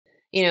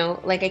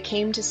Like I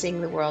came to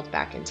sing the world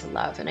back into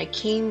love, and I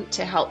came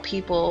to help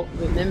people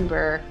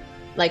remember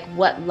like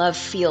what love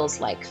feels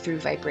like through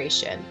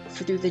vibration,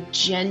 through the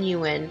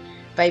genuine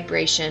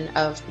vibration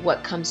of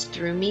what comes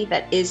through me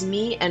that is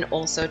me and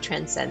also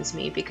transcends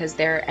me, because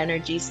there are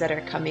energies that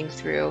are coming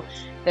through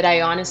that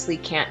I honestly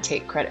can't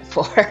take credit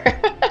for.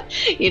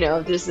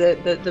 There's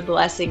the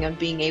blessing of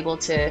being able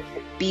to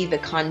be the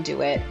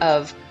conduit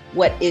of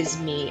what is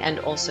me and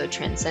also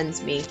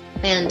transcends me.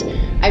 And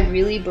I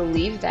really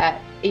believe that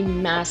a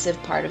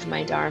massive part of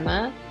my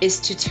dharma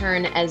is to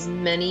turn as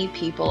many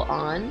people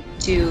on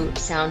to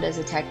sound as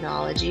a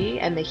technology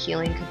and the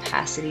healing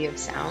capacity of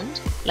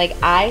sound. Like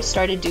I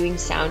started doing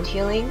sound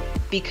healing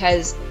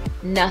because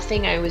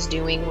nothing I was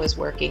doing was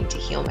working to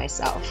heal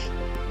myself.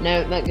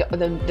 No,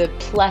 the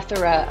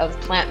plethora of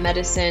plant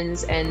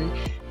medicines and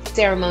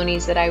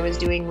ceremonies that I was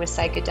doing with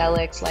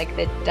psychedelics, like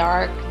the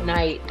dark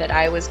night that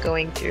I was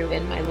going through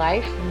in my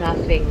life,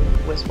 nothing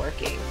was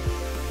working.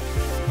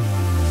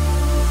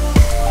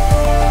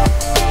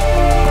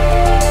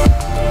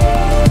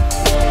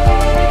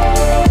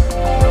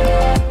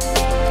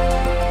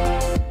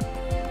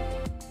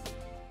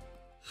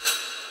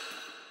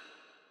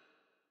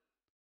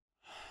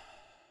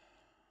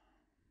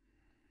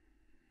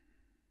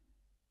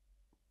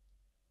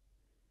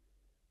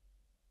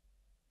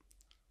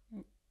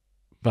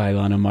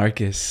 Vylana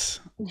Marcus,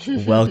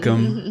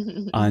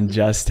 welcome on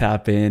Just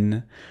Tap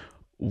In.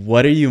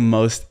 What are you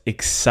most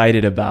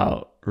excited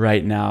about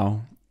right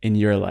now in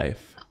your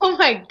life? Oh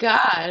my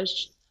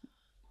gosh.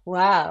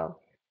 Wow.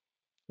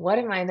 What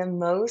am I the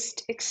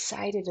most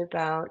excited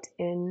about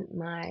in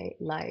my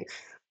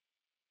life?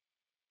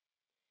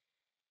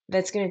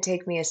 That's going to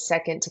take me a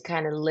second to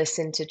kind of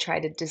listen to try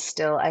to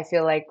distill. I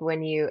feel like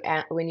when you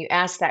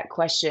asked that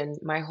question,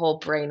 my whole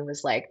brain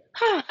was like,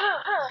 ha,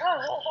 ha, ha,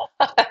 ha,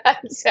 ha, ha.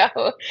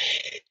 So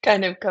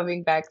kind of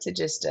coming back to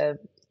just a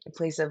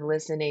place of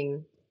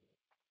listening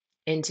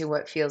into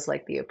what feels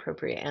like the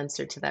appropriate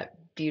answer to that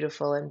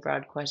beautiful and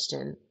broad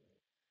question.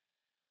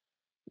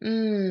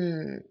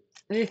 Mm,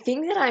 the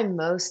thing that I'm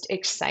most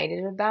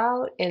excited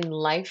about in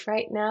life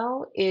right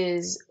now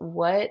is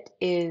what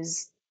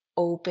is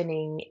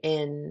opening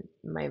in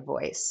my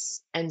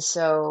voice. And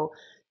so,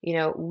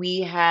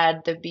 we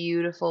had the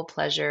beautiful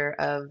pleasure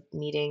of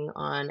meeting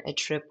on a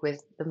trip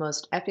with the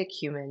most epic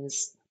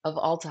humans of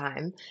all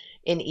time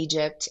in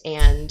Egypt.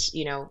 And,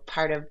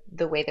 part of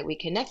the way that we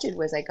connected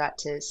was I got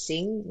to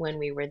sing when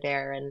we were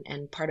there.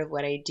 And part of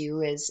what I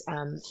do is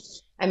I'm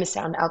a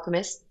sound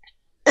alchemist.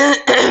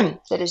 That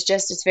is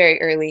just, it's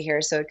very early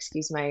here, so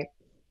excuse my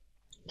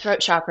throat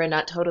chakra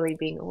not totally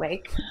being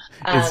awake.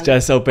 It's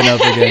just open up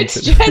again.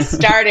 It's just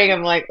starting.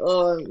 I'm like,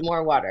 oh,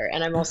 more water.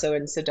 And I'm also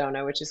in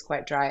Sedona, which is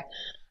quite dry.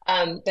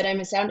 But I'm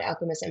a sound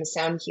alchemist, I'm a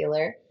sound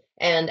healer,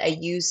 and I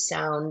use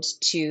sound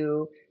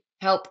to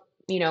help,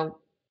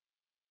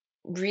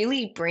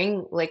 really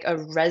bring like a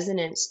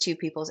resonance to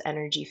people's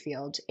energy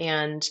field.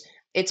 And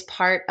it's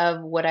part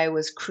of what I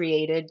was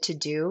created to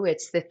do.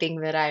 It's the thing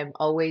that I'm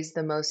always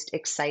the most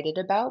excited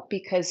about,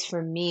 because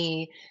for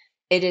me,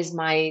 it is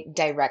my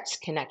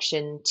direct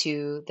connection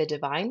to the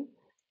divine.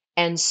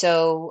 And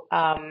so,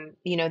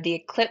 the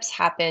eclipse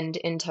happened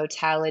in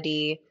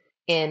totality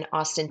in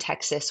Austin,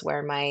 Texas,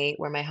 where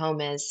my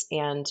home is,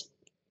 and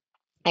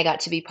I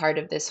got to be part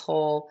of this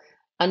whole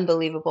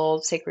unbelievable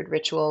sacred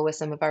ritual with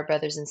some of our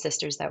brothers and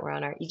sisters that were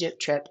on our Egypt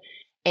trip.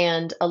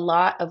 And a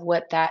lot of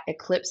what that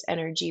eclipse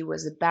energy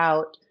was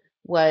about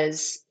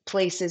was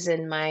places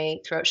in my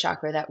throat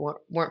chakra that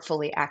weren't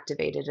fully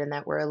activated, and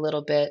that were a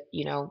little bit,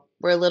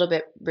 were a little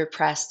bit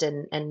repressed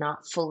and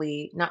not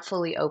fully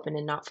open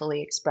and not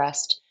fully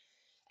expressed.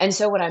 And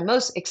so, what I'm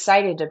most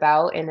excited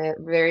about, in a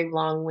very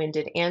long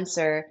winded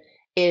answer,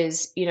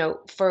 is,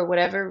 for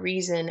whatever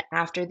reason,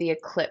 after the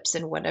eclipse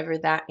and whatever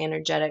that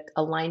energetic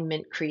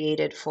alignment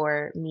created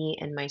for me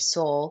and my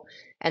soul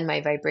and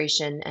my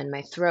vibration and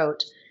my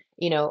throat,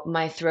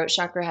 my throat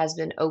chakra has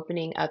been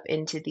opening up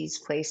into these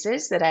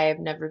places that I have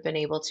never been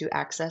able to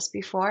access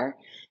before.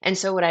 And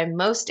so, what I'm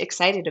most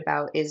excited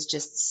about is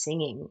just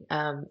singing.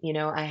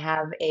 I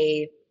have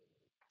a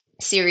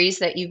series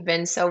that you've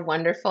been so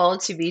wonderful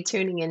to be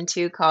tuning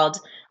into called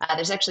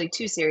there's actually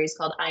two series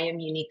called I Am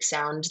Unique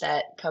Sound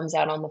that comes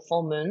out on the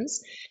full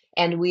moons,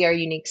 and We Are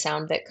Unique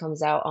Sound that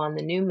comes out on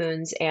the new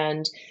moons.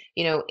 And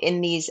in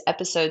these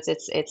episodes,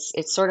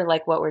 it's sort of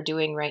like what we're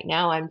doing right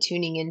now. I'm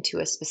tuning into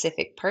a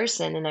specific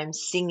person and I'm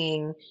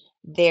singing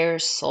their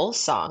soul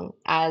song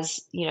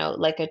as,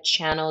 like a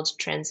channeled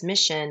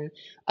transmission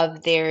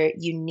of their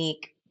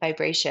unique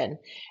vibration.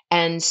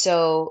 And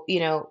so,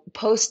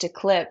 post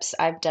eclipse,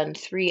 I've done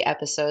 3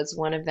 episodes.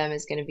 One of them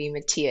is going to be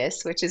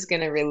Matthias, which is going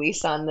to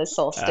release on the That's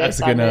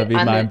solstice, on gonna the be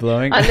mind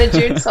blowing.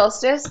 June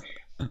solstice.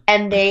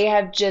 And they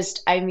have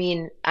just, I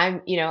mean,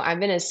 I've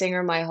been a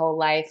singer my whole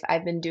life.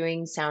 I've been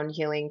doing sound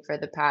healing for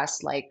the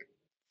past like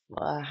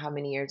how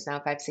many years now?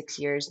 5, 6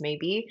 years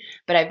maybe.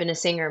 But I've been a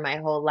singer my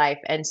whole life,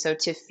 and so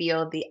to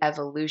feel the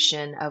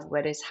evolution of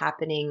what is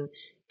happening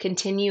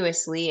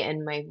continuously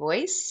in my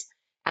voice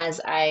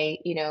as I,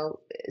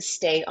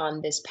 stay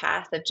on this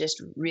path of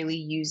just really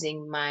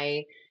using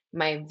my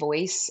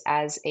voice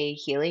as a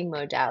healing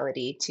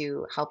modality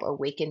to help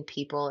awaken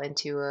people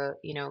into a,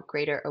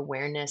 greater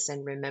awareness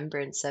and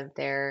remembrance of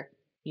their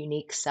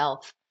unique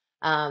self.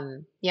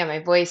 Yeah, my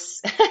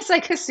voice, it's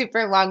like a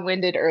super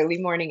long-winded early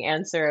morning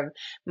answer of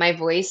my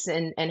voice,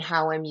 and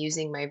how I'm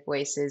using my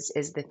voice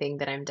is the thing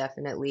that I'm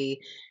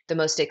definitely the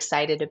most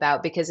excited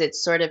about, because it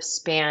sort of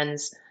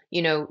spans,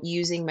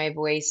 using my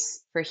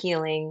voice for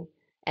healing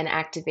and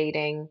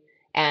activating,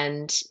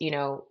 and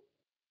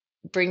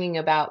bringing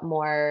about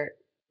more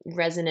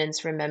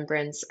resonance,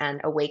 remembrance,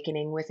 and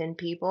awakening within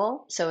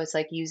people. So it's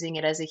like using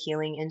it as a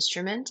healing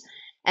instrument.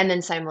 And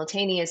then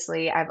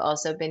simultaneously, I've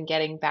also been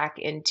getting back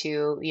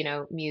into,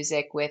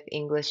 music with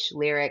English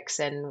lyrics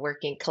and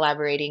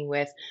collaborating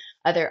with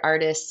other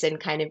artists, and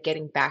kind of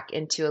getting back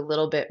into a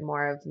little bit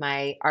more of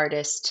my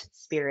artist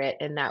spirit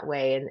in that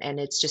way. And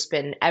it's just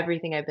been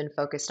everything I've been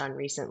focused on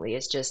recently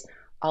is just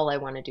all I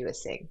want to do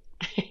is sing.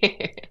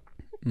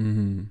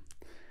 Mm-hmm.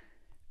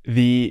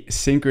 The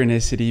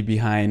synchronicity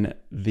behind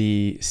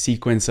the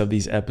sequence of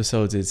these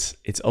episodes,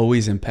 it's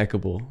always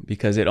impeccable,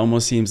 because it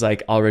almost seems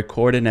like I'll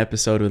record an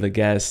episode with a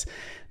guest,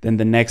 then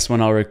the next one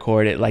I'll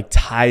record, it like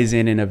ties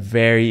in a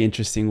very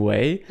interesting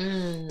way.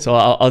 So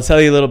Mm. I'll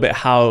tell you a little bit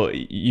how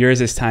yours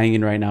is tying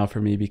in right now for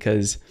me,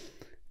 because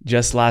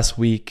just last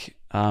week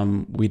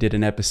we did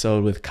an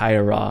episode with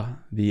Kaya Ra,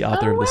 the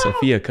author of the Oh,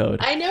 Sophia wow. Code.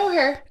 I know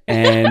her.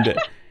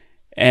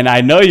 And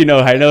I know,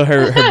 I know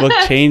her book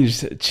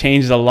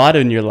changed a lot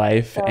in your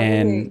life,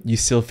 and Totally. you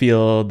still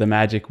feel the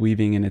magic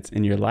weaving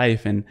in your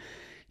life. And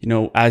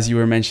as you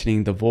were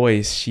mentioning the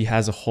voice, she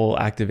has a whole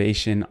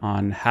activation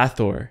on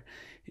Hathor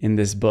in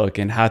this book,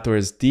 and Hathor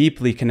is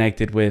deeply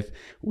connected with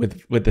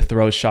the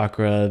throat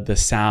chakra, the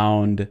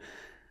sound,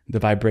 the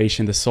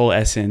vibration, the soul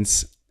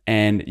essence.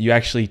 And you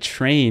actually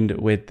trained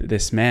with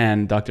this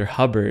man, Dr.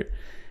 Hubbard,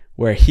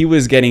 where he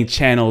was getting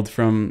channeled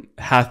from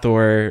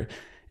Hathor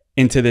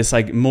into this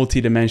like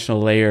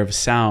multi-dimensional layer of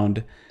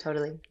sound.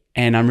 Totally.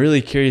 And I'm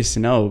really curious to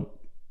know,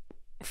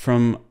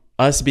 from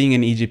us being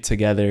in Egypt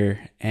together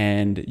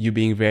and you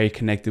being very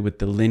connected with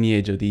the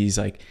lineage of these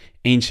like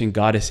ancient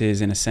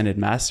goddesses and ascended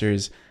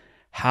masters,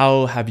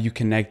 how have you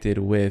connected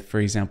with, for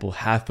example,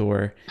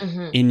 Hathor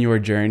Hmm. in your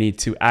journey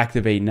to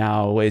activate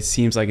now? It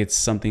seems like it's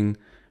something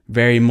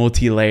very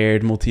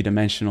multi-layered,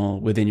 multi-dimensional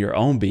within your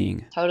own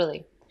being.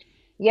 Totally.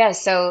 Yeah,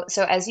 so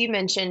as you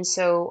mentioned,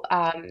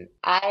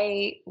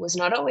 I was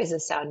not always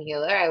a sound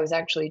healer. I was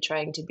actually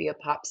trying to be a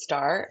pop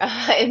star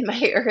in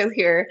my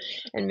earlier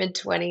and mid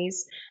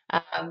 20s.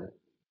 Um,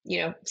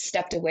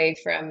 stepped away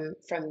from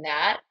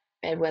that,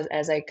 and was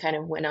as I kind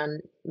of went on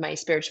my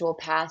spiritual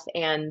path.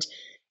 And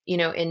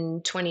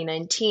in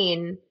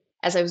 2019,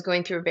 as I was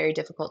going through a very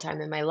difficult time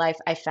in my life,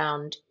 I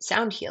found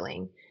sound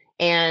healing,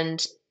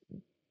 and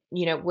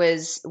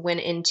was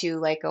went into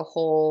like a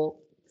whole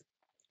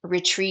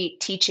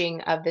retreat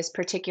teaching of this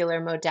particular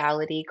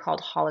modality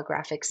called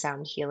holographic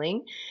sound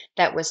healing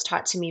that was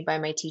taught to me by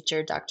my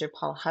teacher, Dr.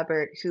 Paul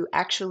Hubbard, who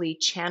actually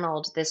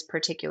channeled this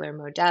particular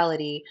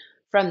modality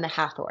from the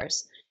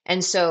Hathors.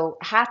 And so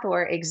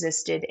Hathor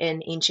existed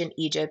in ancient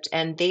Egypt,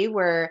 and they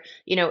were,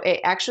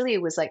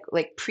 it was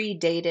like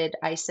predated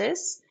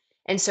Isis.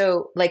 And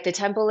so like the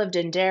Temple of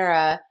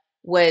Dendera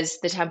was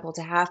the temple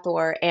to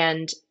Hathor,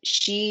 and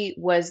she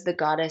was the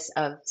goddess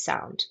of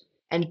sound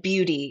and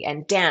beauty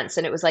and dance.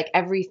 And it was like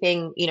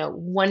everything,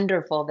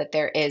 wonderful that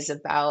there is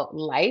about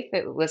life.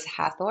 It was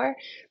Hathor.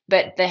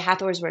 But the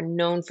Hathors were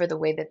known for the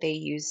way that they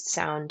used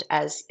sound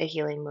as a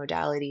healing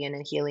modality and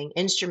a healing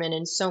instrument.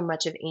 And so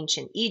much of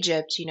ancient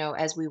Egypt,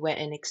 as we went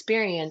and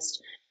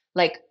experienced,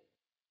 like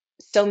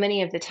so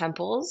many of the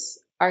temples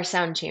are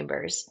sound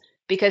chambers,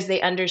 because they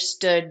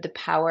understood the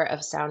power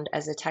of sound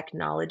as a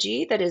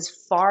technology that is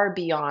far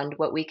beyond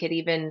what we could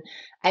even,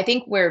 I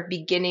think we're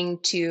beginning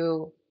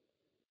to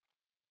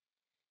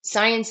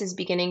science is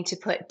beginning to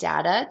put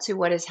data to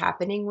what is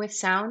happening with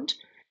sound,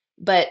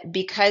 but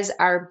because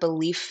our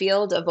belief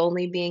field of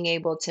only being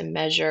able to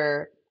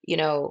measure,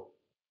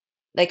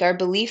 like our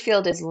belief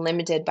field is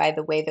limited by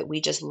the way that we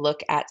just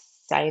look at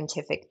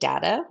scientific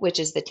data, which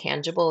is the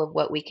tangible of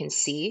what we can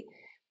see.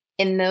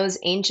 In those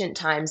ancient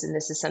times, and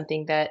this is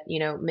something that,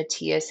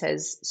 Matthias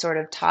has sort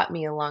of taught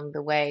me along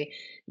the way,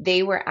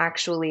 they were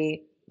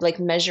actually like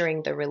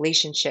measuring the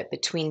relationship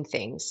between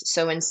things.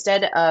 So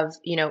instead of,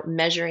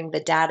 measuring the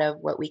data of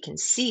what we can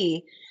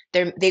see,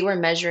 they were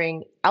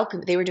measuring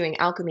alchemy, they were doing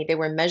alchemy, they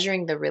were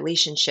measuring the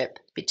relationship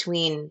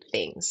between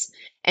things.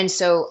 And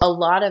so a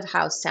lot of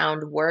how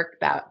sound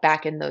worked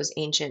back in those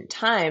ancient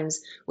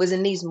times was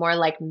in these more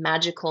like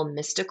magical,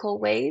 mystical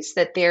ways,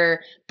 that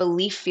their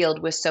belief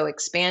field was so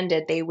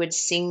expanded, they would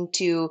sing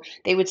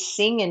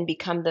and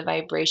become the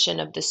vibration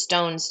of the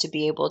stones to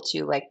be able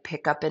to like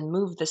pick up and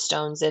move the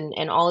stones,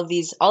 and all of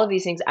these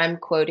things. I'm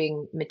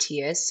quoting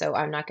Matthias, so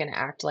I'm not going to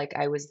act like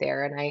I was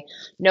there and I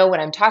know what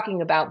I'm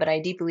talking about, but I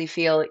deeply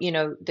feel,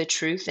 the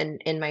truth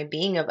in my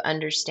being of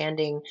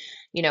understanding,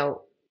 you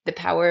know the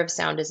power of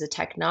sound as a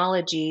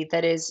technology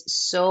that is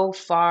so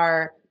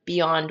far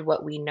beyond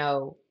what we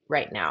know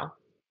right now.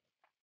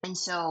 And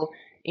so,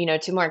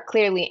 to more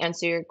clearly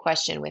answer your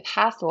question with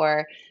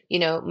Hathor,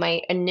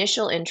 my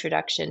initial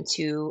introduction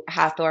to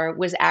Hathor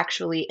was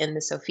actually in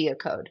the Sophia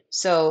Code.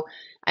 So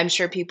I'm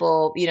sure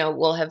people,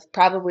 will have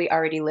probably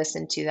already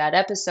listened to that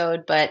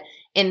episode, but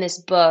in this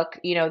book,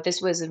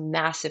 this was a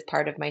massive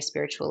part of my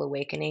spiritual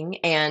awakening.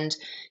 And,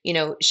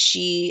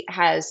 she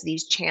has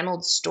these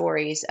channeled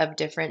stories of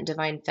different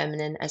divine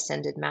feminine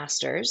ascended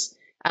masters.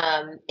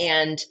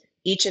 And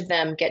each of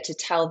them get to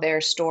tell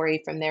their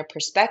story from their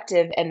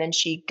perspective, and then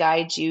she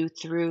guides you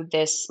through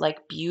this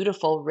like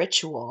beautiful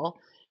ritual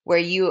where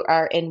you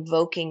are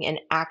invoking and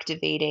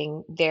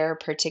activating their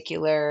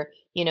particular,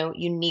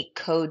 unique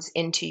codes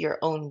into your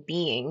own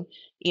being,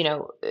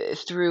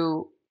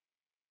 through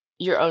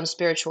your own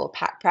spiritual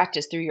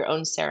practice, through your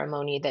own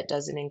ceremony that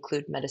doesn't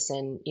include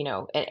medicine,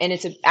 and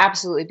it's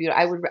absolutely beautiful.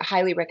 I would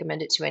highly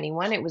recommend it to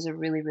anyone. It was a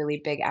really,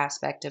 really big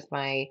aspect of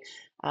my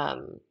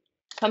um,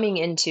 coming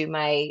into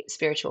my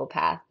spiritual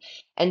path.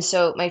 And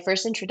so my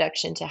first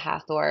introduction to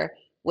Hathor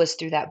was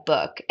through that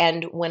book.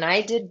 And when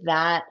I did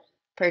that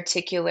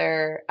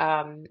particular,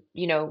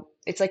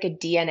 it's like a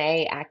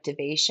DNA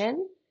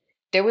activation.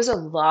 There was a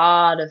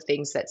lot of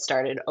things that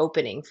started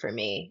opening for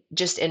me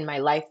just in my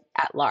life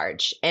at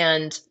large.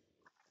 And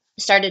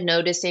started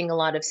noticing a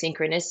lot of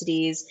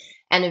synchronicities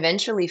and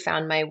eventually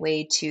found my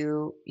way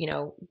to,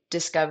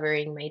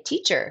 discovering my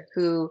teacher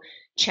who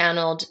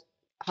channeled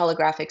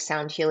holographic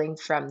sound healing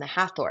from the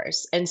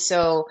Hathors. And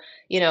so,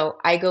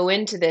 I go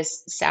into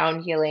this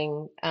sound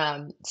healing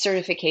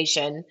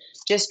certification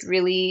just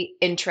really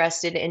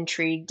interested,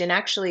 intrigued, and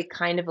actually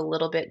kind of a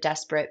little bit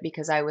desperate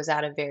because I was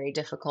at a very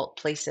difficult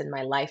place in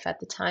my life at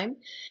the time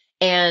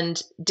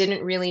and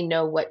didn't really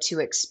know what to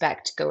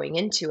expect going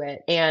into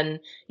it. And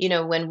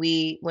when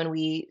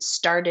we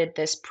started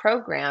this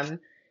program,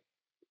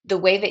 the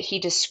way that he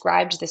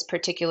described this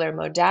particular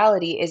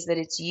modality is that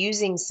it's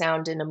using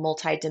sound in a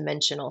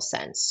multidimensional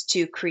sense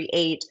to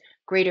create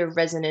greater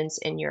resonance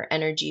in your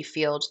energy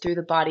field through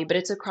the body, but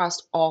it's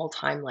across all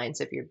timelines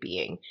of your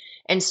being.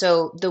 And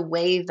so the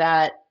way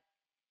that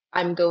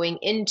I'm going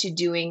into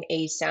doing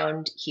a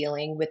sound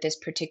healing with this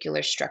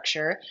particular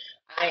structure,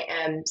 I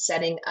am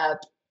setting up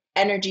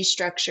energy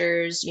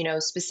structures,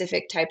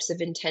 specific types of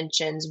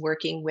intentions,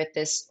 working with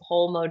this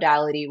whole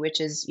modality,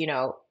 which is,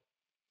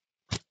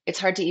 it's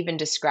hard to even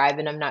describe,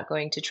 and I'm not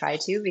going to try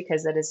to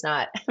because that is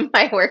not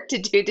my work to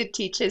do to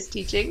teach his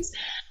teachings.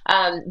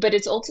 But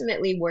it's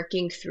ultimately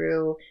working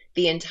through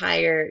the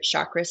entire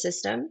chakra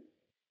system.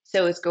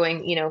 So it's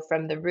going,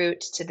 from the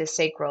root to the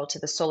sacral to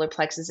the solar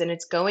plexus, and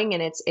it's going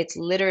and it's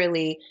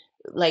literally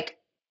like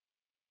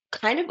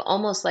kind of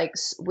almost like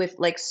with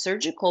like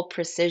surgical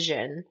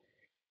precision,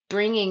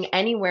 bringing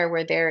anywhere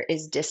where there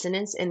is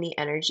dissonance in the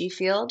energy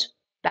field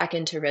back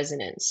into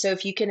resonance. So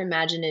if you can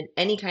imagine in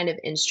any kind of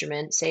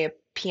instrument, say a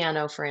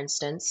piano, for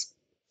instance,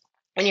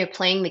 when you're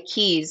playing the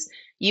keys,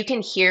 you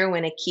can hear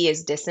when a key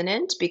is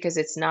dissonant because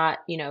it's not,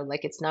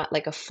 like it's not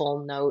like a full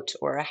note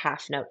or a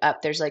half note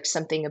up. There's like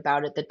something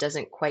about it that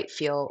doesn't quite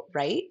feel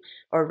right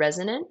or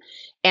resonant.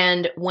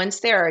 And once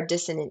there are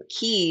dissonant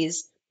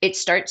keys, it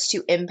starts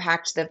to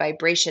impact the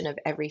vibration of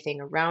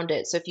everything around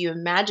it. So if you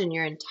imagine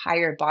your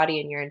entire body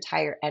and your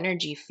entire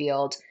energy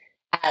field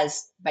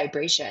as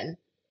vibration,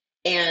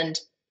 and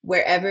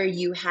wherever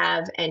you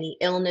have any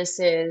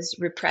illnesses,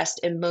 repressed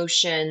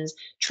emotions,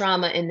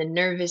 trauma in the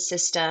nervous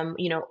system,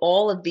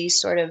 all of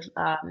these sort of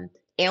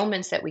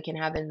ailments that we can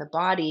have in the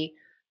body,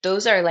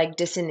 those are like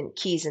dissonant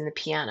keys in the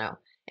piano.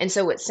 And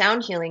so what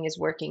sound healing is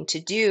working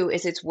to do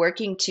is it's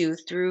working to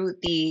through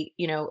the,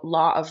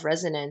 law of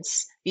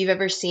resonance. If you've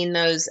ever seen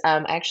those,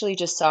 I actually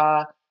just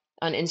saw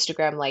on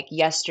Instagram like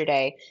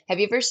yesterday. Have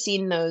you ever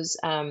seen those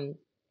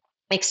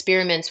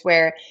experiments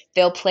where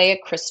they'll play a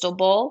crystal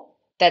bowl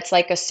that's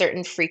like a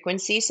certain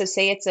frequency? So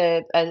say it's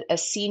a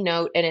C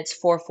note and it's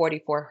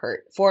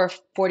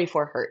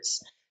 444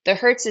 hertz. The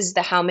hertz is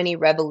the how many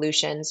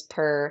revolutions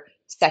per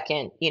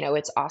second,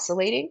 it's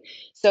oscillating.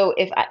 So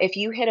if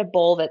you hit a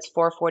bowl that's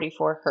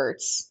 444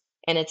 hertz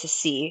and it's a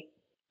C,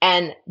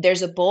 and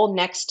there's a bowl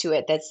next to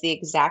it that's the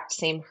exact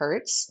same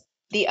hertz,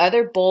 the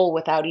other bowl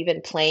without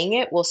even playing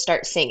it will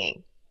start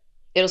singing.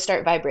 It'll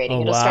start Oh, vibrating.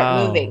 It'll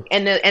start moving.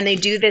 wow. And they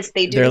do this.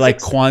 They do They're this. like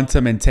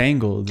quantum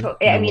entangled in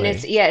I a mean,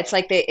 it's way. yeah. It's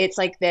like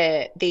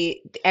the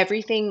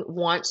everything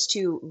wants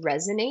to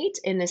resonate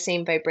in the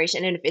same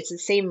vibration. And if it's the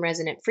same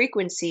resonant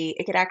frequency,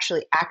 it could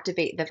actually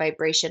activate the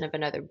vibration of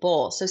another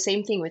bowl. So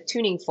same thing with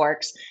tuning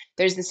forks.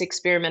 There's this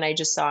experiment I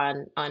just saw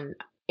on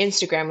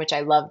Instagram, which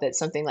I love that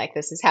something like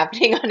this is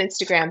happening on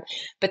Instagram.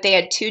 But they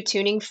had two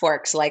tuning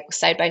forks like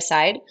side by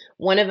side.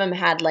 One of them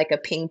had like a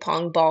ping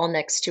pong ball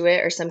next to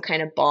it or some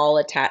kind of ball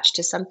attached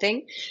to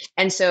something.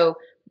 And so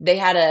they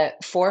had a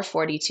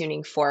 440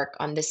 tuning fork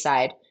on this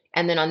side.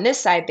 And then on this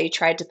side, they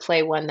tried to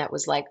play one that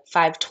was like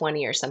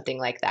 520 or something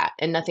like that,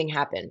 and nothing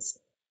happens.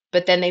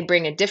 But then they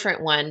bring a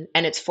different one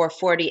and it's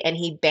 440, and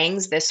he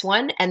bangs this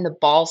one, and the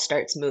ball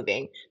starts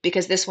moving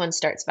because this one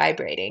starts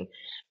vibrating.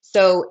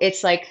 So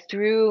it's like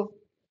through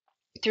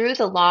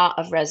the law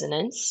of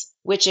resonance,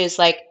 which is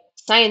like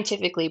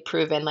scientifically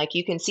proven. Like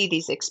you can see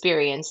these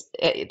experiments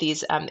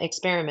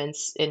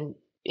in,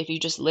 if you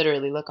just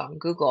literally look on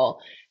Google,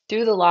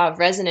 through the law of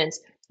resonance,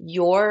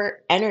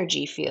 your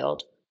energy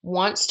field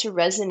wants to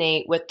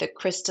resonate with the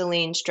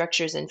crystalline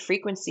structures and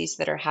frequencies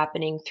that are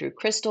happening through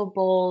crystal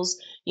bowls,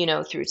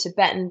 through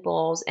Tibetan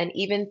bowls, and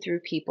even through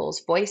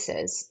people's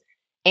voices.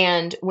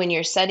 And when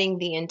you're setting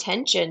the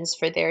intentions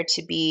for there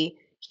to be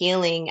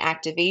healing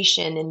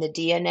activation in the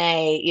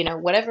DNA,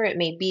 whatever it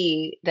may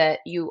be that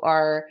you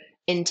are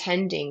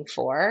intending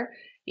for,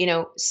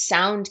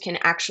 sound can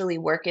actually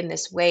work in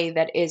this way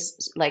that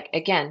is, like,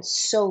 again,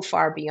 so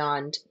far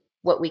beyond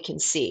what we can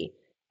see.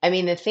 I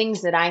mean, the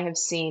things that I have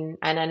seen,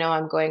 and I know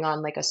I'm going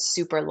on like a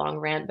super long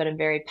rant, but I'm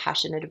very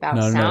passionate about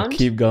No, no, no, sound.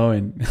 keep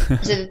going.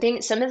 So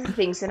some of the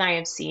things that I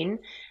have seen,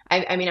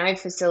 I mean, I've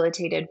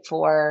facilitated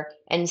for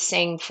and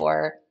sang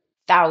for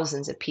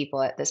thousands of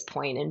people at this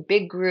point in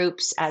big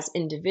groups as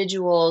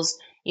individuals,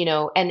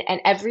 and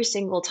every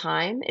single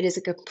time it is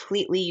a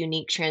completely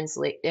unique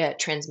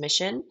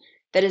transmission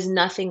that is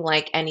nothing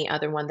like any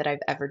other one that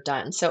I've ever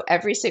done. So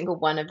every single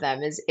one of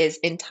them is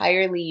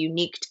entirely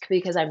unique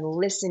because I'm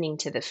listening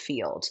to the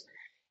field.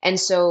 And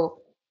so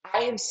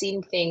I have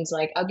seen things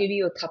like, I'll give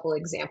you a couple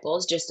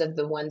examples just of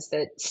the ones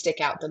that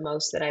stick out the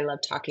most that I love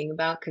talking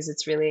about because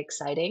it's really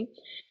exciting.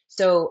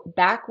 So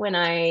back when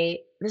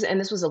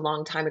this was a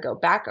long time ago,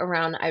 back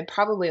around, I'd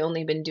probably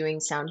only been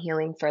doing sound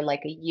healing for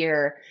like a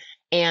year.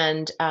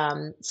 And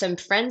some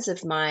friends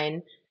of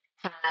mine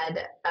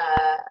had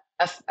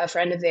a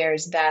friend of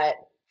theirs that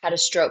had a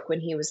stroke when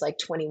he was like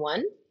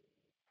 21,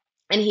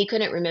 and he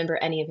couldn't remember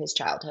any of his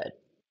childhood,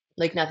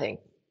 like nothing,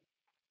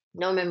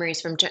 no memories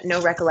from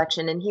no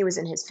recollection, and he was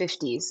in his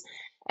 50s.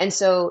 And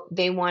so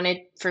they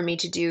wanted for me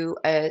to do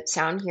a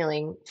sound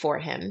healing for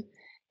him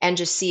and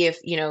just see if,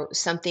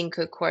 something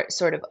could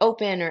sort of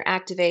open or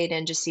activate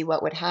and just see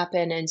what would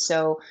happen. And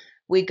so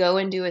we go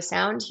and do a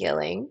sound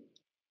healing,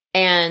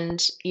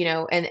 and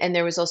and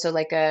there was also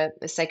like a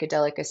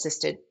psychedelic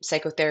assisted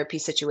psychotherapy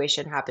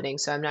situation happening,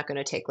 so I'm not going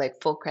to take like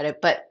full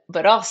credit,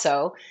 but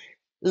also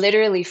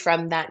literally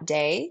from that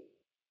day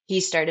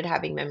he started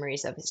having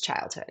memories of his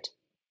childhood,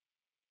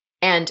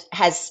 and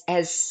has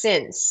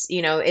since,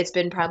 it's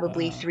been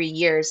probably Wow. 3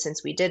 years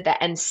since we did that,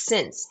 and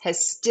since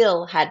has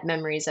still had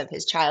memories of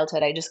his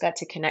childhood. I just got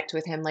to connect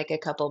with him like a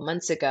couple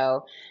months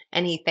ago,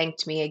 and he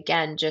thanked me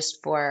again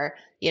just for,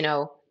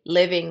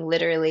 living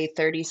literally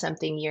 30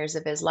 something years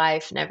of his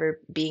life, never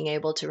being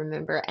able to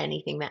remember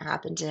anything that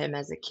happened to him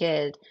as a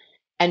kid,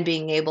 and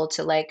being able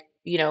to, like,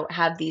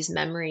 have these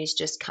memories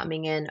just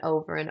coming in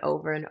over and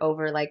over and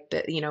over, like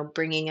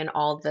bringing in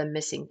all the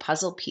missing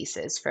puzzle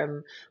pieces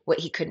from what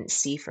he couldn't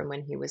see from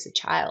when he was a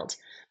child.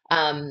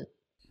 Um,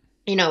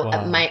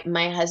 Wow.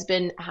 my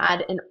husband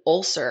had an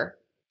ulcer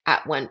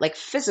at one, like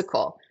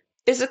physical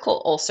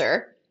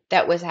ulcer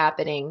that was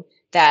happening,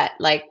 that,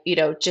 like,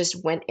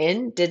 just went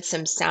in, did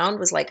some sound,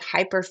 was like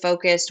hyper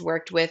focused,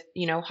 worked with,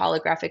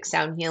 holographic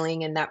sound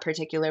healing in that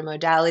particular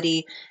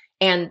modality.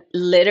 And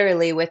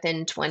literally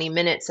within 20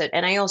 minutes,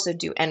 and I also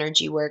do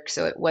energy work,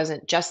 so it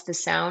wasn't just the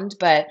sound,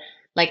 but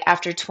like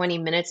after 20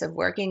 minutes of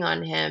working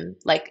on him,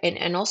 like,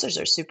 and ulcers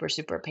are super,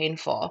 super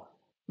painful.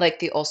 Like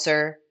the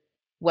ulcer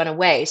went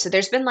away. So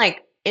there's been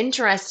like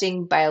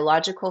interesting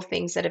biological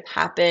things that have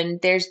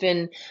happened. There's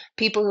been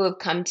people who have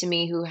come to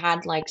me who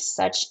had like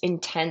such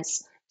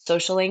intense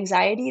social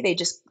anxiety,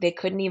 they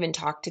couldn't even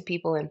talk to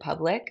people in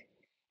public.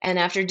 And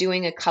after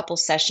doing a couple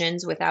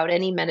sessions without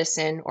any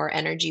medicine or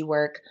energy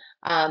work,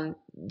 um,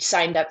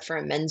 signed up for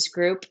a men's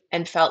group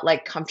and felt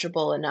like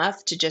comfortable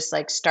enough to just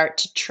like start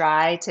to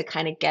try to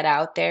kind of get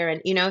out there.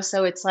 And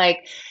so it's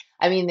like,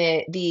 I mean,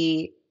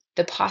 the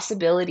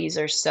possibilities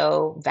are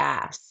so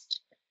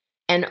vast.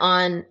 And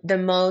on the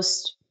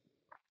most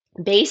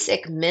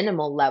basic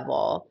minimal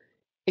level,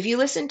 if you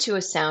listen to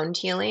a sound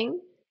healing,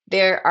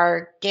 there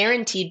are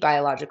guaranteed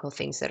biological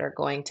things that are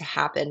going to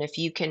happen if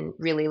you can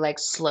really like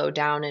slow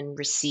down and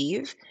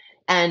receive.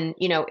 And,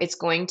 it's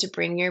going to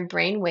bring your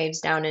brain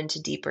waves down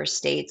into deeper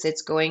states.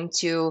 It's going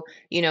to,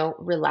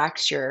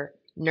 relax your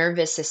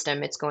nervous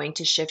system. It's going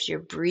to shift your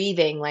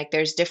breathing. Like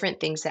there's different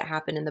things that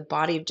happen in the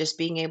body of just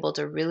being able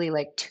to really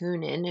like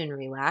tune in and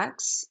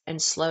relax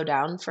and slow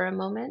down for a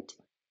moment.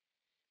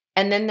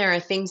 And then there are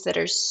things that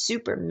are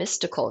super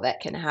mystical that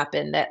can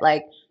happen that,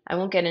 like, I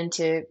won't get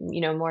into,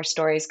 more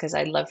stories because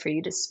I'd love for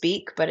you to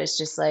speak, but it's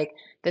just like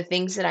the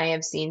things that I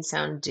have seen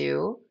sound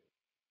do.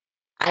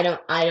 I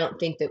don't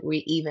think that we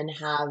even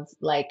have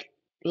like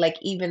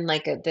even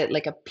like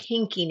a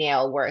pinky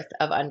nail worth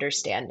of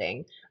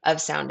understanding of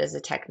sound as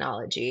a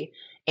technology.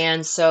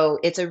 And so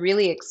it's a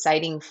really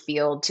exciting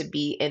field to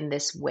be in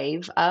this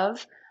wave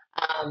of.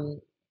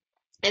 Um,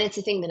 and it's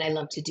a thing that I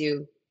love to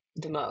do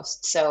the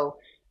most. So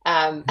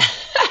I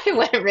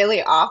went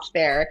really off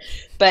there,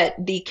 but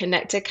the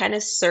connect to kind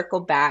of circle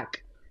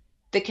back,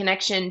 the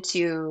connection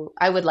to,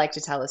 I would like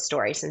to tell a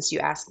story since you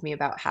asked me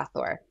about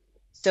Hathor.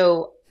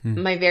 So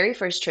Hmm. my very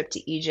first trip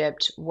to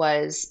Egypt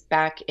was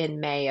back in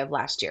May of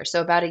last year,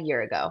 so about a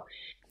year ago.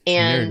 A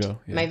year And ago,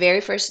 my yeah.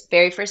 very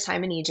first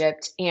time in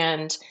Egypt,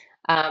 and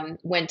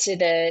went to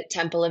the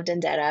Temple of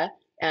Dendera,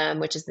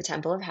 which is the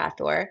Temple of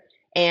Hathor,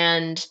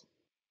 and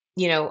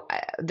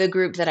the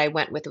group that I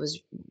went with was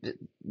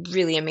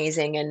really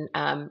amazing, and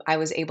I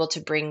was able to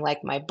bring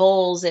like my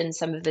bowls in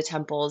some of the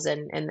temples,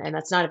 and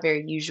that's not a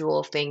very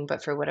usual thing,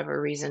 but for whatever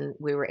reason,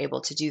 we were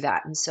able to do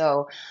that. And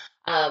so,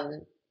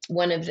 um,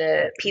 one of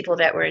the people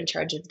that were in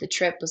charge of the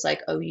trip was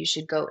like, "Oh, you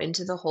should go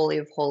into the Holy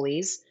of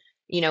Holies,"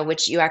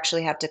 which you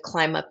actually have to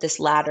climb up this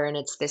ladder, and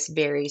it's this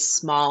very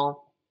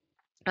small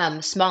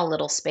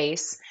little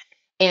space.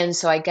 And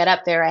so I get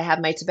up there, I have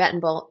my Tibetan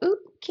bowl. Oop,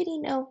 kitty,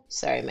 no.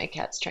 Sorry, my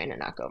cat's trying to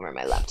knock over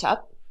my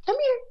laptop. Come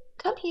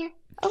here,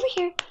 over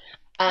here.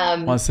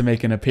 Um, Wants to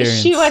make an she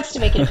appearance. wants to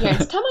make an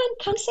appearance. Come on,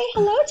 come say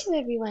hello to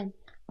everyone.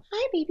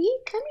 Hi, baby,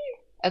 come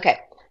here. Okay,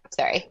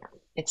 sorry.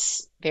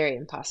 It's very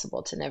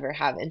impossible to never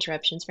have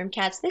interruptions from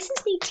cats. This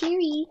is me,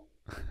 Teary.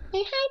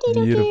 Say hi,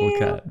 Beautiful little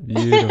cat.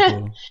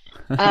 girl.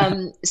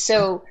 Beautiful.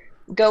 So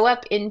go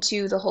up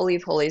into the Holy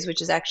of Holies,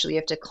 which is actually you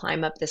have to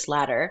climb up this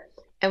ladder.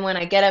 And when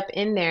I get up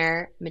in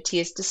there,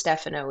 Matthias De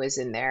Stefano is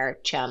in there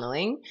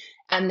channeling,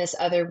 and this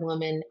other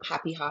woman,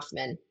 Happy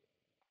Hoffman,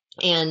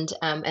 and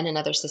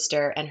another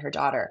sister and her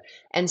daughter.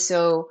 And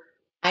so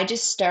I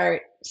just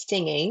start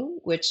singing,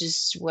 which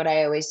is what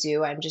I always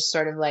do. I'm just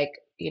sort of like,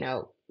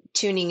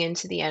 tuning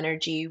into the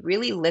energy,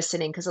 really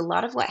listening, because a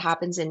lot of what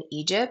happens in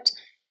Egypt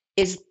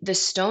is the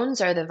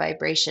stones are the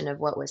vibration of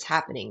what was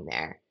happening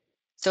there.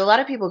 So a lot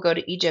of people go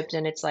to Egypt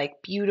and it's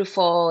like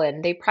beautiful,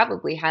 and they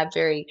probably have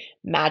very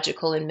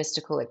magical and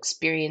mystical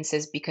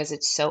experiences because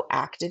it's so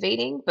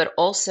activating, but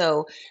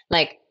also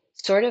like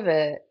sort of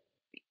a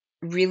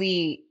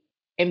really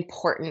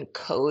important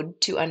code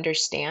to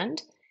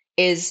understand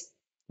is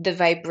the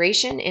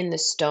vibration in the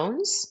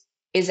stones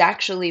is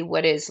actually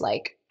what is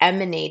like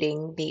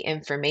emanating the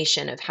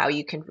information of how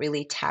you can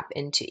really tap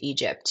into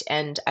Egypt.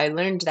 And I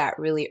learned that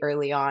really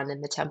early on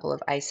in the Temple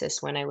of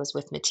Isis when I was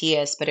with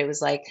Matthias, but it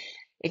was like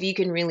if you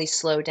can really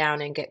slow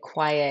down and get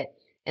quiet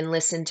and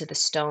listen to the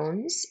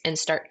stones and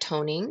start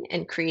toning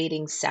and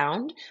creating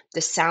sound,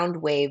 the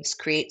sound waves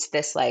creates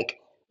this like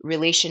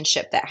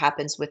relationship that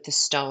happens with the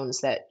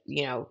stones that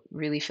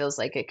really feels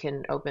like it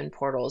can open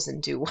portals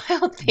and do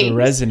wild The things.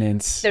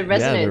 resonance. The Yeah, the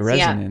resonance,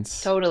 yeah,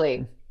 resonance.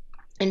 totally.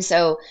 And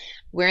so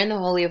we're in the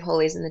Holy of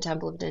Holies in the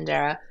Temple of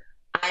Dendera.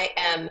 I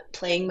am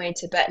playing my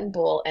Tibetan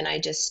bowl and I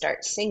just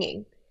start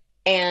singing.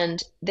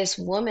 And this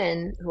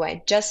woman who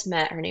I just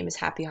met, her name is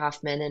Happy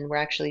Hoffman, and we're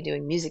actually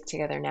doing music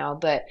together now,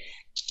 but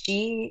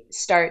she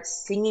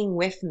starts singing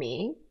with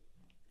me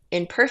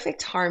in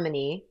perfect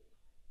harmony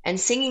and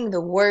singing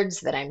the words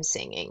that I'm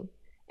singing.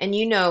 And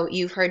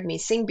you've heard me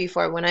sing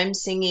before. When I'm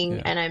singing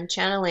Yeah. and I'm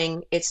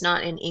channeling, it's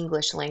not in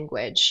English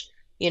language.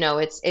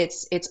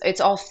 It's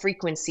all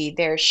frequency.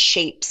 They're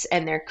shapes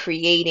and they're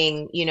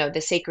creating,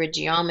 the sacred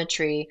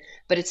geometry,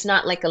 but it's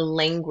not like a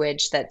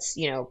language that's,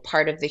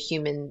 part of the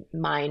human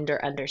mind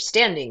or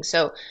understanding.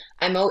 So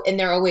and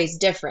they're always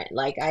different.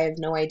 Like I have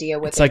no idea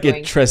what It's they're like it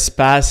going.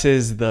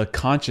 trespasses the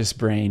conscious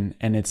brain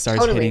and it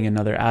starts hitting Totally.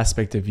 another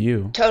aspect of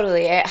you.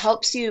 Totally. It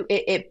helps you,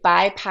 it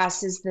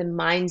bypasses the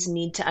mind's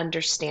need to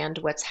understand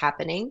what's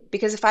happening.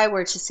 Because if I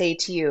were to say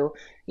to you,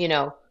 you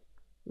know,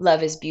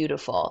 love is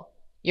beautiful,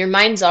 your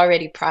mind's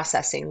already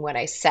processing what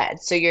I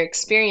said. So you're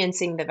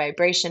experiencing the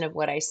vibration of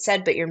what I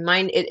said, but your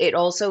mind, it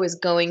also is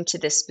going to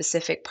this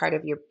specific part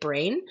of your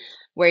brain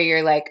where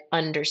you're like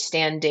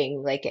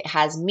understanding, like it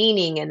has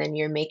meaning, and then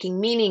you're making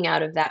meaning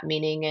out of that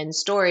meaning and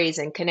stories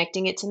and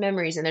connecting it to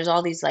memories. And there's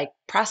all these like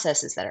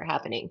processes that are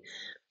happening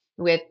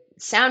with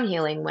sound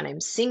healing. When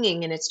I'm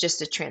singing and it's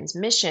just a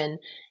transmission,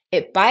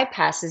 it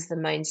bypasses the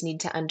mind's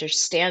need to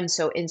understand.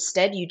 So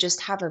instead, you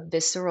just have a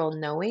visceral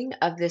knowing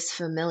of this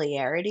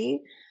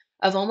familiarity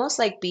of almost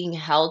like being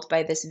held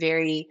by this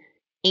very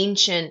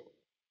ancient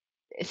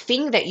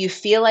thing that you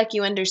feel like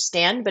you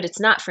understand, but it's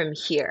not from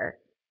here.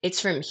 It's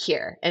from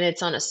here and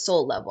it's on a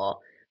soul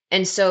level.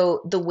 And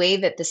so the way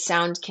that the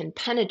sound can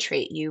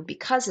penetrate you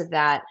because of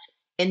that,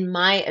 in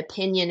my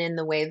opinion, in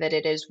the way that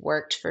it has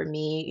worked for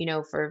me,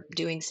 for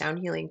doing sound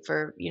healing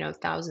for,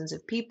 thousands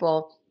of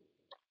people,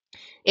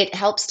 it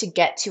helps to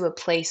get to a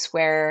place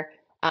where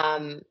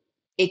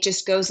it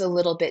just goes a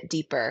little bit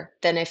deeper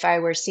than if I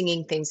were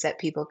singing things that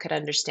people could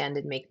understand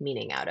and make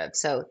meaning out of.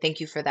 So thank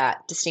you for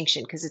that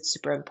distinction because it's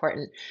super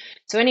important.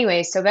 So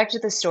anyway, so back to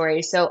the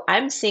story. So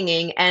I'm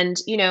singing, and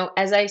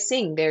as I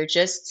sing, they're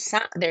just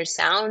there's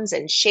sounds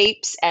and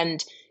shapes,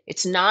 and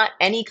it's not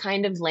any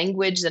kind of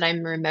language that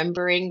I'm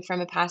remembering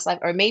from a past life,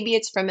 or maybe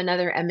it's from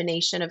another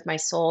emanation of my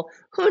soul.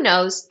 Who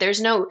knows?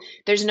 There's no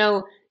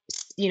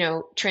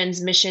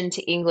transmission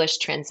to English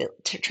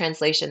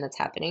translation that's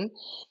happening.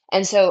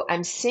 And so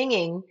I'm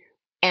singing,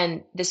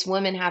 and this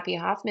woman, Happy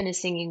Hoffman,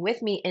 is singing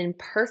with me in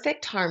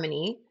perfect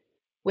harmony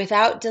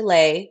without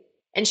delay,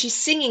 and she's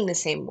singing the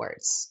same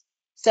words.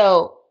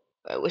 So,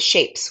 with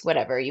shapes,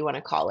 whatever you want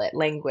to call it,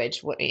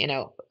 language,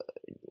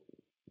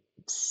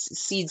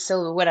 seed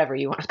silver, whatever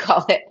you want to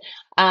call it.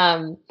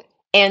 Um,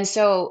 and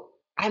so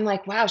I'm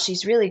like, wow,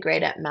 she's really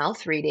great at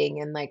mouth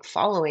reading and like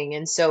following.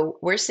 And so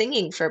we're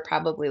singing for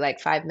probably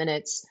like 5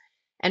 minutes.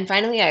 And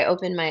finally, I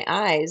open my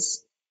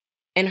eyes,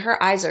 and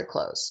her eyes are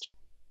closed.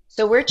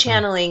 So we're Wow.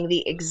 channeling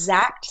the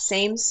exact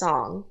same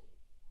song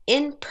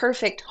in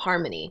perfect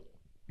harmony,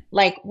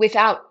 like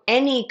without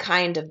any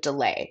kind of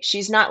delay.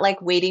 She's not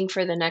like waiting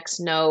for the next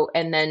note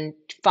and then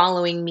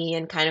following me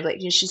and kind of like,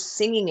 she's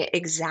singing it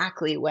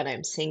exactly when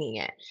I'm singing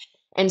it.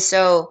 And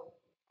so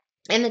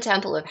in the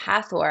Temple of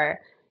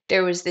Hathor,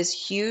 there was this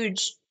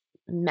huge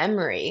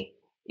memory,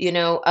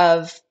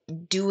 of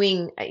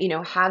doing,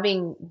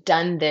 having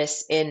done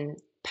this in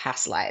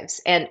past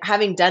lives and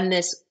having done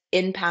this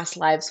in past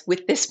lives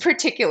with this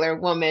particular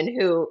woman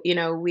who,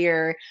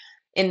 we're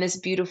in this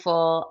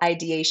beautiful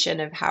ideation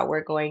of how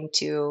we're going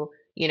to,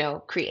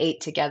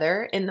 create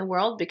together in the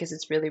world because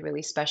it's really,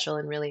 really special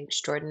and really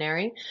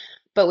extraordinary.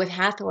 But with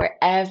Hathor,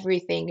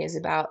 everything is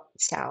about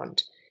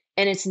sound.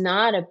 And it's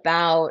not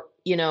about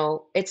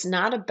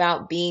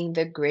being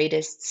the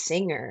greatest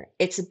singer.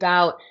 It's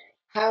about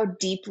how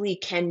deeply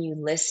can you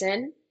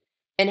listen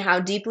and how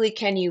deeply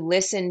can you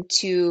listen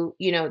to,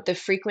 the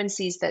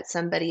frequencies that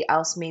somebody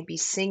else may be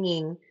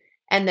singing.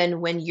 And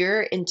then when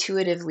you're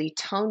intuitively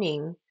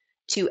toning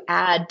to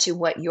add to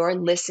what you're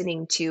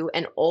listening to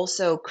and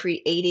also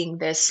creating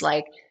this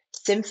like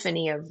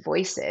symphony of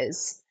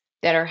voices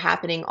that are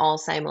happening all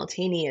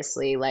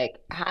simultaneously. Like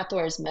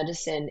Hathor's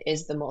medicine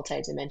is the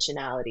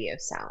multidimensionality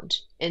of sound,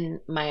 in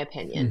my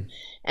opinion, Hmm.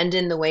 and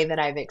in the way that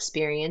I've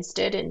experienced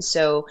it. And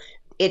so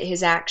it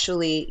has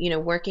actually,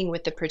 working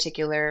with the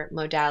particular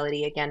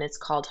modality, again, it's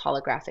called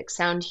holographic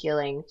sound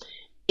healing.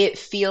 It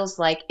feels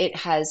like it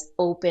has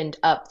opened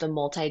up the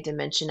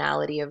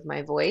multidimensionality of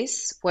my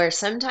voice, where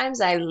sometimes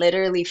I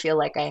literally feel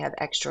like I have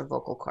extra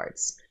vocal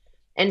cords.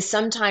 And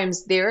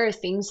sometimes there are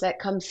things that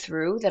come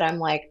through that I'm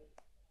like,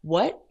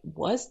 what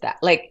was that?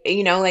 Like,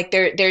 like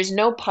there's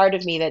no part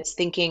of me that's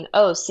thinking,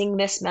 oh, sing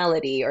this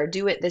melody or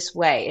do it this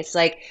way. It's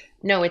like,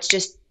 no, it's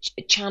just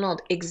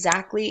channeled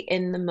exactly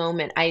in the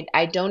moment.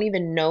 I don't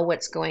even know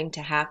what's going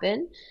to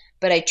happen,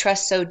 but I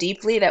trust so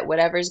deeply that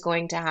whatever's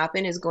going to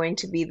happen is going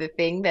to be the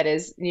thing that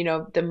is,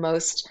 the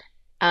most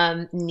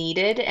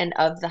needed and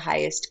of the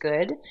highest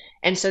good.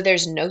 And so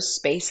there's no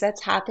space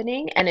that's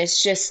happening. And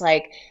it's just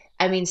like,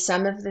 I mean,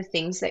 some of the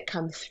things that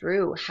come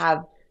through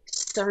have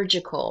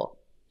surgical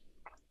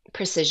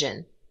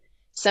precision.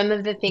 Some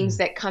of the things Hmm.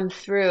 that come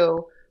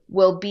through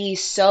will be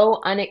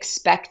so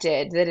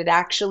unexpected that it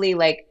actually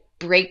like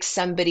breaks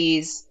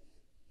somebody's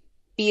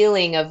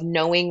feeling of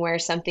knowing where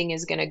something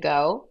is going to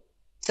go.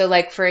 So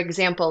like for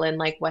example in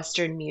like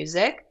Western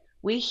music,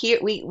 we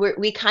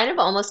kind of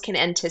almost can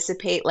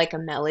anticipate like a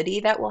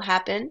melody that will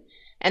happen.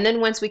 And then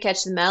once we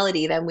catch the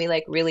melody, then we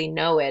like really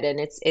know it and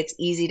it's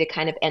easy to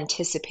kind of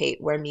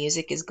anticipate where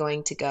music is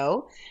going to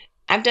go.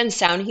 I've done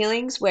sound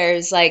healings where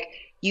it's like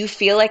you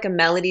feel like a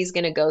melody is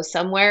going to go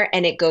somewhere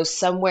and it goes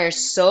somewhere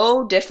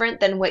so different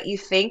than what you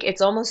think.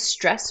 It's almost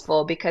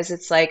stressful because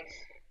it's like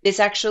it's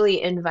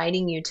actually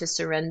inviting you to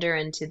surrender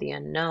into the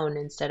unknown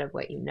instead of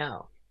what you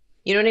know.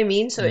 You know what I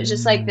mean? So it's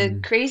just like the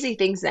Mm. crazy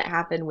things that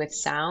happen with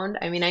sound.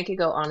 I mean, I could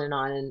go on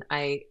and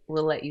I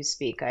will let you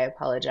speak. I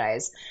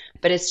apologize.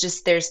 But it's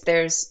just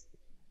there's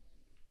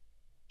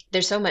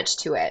so much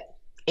to it.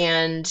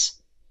 And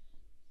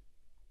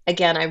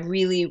again, I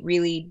really,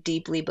 really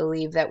deeply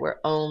believe that we're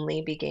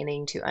only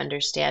beginning to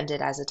understand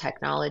it as a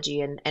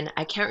technology. And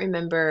I can't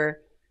remember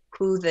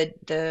who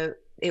the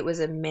it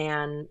was a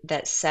man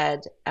that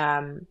said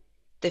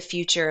the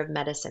future of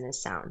medicine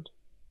is sound.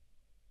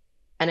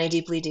 And I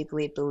deeply,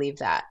 deeply believe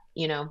that.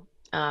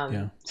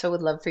 Yeah. So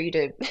would love for you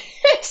to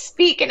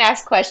speak and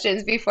ask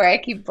questions before I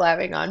keep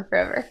blabbing on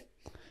forever.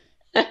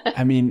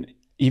 I mean,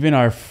 even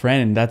our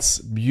friend, that's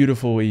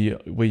beautiful what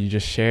you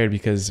just shared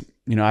because,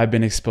 I've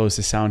been exposed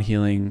to sound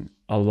healing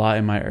a lot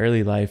in my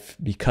early life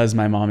because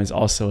my mom is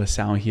also a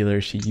sound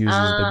healer. She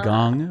uses the Uh,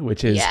 gong,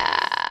 which is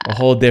a yeah.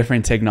 whole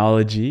different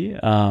technology.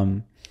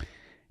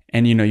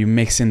 And you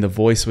mix in the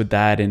voice with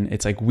that and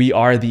it's like we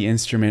are the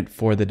instrument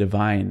for the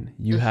divine.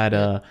 You had Hmm.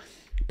 a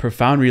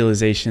profound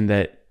realization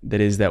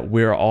that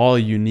we're all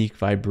unique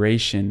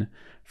vibration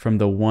from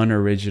the one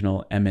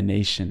original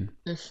emanation.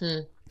 Hmm.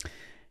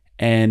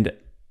 And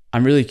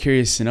I'm really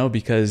curious to know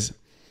because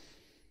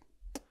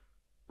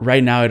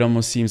right now it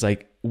almost seems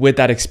like with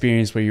that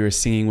experience where you were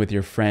singing with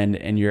your friend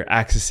and you're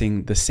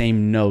accessing the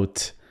same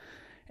note,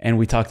 and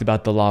we talked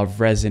about the law of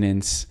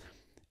resonance,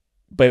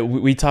 but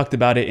we talked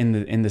about it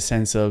in the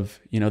sense of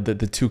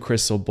the two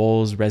crystal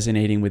bowls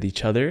resonating with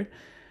each other.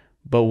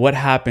 But what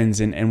happens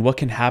and what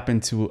can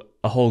happen to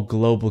a whole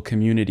global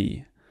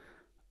community,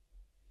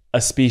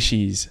 a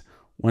species,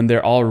 when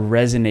they're all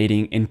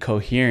resonating in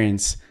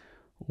coherence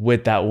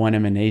with that one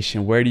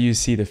emanation? Where do you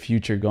see the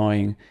future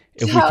going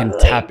if we can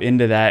tap Totally.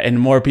 into that and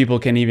more people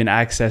can even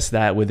access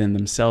that within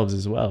themselves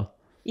as well?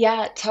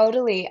 Yeah,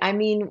 totally. I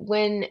mean,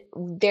 when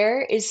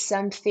there is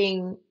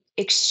something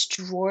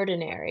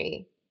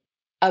extraordinary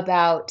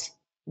about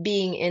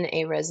being in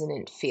a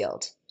resonant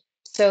field.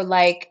 So,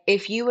 like,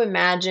 if you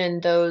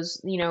imagine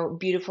those,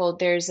 beautiful,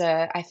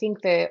 I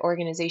think the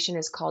organization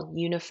is called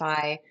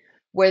Unify,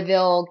 where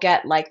they'll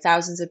get like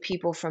thousands of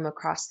people from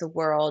across the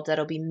world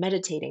that'll be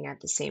meditating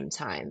at the same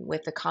time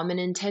with a common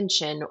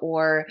intention,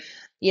 or,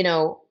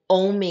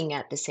 oming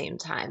at the same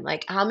time.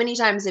 Like, how many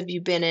times have you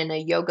been in a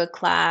yoga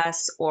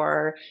class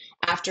or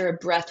after a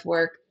breath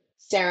work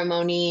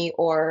ceremony,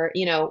 or,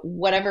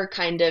 whatever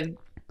kind of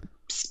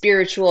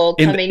spiritual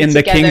coming In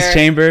the king's together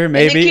chamber, in the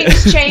maybe.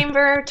 king's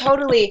chamber,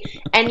 totally.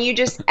 And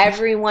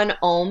everyone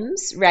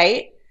ohms,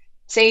 right?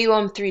 Say you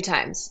ohm 3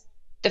 times.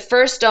 The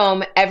first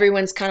ohm,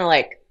 everyone's kind of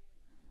like,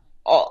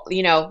 all,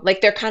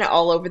 like they're kind of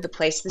all over the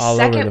place. The All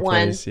over second the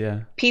one, place,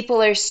 yeah.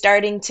 people are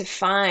starting to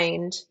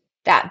find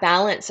that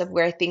balance of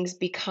where things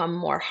become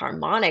more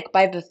harmonic.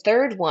 By the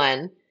third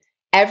one,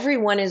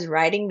 everyone is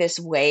riding this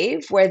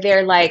wave where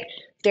they're like,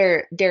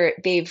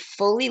 they've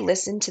fully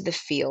listened to the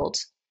field.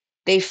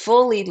 They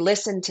fully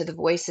listen to the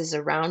voices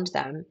around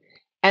them,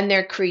 and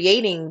they're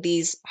creating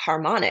these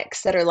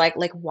harmonics that are like,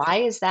 why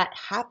is that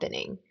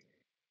happening?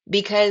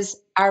 Because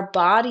our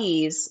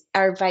bodies,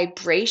 our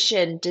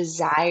vibration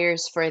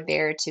desires for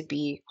there to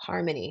be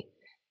harmony.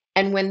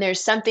 And when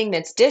there's something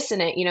that's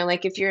dissonant,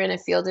 like if you're in a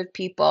field of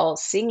people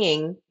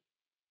singing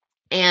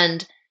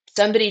and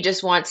somebody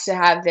just wants to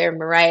have their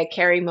Mariah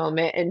Carey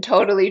moment and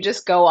totally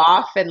just go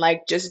off and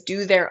like just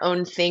do their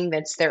own thing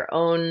that's their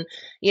own,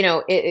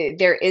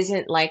 there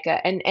isn't like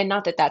and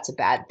not that that's a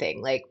bad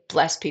thing. Like,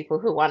 bless people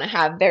who want to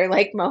have their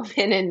like moment,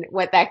 and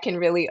what that can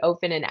really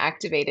open and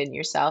activate in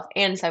yourself.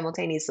 And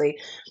simultaneously,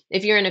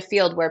 if you're in a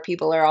field where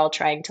people are all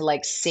trying to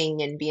like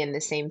sing and be in the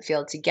same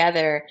field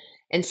together,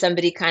 and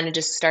somebody kind of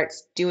just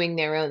starts doing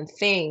their own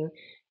thing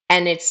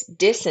and it's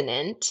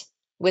dissonant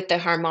with the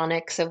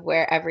harmonics of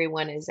where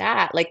everyone is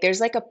at. Like,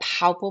 there's like a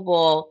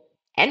palpable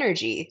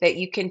energy that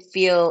you can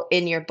feel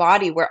in your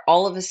body where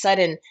all of a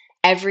sudden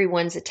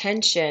everyone's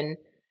attention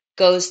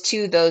goes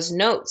to those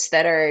notes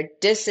that are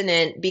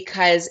dissonant,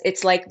 because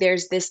it's like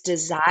there's this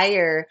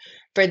desire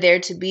for there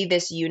to be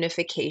this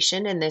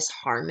unification and this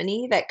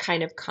harmony that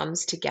kind of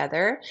comes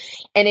together.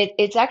 And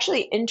it's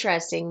actually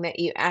interesting that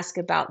you ask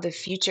about the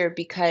future,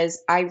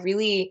 because I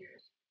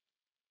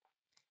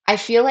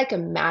feel like a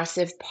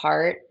massive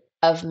part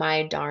of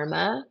my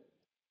dharma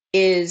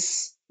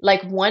is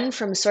like, one,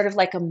 from sort of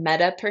like a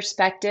meta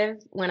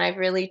perspective, when I've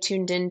really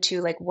tuned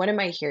into like, what am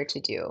I here to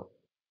do?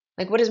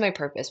 Like, what is my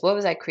purpose? What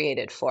was I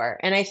created for?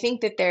 And I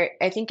think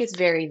it's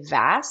very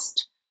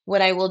vast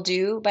what I will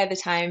do by the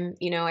time,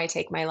 I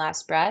take my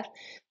last breath.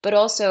 But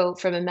also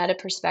from a meta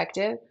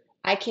perspective,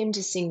 I came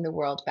to sing the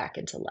world back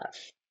into love,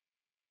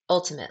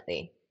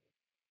 ultimately.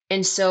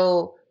 And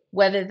so,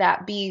 whether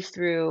that be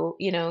through,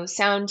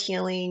 sound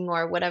healing,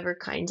 or whatever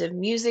kinds of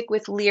music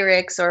with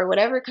lyrics, or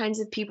whatever kinds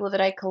of people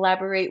that I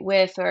collaborate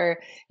with, or,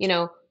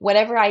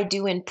 whatever I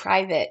do in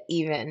private,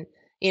 even,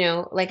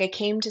 like, I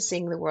came to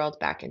sing the world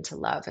back into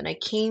love. And I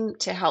came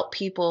to help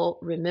people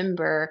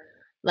remember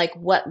like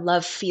what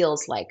love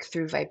feels like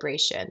through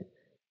vibration.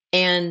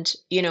 And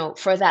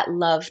for that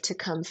love to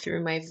come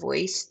through my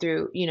voice,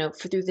 through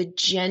through the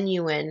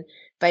genuine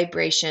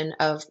vibration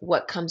of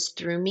what comes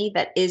through me,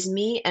 that is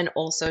me and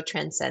also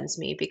transcends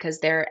me, because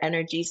there are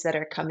energies that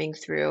are coming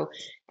through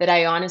that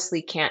I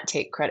honestly can't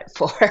take credit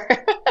for.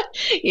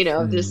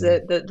 Just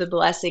Hmm. the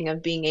blessing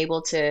of being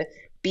able to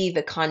be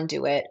the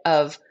conduit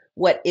of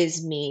what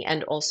is me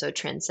and also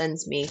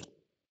transcends me.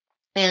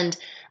 And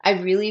I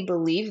really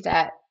believe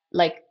that,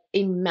 like,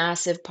 a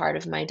massive part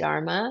of my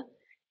dharma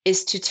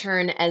is to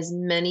turn as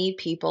many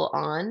people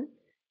on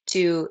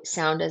to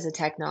sound as a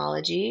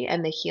technology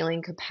and the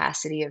healing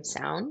capacity of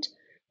sound,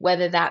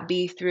 whether that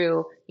be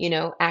through,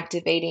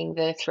 activating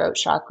the throat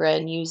chakra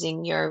and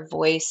using your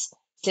voice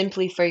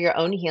simply for your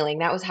own healing.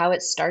 That was how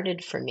it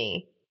started for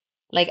me.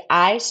 Like,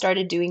 I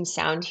started doing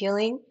sound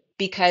healing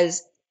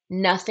because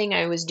nothing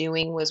I was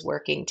doing was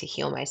working to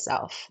heal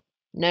myself.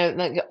 No,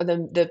 like,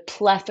 the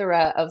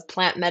plethora of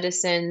plant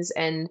medicines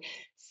and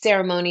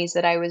ceremonies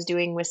that I was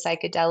doing with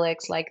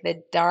psychedelics, like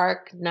the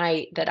dark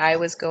night that I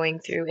was going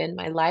through in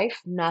my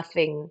life,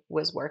 nothing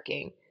was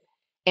working.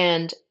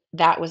 And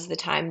that was the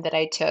time that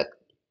I took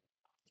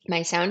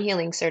my sound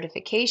healing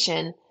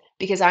certification,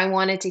 because I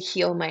wanted to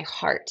heal my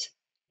heart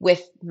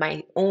with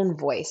my own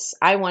voice.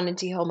 I wanted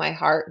to heal my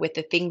heart with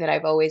the thing that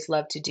I've always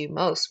loved to do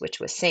most,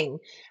 which was sing.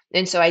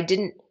 And so I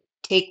didn't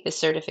take the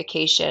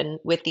certification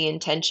with the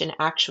intention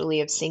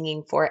actually of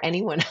singing for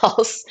anyone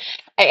else.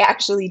 I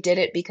actually did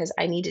it because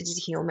I needed to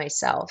heal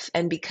myself,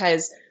 and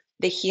because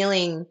the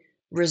healing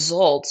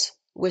result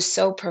was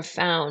so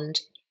profound.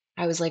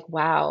 I was like,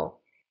 wow,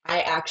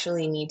 I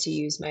actually need to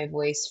use my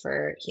voice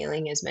for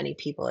healing as many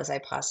people as I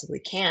possibly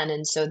can.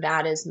 And so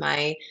that is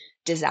my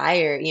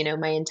desire,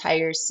 my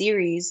entire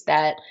series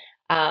that,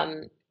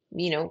 um,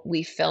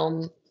 we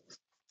film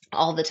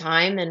all the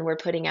time, and we're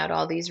putting out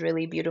all these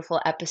really beautiful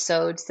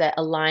episodes that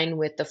align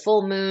with the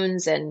full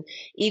moons and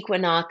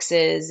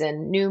equinoxes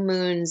and new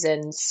moons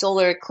and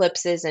solar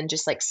eclipses and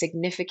just like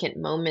significant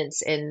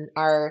moments in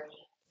our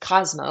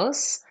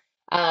cosmos.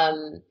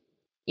 Um,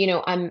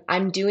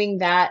 I'm doing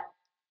that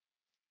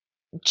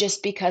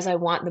just because I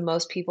want the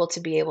most people to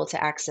be able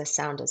to access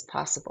sound as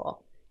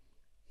possible.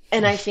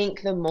 And I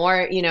think the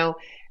more,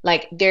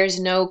 Like there's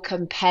no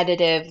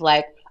competitive,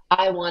 like,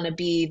 I want to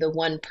be the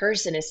one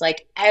person. It's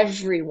like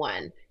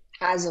everyone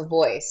has a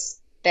voice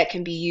that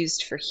can be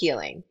used for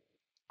healing.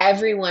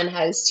 Everyone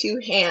has two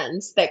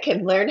hands that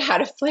can learn how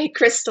to play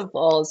crystal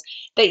balls,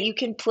 that you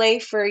can play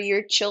for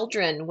your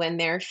children when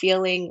they're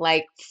feeling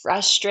like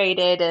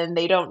frustrated and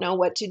they don't know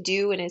what to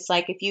do. And it's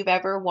like if you've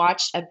ever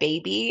watched a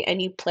baby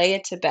and you play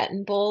a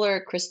Tibetan bowl or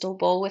a crystal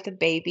bowl with a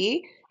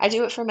baby, I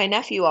do it for my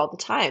nephew all the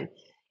time.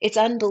 It's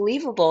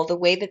unbelievable the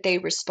way that they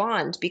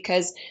respond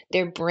because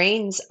their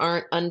brains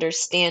aren't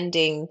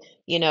understanding,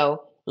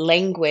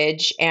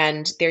 language,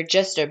 and they're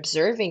just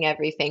observing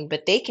everything,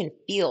 but they can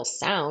feel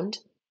sound.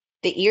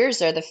 The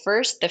ears are the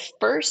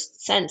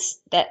first sense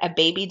that a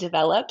baby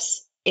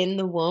develops in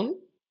the womb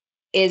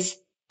is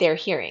their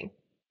hearing,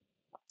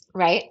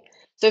 right?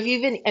 So if you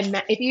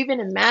even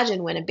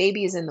imagine when a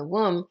baby is in the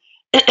womb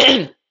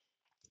and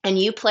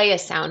you play a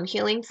sound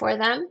healing for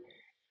them,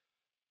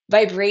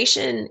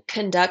 vibration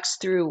conducts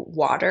through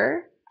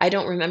water. I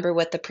don't remember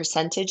what the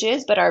percentage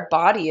is, but our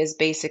body is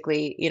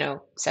basically,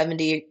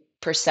 70%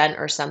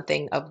 or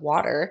something of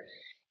water.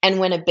 And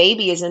when a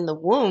baby is in the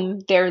womb,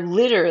 they're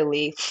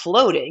literally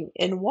floating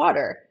in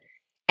water.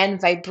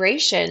 And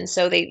vibration,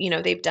 so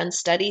they've done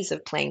studies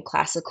of playing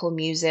classical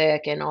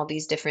music and all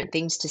these different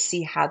things to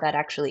see how that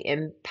actually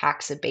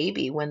impacts a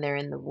baby when they're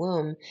in the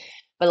womb.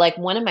 But like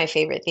one of my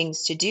favorite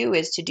things to do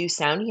is to do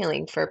sound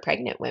healing for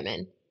pregnant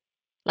women.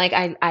 Like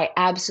I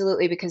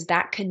absolutely, because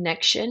that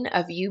connection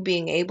of you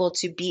being able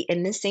to be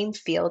in the same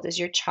field as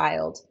your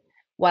child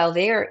while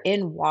they are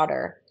in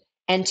water,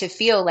 and to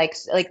feel like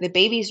the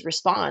babies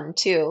respond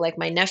too. Like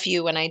my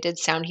nephew, when I did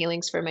sound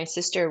healings for my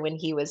sister when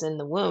he was in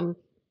the womb,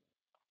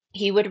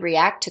 he would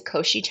react to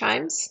koshi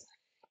chimes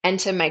and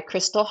to my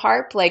crystal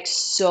harp like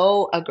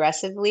so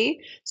aggressively.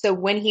 So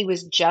when he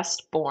was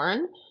just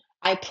born,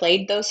 I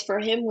played those for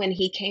him when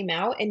he came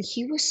out, and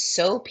he was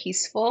so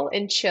peaceful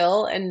and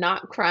chill and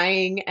not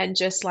crying, and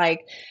just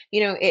like,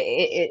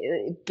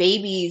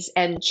 babies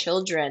and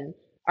children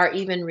are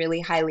even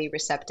really highly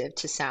receptive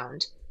to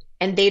sound.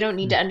 And they don't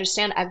need to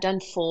understand. I've done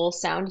full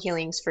sound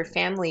healings for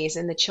families,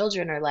 and the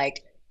children are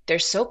like, they're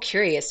so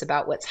curious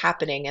about what's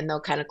happening, and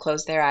they'll kind of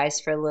close their eyes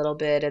for a little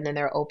bit and then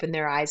they'll open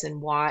their eyes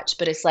and watch.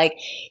 But it's like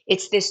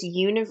it's this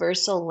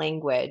universal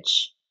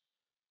language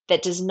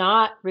that does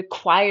not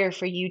require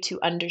for you to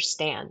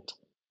understand,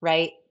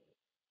 right?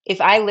 If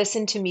I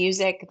listen to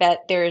music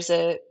that there's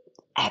a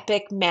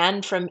epic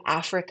man from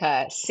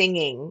Africa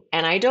singing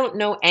and I don't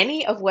know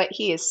any of what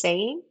he is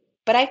saying,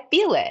 but I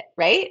feel it,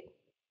 right?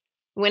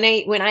 When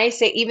I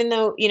say, even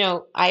though,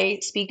 I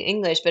speak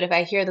English, but if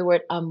I hear the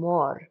word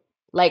amor,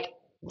 like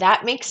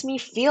that makes me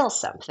feel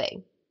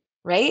something,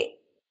 right?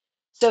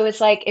 So it's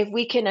like if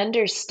we can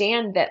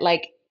understand that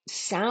like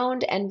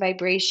sound and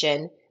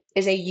vibration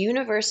is a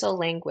universal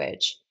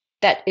language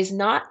that is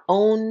not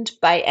owned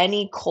by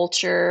any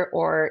culture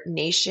or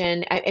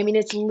nation. I mean,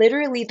 it's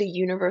literally the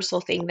universal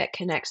thing that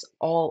connects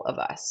all of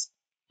us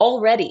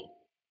already.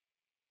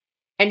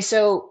 And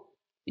so,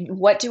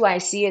 what do I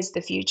see as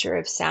the future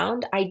of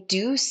sound? I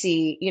do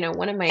see,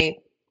 one of my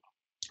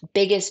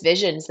biggest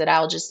visions that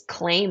I'll just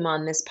claim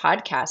on this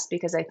podcast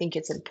because I think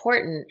it's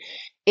important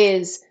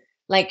is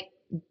like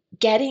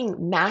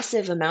getting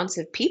massive amounts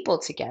of people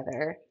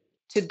together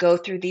to go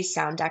through these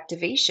sound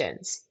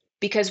activations.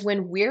 Because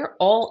when we're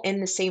all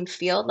in the same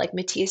field, like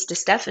Matthias de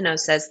Stefano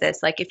says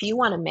this, like if you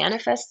want to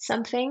manifest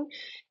something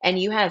and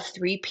you have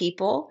three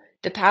people,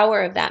 the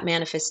power of that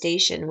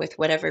manifestation with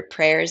whatever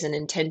prayers and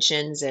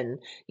intentions and,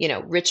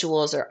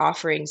 rituals or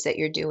offerings that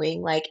you're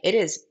doing, like it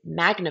is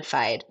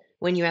magnified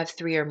when you have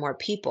three or more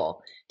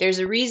people. There's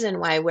a reason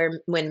why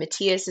when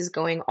Matthias is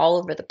going all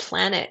over the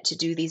planet to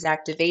do these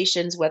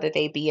activations, whether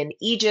they be in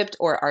Egypt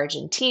or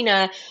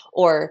Argentina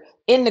or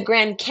in the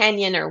Grand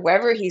Canyon or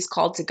wherever he's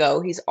called to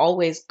go, he's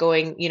always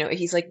going,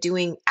 he's like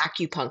doing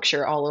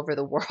acupuncture all over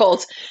the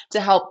world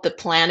to help the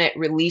planet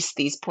release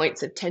these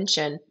points of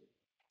tension.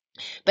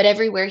 But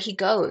everywhere he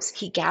goes,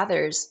 he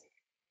gathers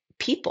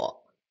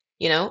people.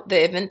 The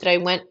event that I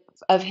went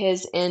of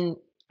his in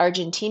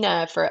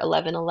Argentina for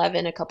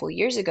 11/11 a couple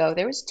years ago,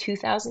 there was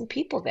 2,000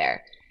 people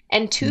there.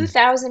 And Mm.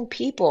 2,000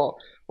 people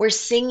were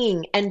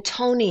singing and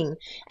toning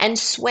and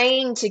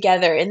swaying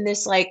together in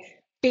this like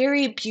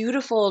very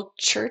beautiful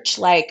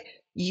church-like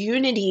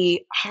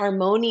unity,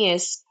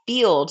 harmonious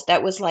field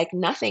that was like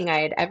nothing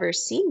I had ever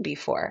seen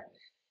before.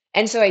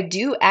 And so I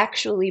do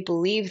actually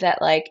believe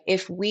that like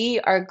if we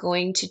are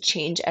going to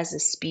change as a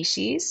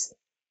species,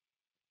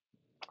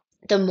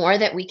 the more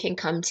that we can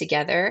come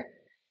together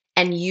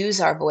and use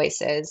our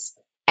voices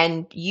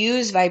and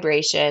use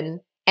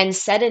vibration and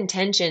set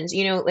intentions,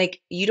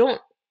 like you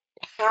don't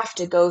have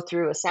to go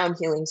through a sound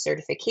healing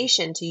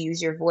certification to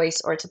use your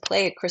voice or to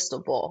play a crystal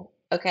bowl.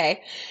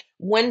 Okay.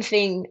 One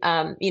thing,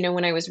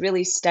 when I was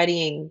really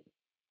studying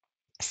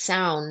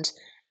sound,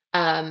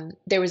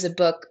 there was a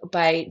book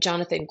by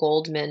Jonathan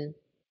Goldman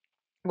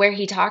where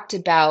he talked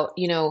about,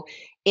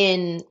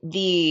 in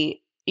the,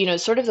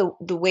 sort of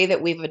the way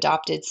that we've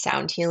adopted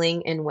sound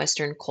healing in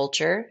Western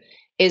culture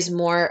is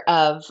more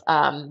of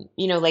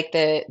like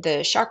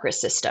the chakra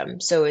system.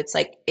 So it's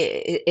like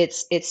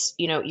it's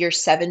your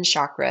seven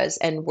chakras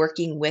and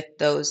working with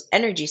those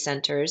energy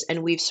centers,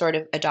 and we've sort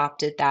of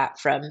adopted that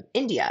from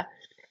India.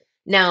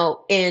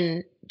 Now,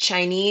 in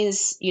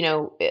Chinese,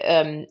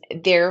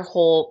 their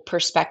whole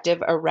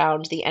perspective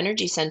around the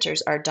energy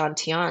centers are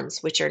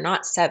dantians, which are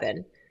not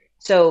seven.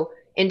 So,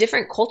 in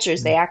different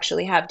cultures, they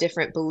actually have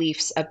different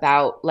beliefs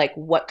about like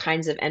what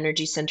kinds of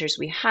energy centers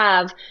we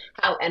have,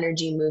 how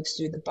energy moves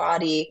through the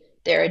body.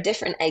 There are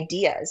different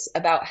ideas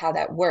about how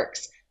that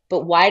works.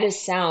 But why does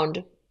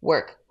sound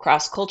work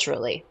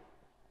cross-culturally?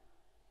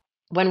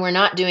 When we're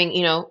not doing,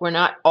 we're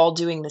not all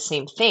doing the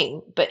same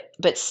thing,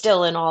 but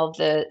still in all of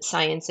the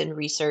science and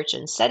research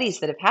and studies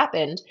that have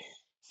happened,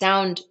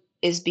 sound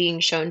is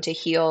being shown to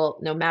heal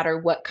no matter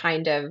what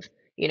kind of,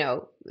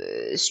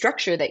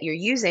 structure that you're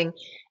using.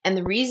 And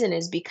the reason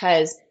is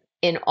because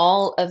in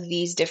all of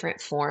these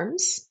different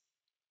forms,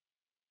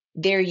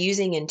 they're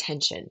using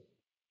intention.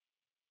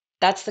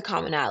 That's the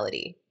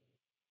commonality.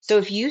 So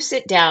if you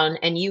sit down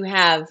and you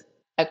have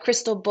a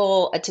crystal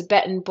bowl, a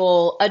Tibetan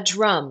bowl, a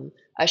drum,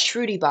 a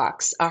shruti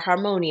box, a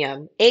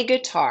harmonium, a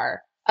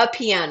guitar, a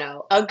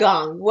piano, a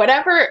gong,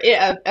 whatever,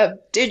 a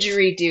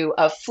didgeridoo,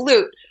 a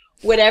flute,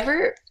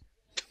 whatever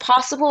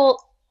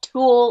possible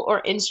tool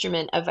or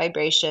instrument of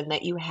vibration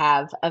that you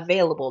have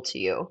available to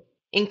you,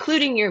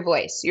 including your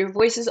voice. Your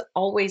voice is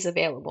always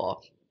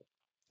available.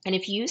 And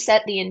if you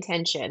set the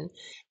intention,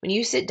 when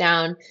you sit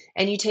down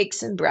and you take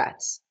some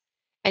breaths,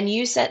 and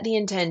you set the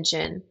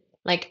intention,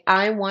 like,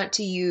 I want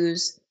to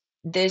use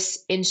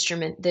this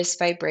instrument, this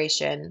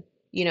vibration,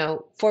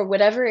 for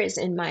whatever is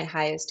in my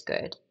highest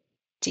good,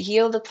 to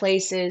heal the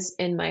places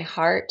in my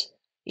heart,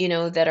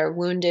 that are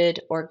wounded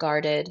or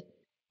guarded.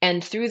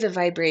 And through the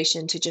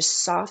vibration, to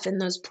just soften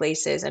those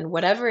places and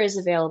whatever is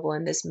available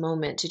in this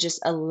moment, to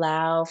just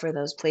allow for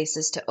those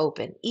places to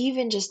open,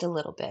 even just a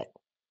little bit.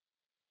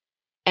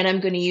 And I'm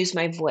going to use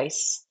my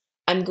voice.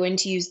 I'm going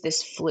to use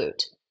this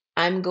flute.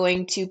 I'm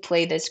going to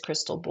play this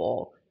crystal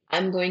bowl.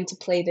 I'm going to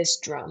play this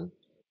drum.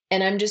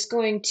 And I'm just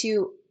going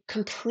to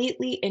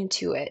completely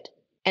intuit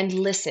and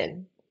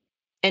listen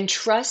and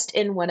trust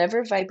in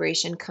whatever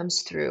vibration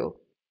comes through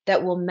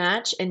that will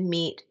match and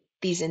meet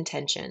these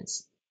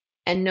intentions.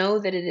 And know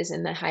that it is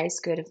in the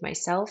highest good of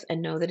myself,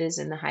 and know that it is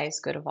in the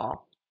highest good of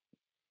all.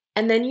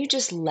 And then you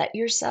just let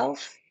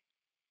yourself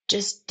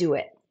just do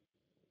it.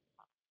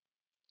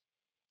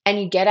 And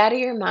you get out of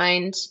your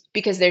mind,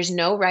 because there's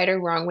no right or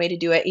wrong way to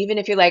do it. Even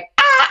if you're like,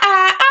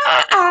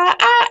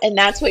 and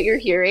that's what you're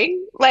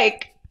hearing,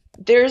 like,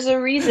 there's a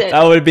reason.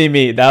 That would be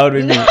me. That would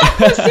be No,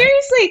 me.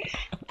 seriously,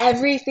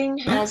 everything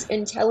has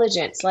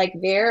intelligence. Like,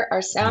 there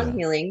are sound Yes.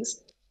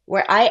 healings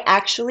where I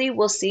actually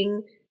will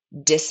sing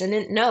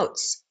dissonant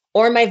notes,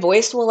 or my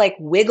voice will like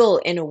wiggle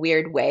in a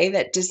weird way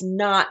that does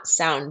not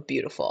sound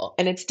beautiful.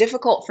 And it's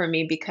difficult for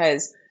me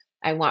because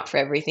I want for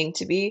everything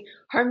to be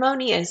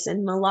harmonious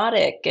and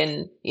melodic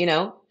and,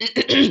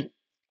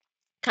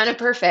 kind of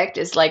perfect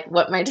is like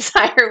what my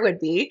desire would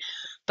be.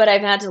 But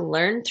I've had to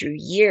learn through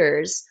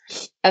years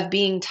of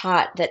being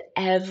taught that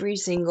every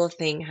single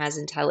thing has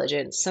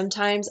intelligence.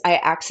 Sometimes I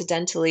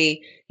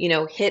accidentally,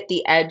 hit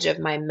the edge of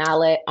my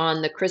mallet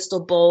on the crystal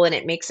bowl and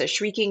it makes a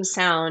shrieking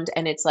sound,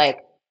 and it's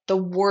like the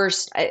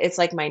worst. It's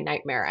like my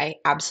nightmare. I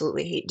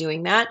absolutely hate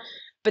doing that.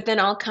 But then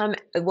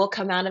we'll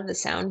come out of the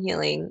sound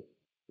healing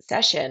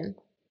session,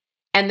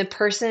 and the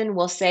person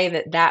will say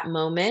that that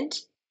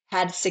moment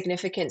had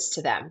significance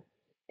to them.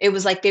 It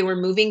was like they were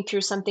moving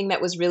through something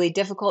that was really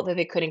difficult that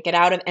they couldn't get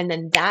out of, and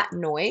then that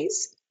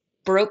noise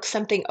broke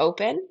something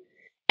open,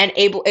 and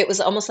it was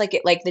almost like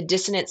the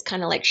dissonance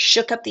kind of like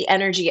shook up the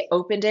energy, it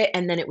opened it,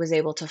 and then it was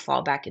able to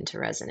fall back into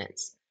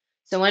resonance.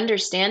 So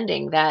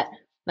understanding that,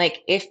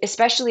 like,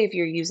 especially if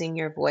you're using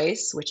your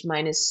voice, which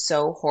mine is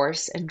so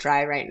hoarse and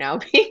dry right now,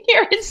 being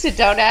here in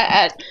Sedona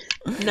at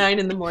 9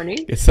 in the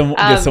morning. Get some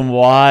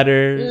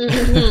water.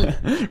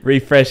 Mhm.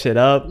 Refresh it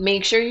up.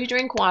 Make sure you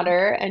drink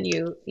water, and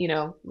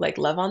like,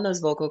 love on those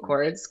vocal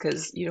cords,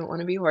 because you don't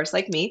want to be hoarse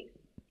like me.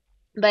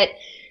 But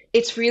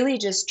it's really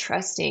just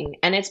trusting,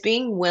 and it's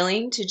being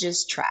willing to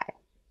just try,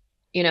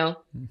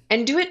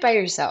 and do it by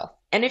yourself.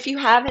 And if you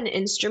have an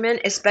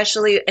instrument,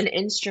 especially an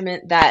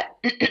instrument that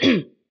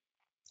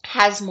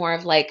has more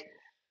of like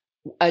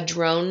a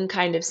drone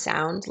kind of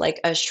sound, like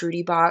a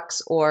shruti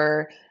box,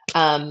 or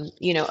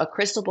a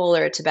crystal bowl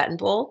or a Tibetan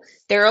bowl,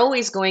 they're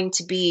always going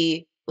to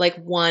be like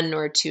one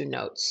or two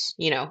notes.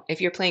 If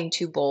you're playing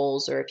two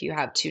bowls, or if you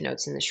have two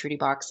notes in the shruti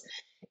box,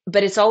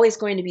 but it's always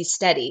going to be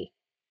steady.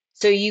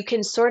 So you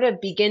can sort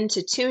of begin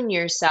to tune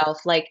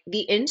yourself, like,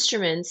 the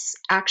instruments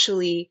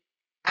actually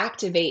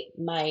activate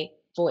my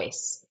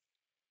voice.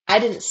 I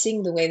didn't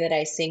sing the way that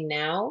I sing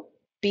now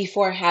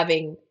before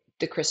having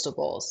the crystal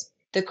bowls.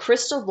 The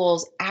crystal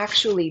bowls,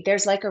 actually,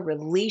 there's like a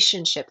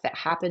relationship that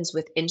happens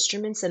with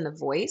instruments and the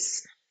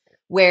voice,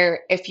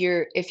 where if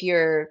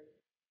you're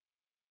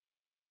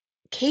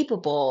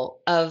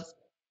capable of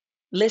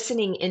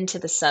listening into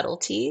the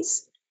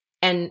subtleties,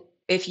 and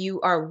if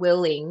you are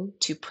willing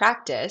to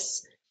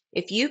practice,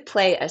 If you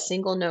play a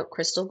single note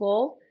crystal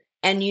bowl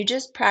and you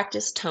just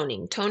practice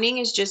toning. Toning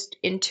is just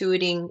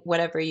intuiting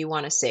whatever you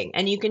want to sing.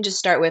 And you can just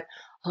start with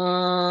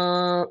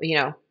whatever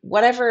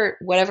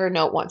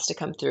note wants to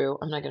come through.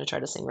 I'm not going to try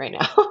to sing right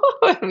now.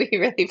 It would be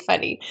really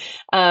funny.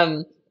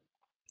 Um,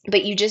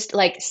 but you just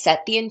like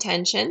set the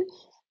intention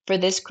for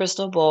this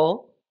crystal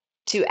bowl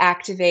to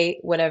activate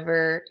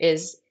whatever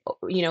is,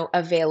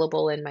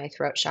 available in my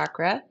throat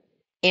chakra.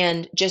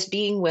 And just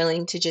being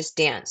willing to just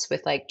dance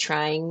with like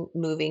trying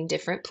moving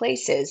different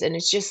places. And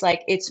it's just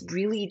like, it's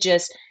really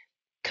just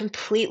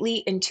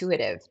completely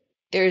intuitive.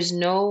 There's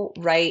no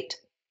right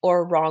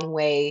or wrong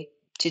way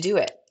to do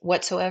it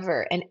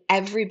whatsoever. And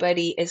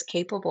everybody is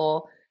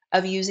capable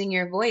of using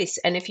your voice.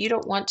 And if you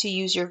don't want to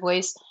use your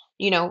voice,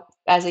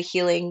 as a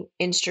healing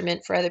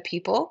instrument for other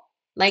people,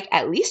 like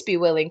at least be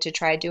willing to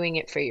try doing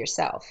it for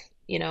yourself,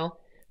 Yeah.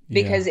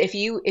 because if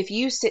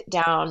you sit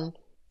down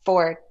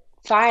for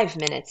 5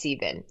 minutes,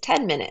 even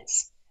 10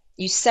 minutes,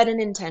 you set an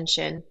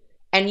intention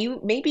and you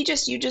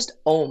just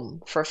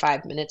ohm for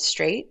 5 minutes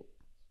straight,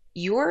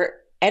 your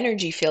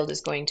energy field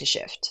is going to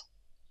shift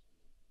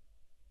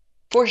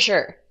for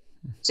sure.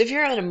 So if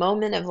you're in a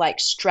moment of like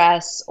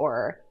stress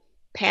or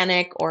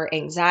panic or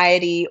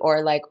anxiety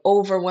or like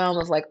overwhelm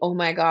of like, oh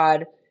my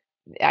God,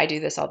 I do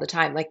this all the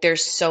time. Like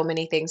there's so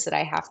many things that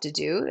I have to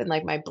do. And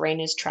like my brain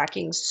is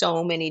tracking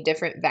so many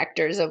different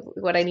vectors of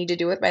what I need to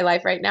do with my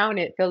life right now. And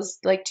it feels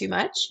like too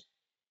much.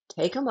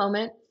 Take a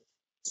moment,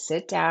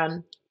 sit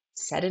down,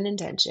 set an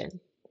intention,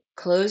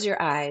 close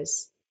your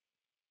eyes,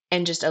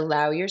 and just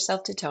allow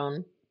yourself to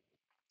tone.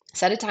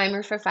 Set a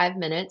timer for 5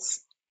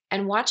 minutes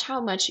and watch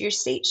how much your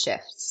state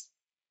shifts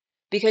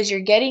because you're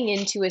getting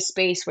into a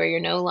space where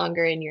you're no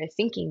longer in your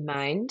thinking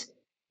mind.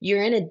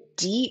 You're in a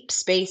deep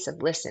space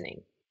of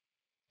listening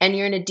and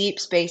you're in a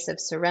deep space of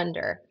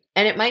surrender.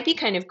 And it might be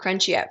kind of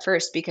crunchy at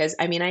first because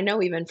I mean, I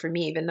know even for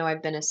me, even though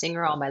I've been a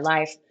singer all my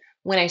life,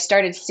 when I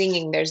started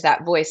singing, there's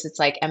that voice. It's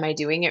like, am I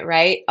doing it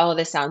right? Oh,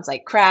 this sounds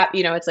like crap.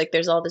 It's like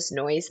there's all this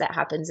noise that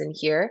happens in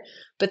here.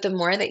 But the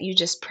more that you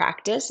just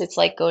practice, it's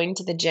like going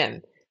to the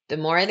gym. The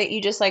more that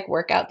you just like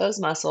work out those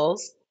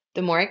muscles,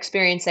 the more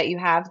experience that you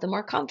have, the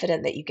more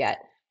confident that you get.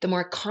 The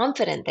more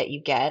confident that you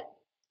get,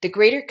 the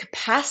greater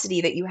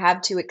capacity that you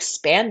have to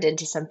expand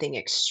into something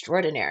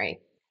extraordinary.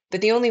 But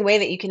the only way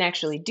that you can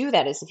actually do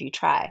that is if you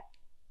try,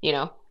 you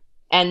know?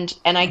 And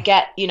I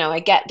get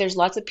there's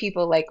lots of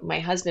people like my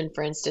husband,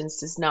 for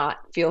instance, does not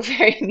feel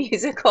very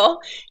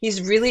musical.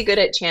 He's really good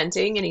at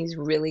chanting and he's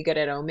really good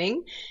at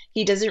oming.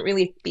 He doesn't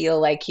really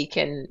feel like he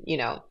can,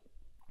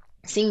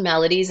 sing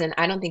melodies, and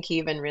I don't think he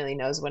even really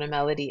knows what a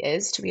melody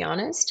is, to be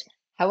honest.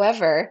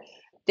 However,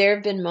 there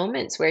have been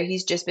moments where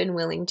he's just been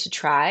willing to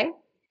try,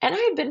 and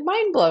I've been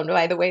mind blown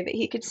by the way that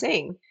he could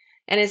sing.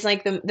 And it's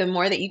like the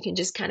more that you can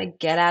just kind of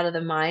get out of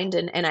the mind,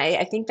 and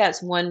I think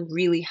that's one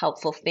really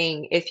helpful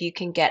thing if you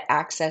can get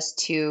access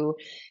to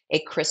a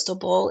crystal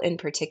bowl in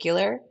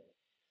particular.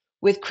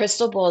 With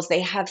crystal bowls,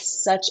 they have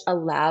such a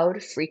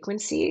loud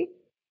frequency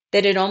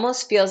that it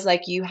almost feels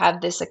like you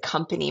have this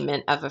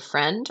accompaniment of a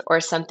friend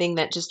or something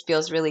that just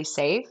feels really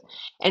safe.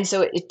 And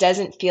so it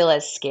doesn't feel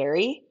as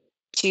scary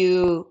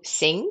to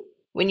sing.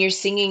 When you're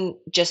singing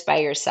just by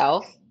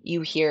yourself,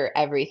 you hear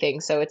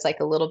everything. So it's like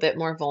a little bit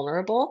more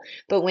vulnerable.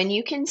 But when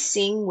you can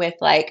sing with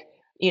like,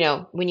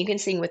 when you can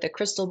sing with a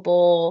crystal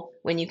bowl,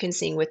 when you can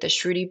sing with a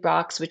shruti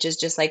box, which is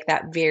just like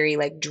that very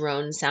like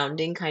drone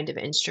sounding kind of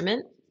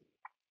instrument,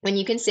 when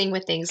you can sing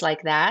with things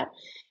like that,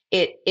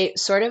 it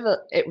sort of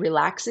it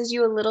relaxes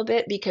you a little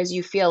bit because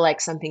you feel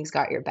like something's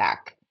got your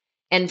back.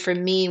 And for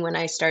me, when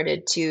I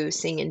started to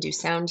sing and do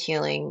sound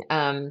healing,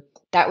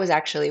 that was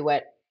actually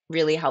what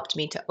really helped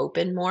me to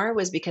open more,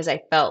 was because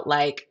I felt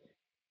like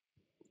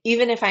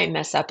even if I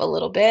mess up a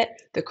little bit,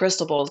 the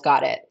crystal bowl's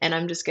got it. And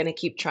I'm just going to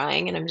keep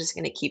trying and I'm just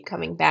going to keep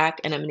coming back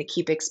and I'm going to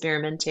keep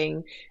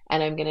experimenting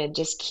and I'm going to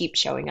just keep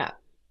showing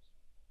up.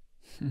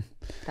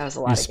 That was a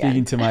You're lot speaking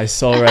again. to my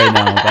soul right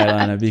now,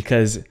 Vylana,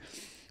 because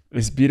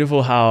it's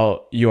beautiful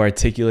how you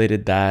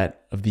articulated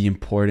that of the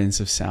importance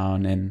of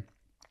sound. And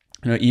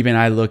even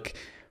I look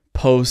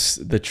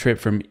post the trip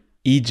from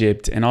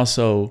Egypt, and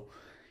also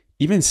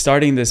even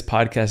starting this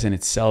podcast in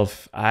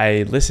itself,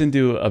 I listened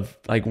to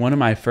like one of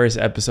my first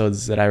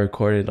episodes that I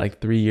recorded like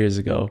 3 years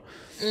ago,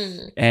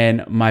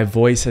 and my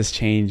voice has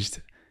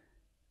changed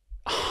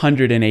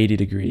 180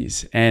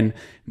 degrees, and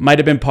might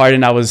have been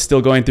pardoned. I was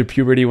still going through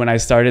puberty when I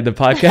started the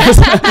podcast.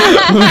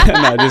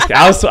 No, just kidding.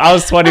 I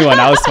was 21.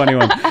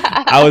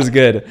 I was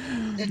good.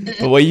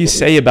 But what you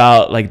say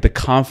about like the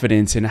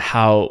confidence and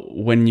how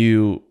when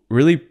you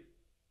really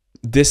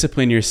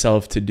discipline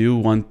yourself to do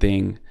one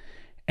thing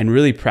and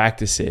really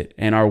practice it,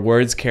 and our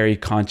words carry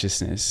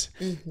consciousness,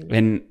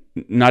 and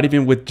not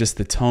even with just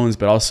the tones,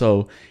 but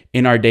also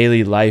in our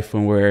daily life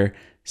when we're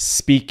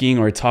speaking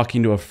or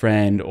talking to a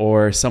friend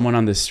or someone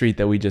on the street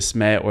that we just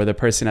met or the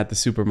person at the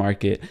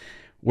supermarket,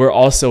 we're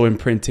also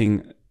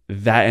imprinting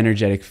that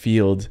energetic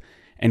field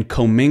and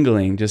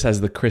commingling. Just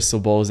as the crystal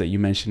bowls that you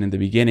mentioned in the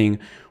beginning,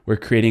 we're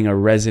creating a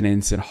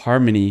resonance and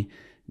harmony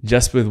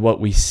just with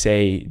what we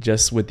say,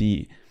 just with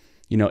the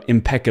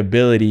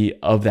impeccability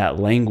of that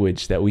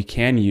language that we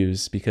can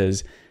use,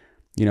 because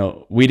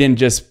we didn't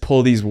just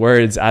pull these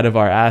words out of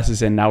our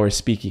asses and now we're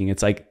speaking.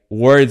 It's like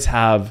words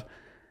have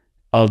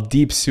a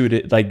deep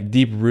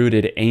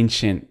rooted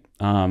ancient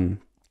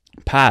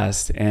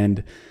past.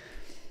 And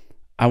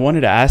I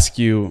wanted to ask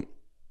you,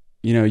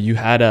 you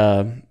had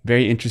a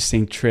very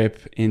interesting trip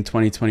in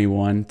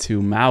 2021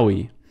 to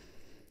Maui,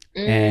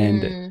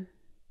 and Mm,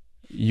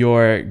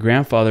 your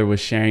grandfather was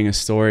sharing a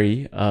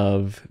story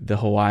of the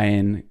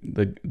Hawaiian,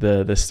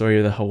 the story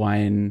of the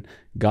Hawaiian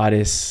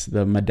goddess,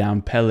 the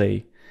Madame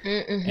Pele.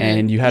 mm-hmm.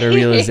 And you had a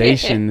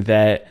realization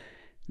that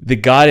the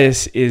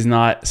goddess is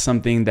not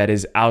something that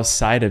is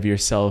outside of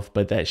yourself,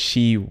 but that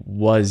she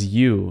was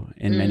you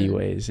in many Mm,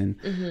 ways.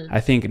 And mm-hmm. I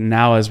think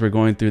now, as we're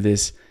going through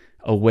this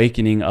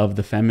awakening of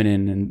the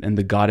feminine and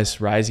the goddess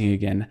rising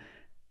again,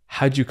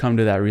 how'd you come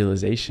to that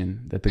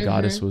realization that the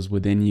goddess Mm-hmm. was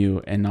within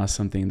you and not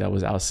something that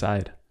was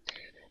outside?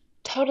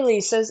 Totally.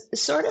 So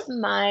sort of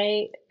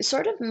my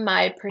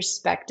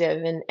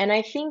perspective, and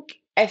I think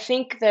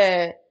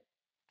the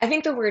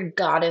word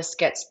goddess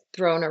gets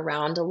thrown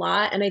around a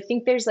lot, and I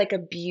think there's like a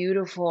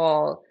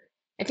beautiful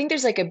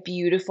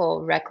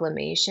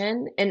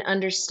reclamation and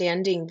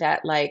understanding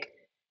that like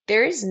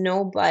there is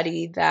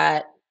nobody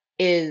that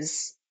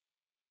is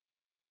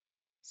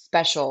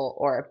special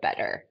or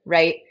better,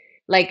 right?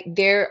 Like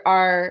like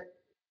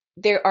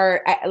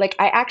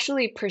I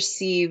actually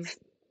perceive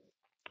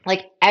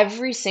like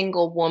every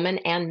single woman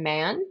and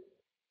man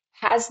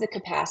has the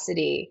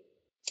capacity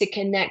to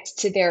connect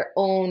to their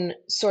own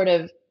sort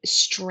of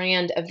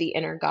strand of the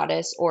inner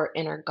goddess or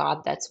inner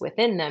god that's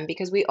within them,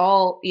 because we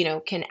all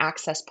can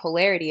access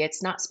polarity.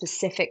 It's not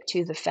specific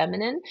to the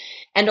feminine.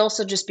 And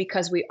also, just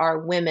because we are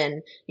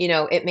women,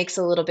 it makes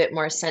a little bit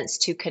more sense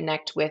to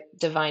connect with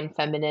divine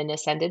feminine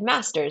ascended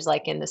masters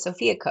like in the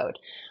Sophia code.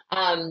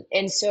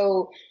 And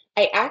so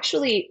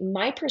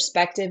my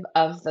perspective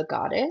of the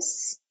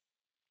goddess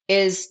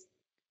is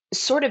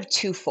sort of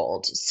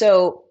twofold.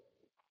 So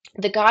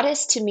the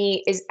goddess to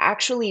me is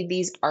actually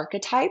these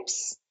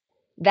archetypes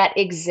that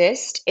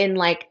exist in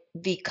like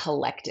the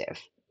collective,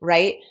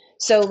 right?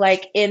 So,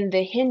 like in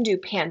the Hindu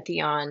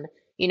pantheon,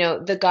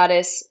 the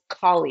goddess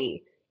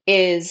Kali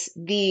is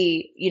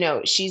Kali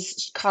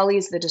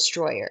is the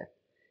destroyer.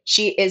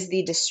 She is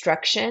the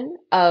destruction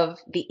of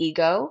the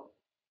ego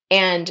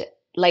and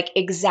like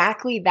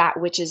exactly that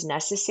which is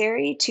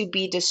necessary to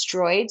be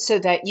destroyed so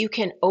that you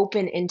can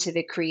open into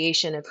the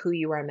creation of who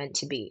you are meant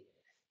to be.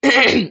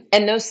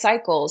 And those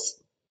cycles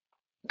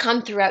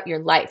come throughout your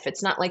life.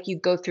 It's not like you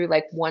go through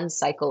like one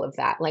cycle of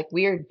that. Like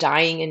we are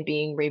dying and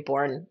being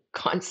reborn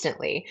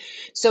constantly.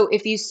 So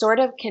if you sort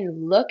of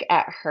can look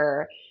at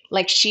her,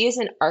 like she is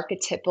an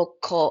archetypal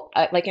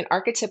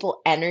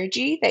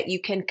energy that you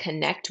can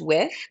connect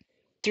with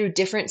through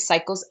different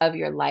cycles of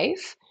your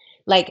life.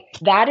 Like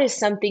that is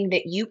something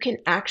that you can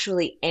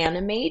actually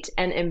animate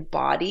and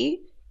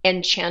embody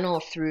and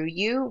channel through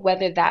you,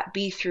 whether that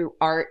be through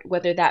art,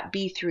 whether that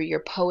be through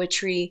your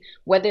poetry,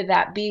 whether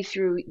that be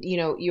through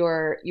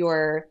your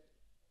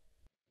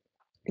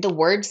the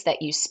words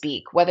that you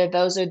speak, whether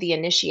those are the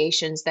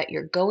initiations that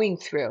you're going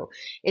through.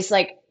 It's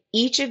like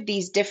each of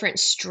these different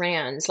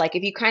strands, like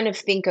if you kind of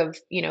think of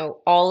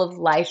all of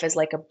life as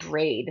like a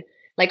braid,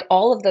 like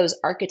all of those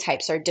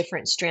archetypes are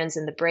different strands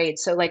in the braid.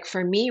 So like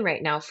for me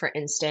right now, for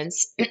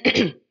instance,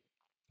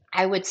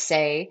 I would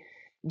say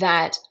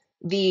that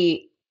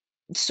the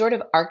sort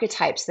of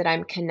archetypes that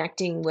I'm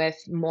connecting with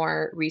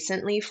more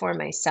recently for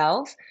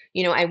myself.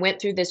 I went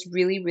through this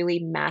really, really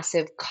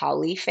massive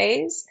Kali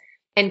phase,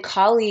 and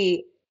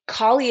Kali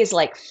is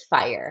like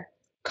fire.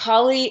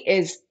 Kali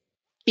is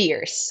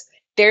fierce.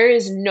 There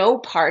is no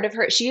part of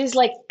her. She is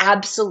like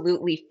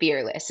absolutely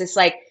fearless. It's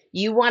like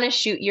you want to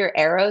shoot your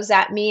arrows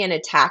at me and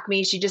attack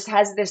me. She just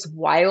has this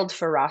wild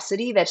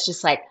ferocity that's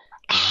just like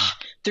ah,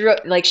 through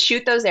like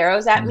shoot those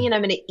arrows at me Mm. and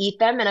I'm going to eat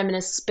them and I'm going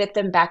to spit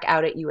them back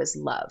out at you as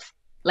love.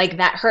 Like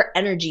that her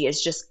energy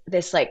is just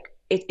this like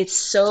it's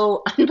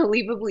so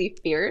unbelievably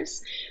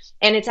fierce.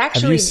 And it's Have you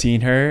actually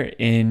seen her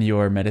in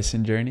your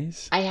medicine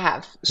journeys? I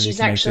have. Have you She's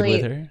connected with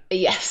actually, her?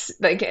 yes,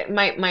 like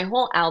my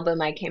whole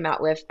album I came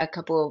out with a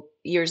couple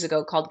years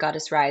ago called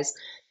Goddess Rise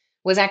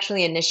was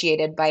actually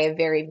initiated by a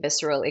very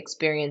visceral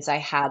experience I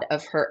had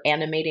of her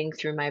animating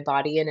through my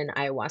body in an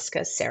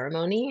ayahuasca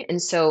ceremony.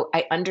 And so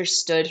I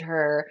understood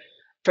her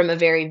from a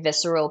very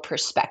visceral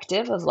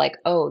perspective of like,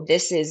 oh,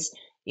 this is,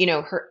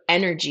 her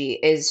energy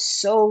is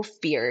so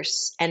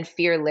fierce and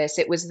fearless.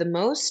 It was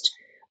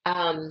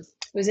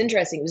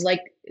interesting. It was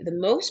like the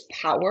most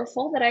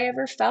powerful that I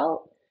ever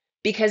felt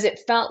because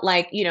it felt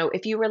like,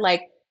 if you were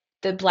like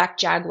the black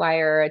jaguar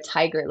or a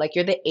tiger, like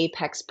you're the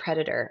apex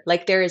predator.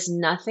 Like there is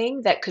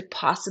nothing that could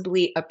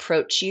possibly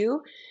approach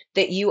you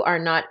that you are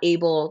not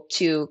able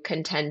to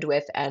contend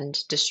with and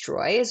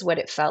destroy, is what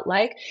it felt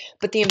like.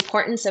 But the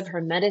importance of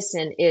her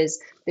medicine is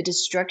the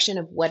destruction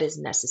of what is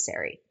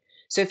necessary.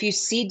 So if you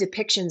see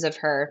depictions of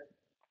her,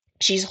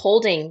 she's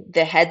holding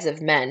the heads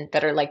of men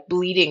that are like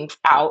bleeding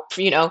out,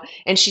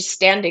 and she's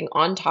standing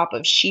on top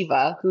of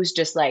Shiva, who's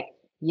just like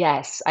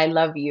Yes, I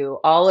love you.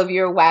 All of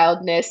your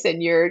wildness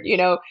and your,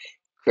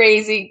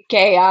 crazy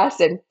chaos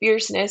and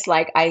fierceness.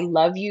 Like, I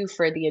love you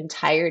for the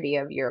entirety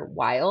of your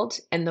wild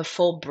and the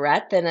full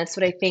breadth. And that's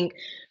what I think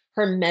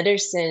her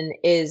medicine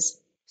is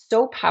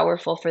so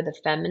powerful for the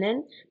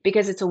feminine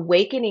because it's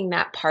awakening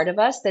that part of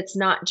us that's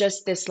not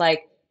just this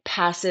like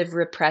passive,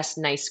 repressed,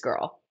 nice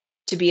girl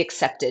to be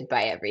accepted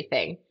by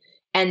everything.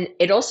 And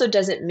it also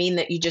doesn't mean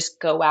that you just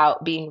go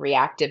out being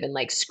reactive and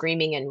like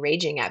screaming and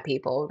raging at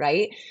people,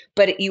 right?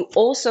 But you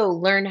also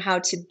learn how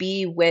to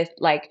be with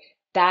like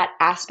that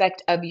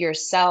aspect of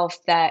yourself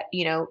that,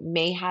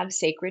 may have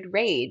sacred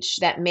rage,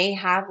 that may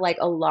have like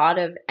a lot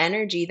of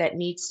energy that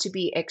needs to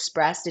be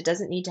expressed. It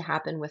doesn't need to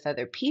happen with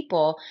other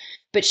people,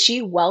 but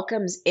she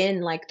welcomes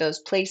in like those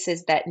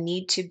places that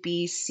need to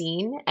be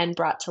seen and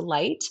brought to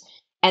light,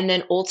 and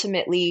then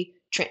ultimately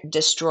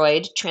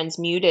destroyed,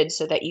 transmuted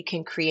so that you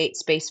can create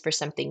space for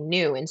something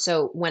new. And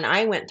so when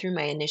I went through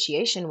my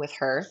initiation with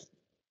her,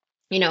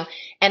 you know,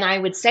 and I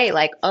would say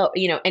like, oh,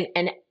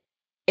 and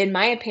in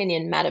my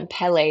opinion, Madame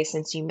Pele,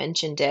 since you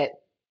mentioned it,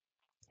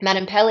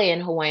 Madame Pele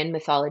in Hawaiian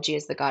mythology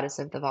is the goddess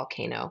of the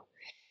volcano.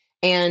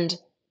 And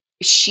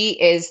she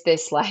is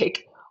this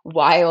like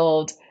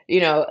wild,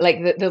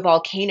 like the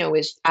volcano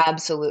is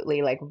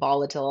absolutely like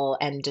volatile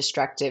and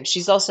destructive.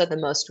 She's also the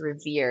most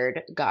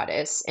revered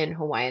goddess in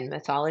Hawaiian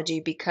mythology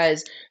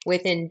because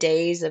within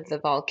days of the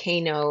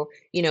volcano,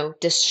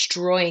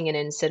 destroying and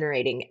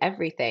incinerating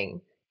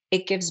everything,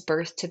 it gives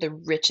birth to the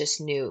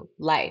richest new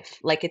life.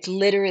 Like it's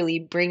literally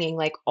bringing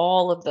like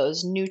all of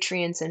those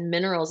nutrients and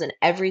minerals and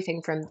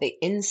everything from the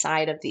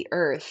inside of the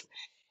earth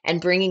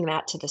and bringing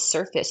that to the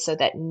surface so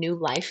that new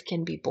life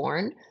can be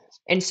born.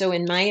 And so,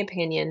 in my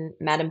opinion,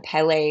 Madame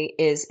Pele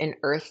is an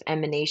earth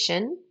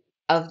emanation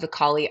of the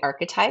Kali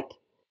archetype.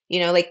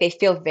 Like they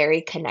feel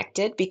very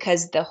connected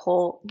because the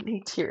whole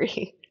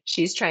theory,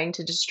 she's trying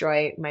to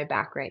destroy my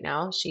back right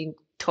now. She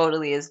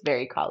totally is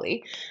very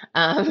Kali.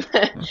 Um,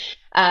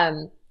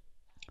 um,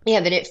 yeah,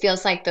 that it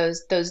feels like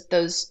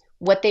those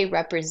what they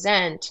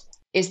represent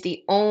is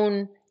the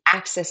own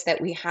access that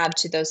we have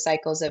to those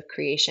cycles of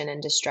creation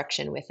and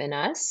destruction within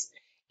us.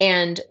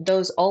 And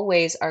those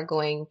always are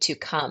going to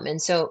come.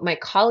 And so my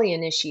Kali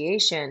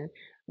initiation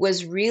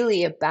was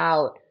really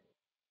about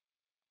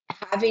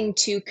having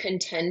to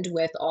contend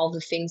with all the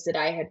things that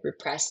I had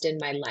repressed in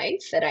my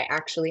life that I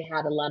actually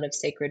had a lot of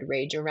sacred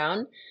rage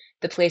around,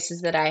 the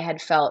places that I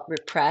had felt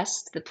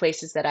repressed, the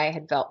places that I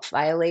had felt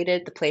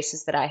violated, the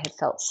places that I had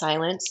felt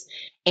silenced.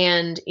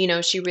 And,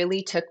 she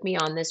really took me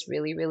on this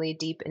really, really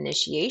deep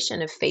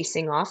initiation of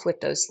facing off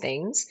with those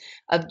things,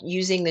 of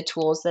using the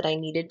tools that I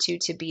needed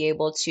to be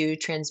able to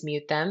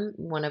transmute them.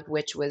 One of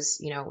which was,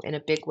 in a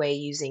big way,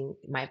 using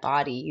my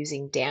body,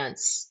 using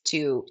dance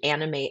to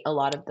animate a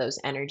lot of those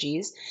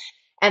energies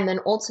and then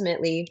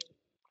ultimately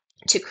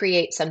to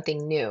create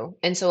something new.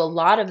 And so a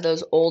lot of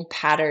those old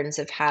patterns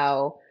of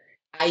how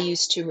I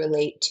used to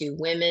relate to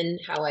women,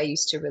 how I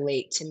used to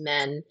relate to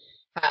men,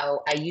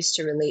 how I used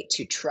to relate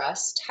to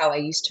trust, how I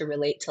used to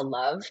relate to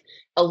love,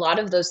 a lot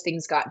of those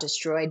things got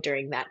destroyed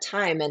during that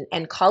time.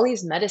 And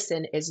Kali's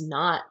medicine is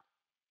not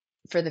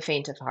for the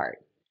faint of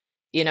heart,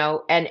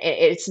 and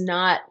it's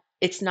not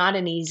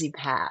an easy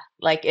path.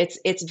 Like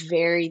it's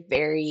very,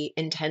 very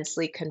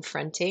intensely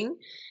confronting,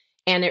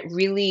 and it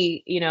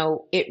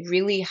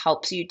really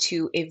helps you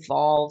to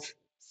evolve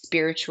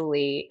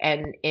spiritually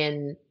and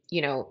in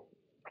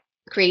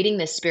creating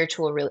this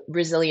spiritual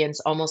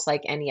resilience, almost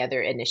like any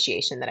other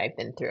initiation that I've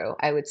been through,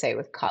 I would say,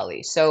 with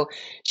Kali. So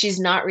she's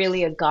not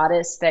really a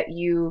goddess that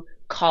you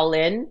call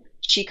in.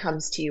 She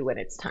comes to you when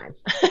it's time.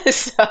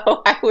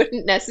 So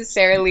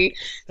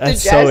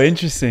That's so I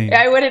interesting.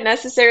 wouldn't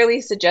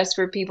necessarily suggest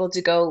for people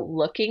to go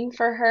looking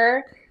for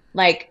her.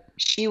 Like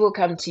she will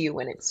come to you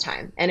when it's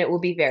time, and it will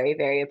be very,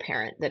 very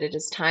apparent that it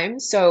is time.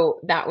 So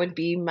that would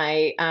be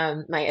my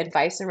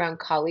advice around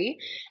Kali.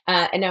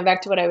 And now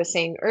back to what I was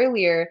saying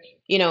earlier,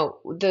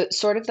 the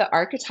sort of the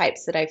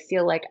archetypes that I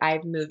feel like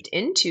I've moved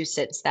into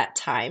since that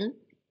time,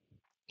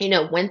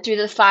 went through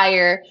the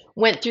fire,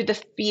 went through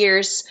the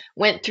fierce,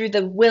 went through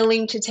the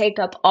willing to take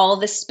up all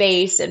the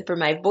space and for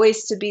my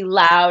voice to be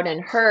loud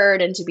and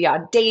heard and to be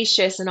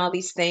audacious and all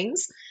these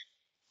things.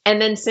 And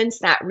then since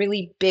that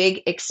really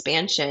big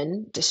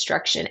expansion,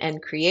 destruction,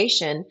 and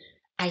creation,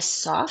 I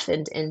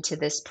softened into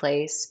this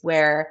place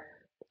where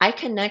I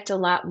connect a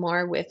lot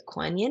more with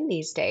Kuan Yin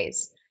these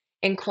days.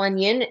 And Kuan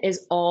Yin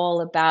is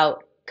all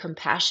about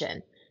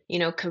compassion,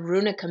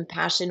 karuna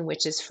compassion,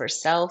 which is for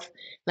self.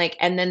 Like,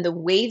 and then the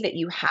way that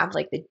you have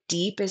like the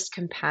deepest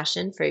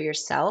compassion for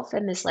yourself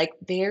and this like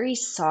very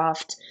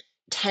soft,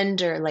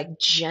 tender, like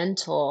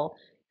gentle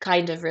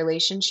kind of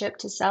relationship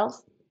to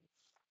self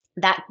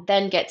that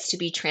then gets to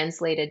be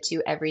translated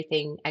to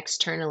everything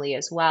externally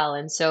as well.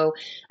 And so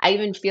I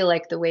even feel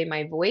like the way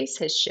my voice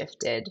has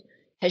shifted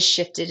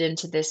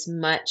into this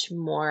much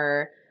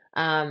more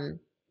um,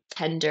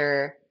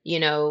 tender,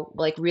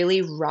 like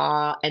really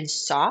raw and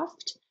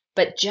soft,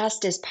 but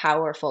just as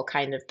powerful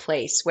kind of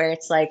place where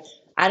it's like,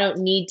 I don't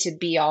need to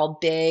be all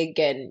big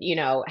and,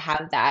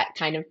 have that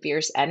kind of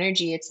fierce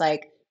energy. It's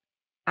like,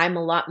 I'm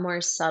a lot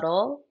more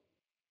subtle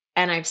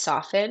and I've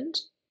softened,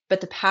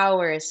 but the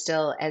power is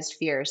still as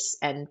fierce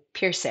and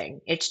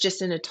piercing. It's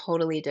just in a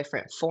totally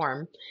different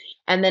form.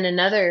 And then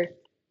another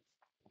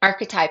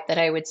archetype that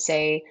I would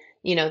say,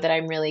 that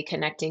I'm really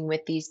connecting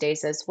with these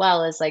days as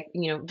well is like,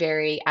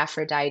 very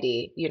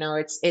Aphrodite.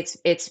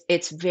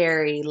 It's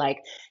very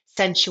like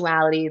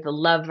sensuality, the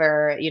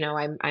lover.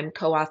 I'm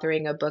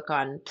co-authoring a book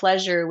on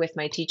pleasure with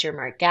my teacher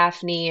Mark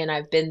Gaffney, and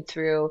I've been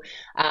through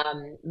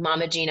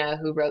Mama Gina,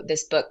 who wrote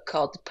this book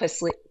called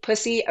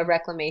Pussy, a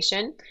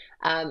Reclamation.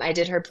 I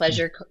did her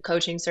pleasure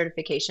coaching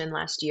certification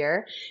last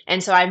year.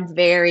 And so I'm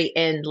very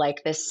in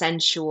like the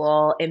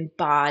sensual,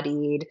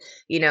 embodied,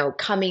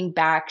 coming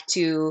back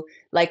to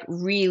like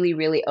really,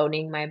 really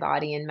owning my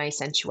body and my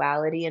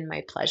sensuality and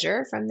my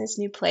pleasure from this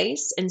new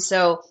place. And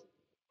so,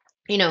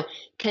 you know,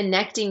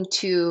 connecting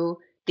to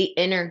the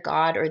inner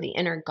god or the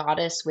inner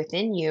goddess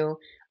within you,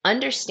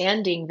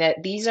 understanding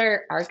that these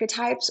are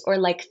archetypes or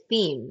like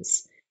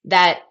themes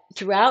that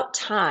throughout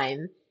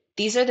time,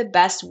 these are the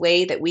best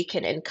way that we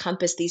can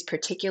encompass these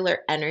particular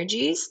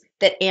energies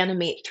that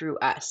animate through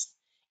us.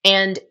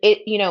 And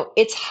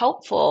it's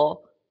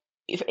helpful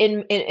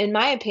in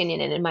my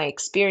opinion and in my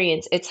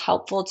experience, it's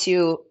helpful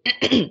to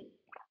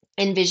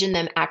envision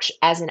them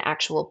as an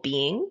actual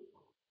being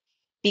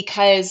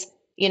because,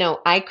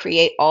 I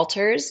create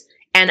altars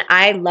and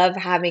I love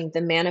having the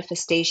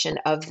manifestation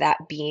of that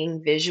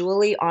being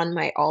visually on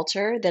my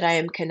altar that I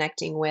am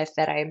connecting with,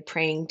 that I am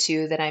praying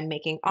to, that I'm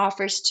making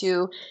offers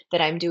to, that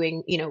I'm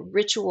doing,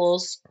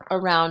 rituals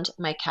around.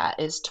 My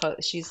cat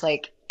she's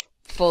like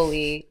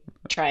fully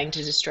trying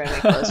to destroy my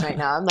clothes right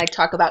now. I'm like,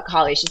 talk about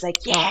Kali. She's like,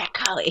 yeah,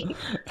 Kali.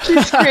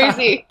 She's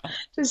crazy.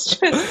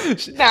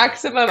 Just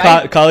maximum.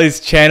 Kali's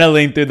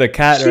channeling through the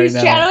cat right She's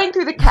now. channeling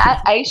through the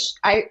cat.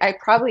 I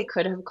probably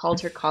could have called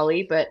her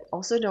Kali, but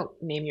also don't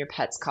name your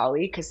pets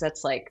Kali because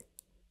that's like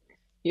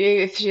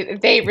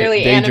if they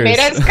really animate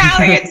Dangerous. as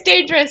Kali, it's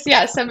dangerous.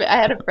 Yeah, I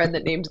had a friend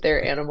that named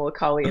their animal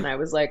Kali, and I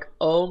was like,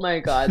 oh my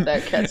God,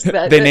 that cat's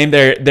They named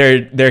their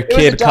it was a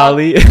kid dog.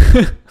 Kali.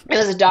 It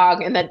was a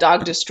dog, and that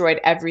dog destroyed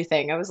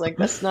everything. I was like,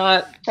 that's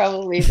not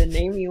probably the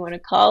name you want to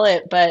call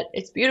it, but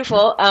it's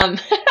beautiful.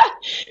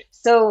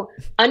 So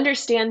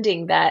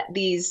understanding that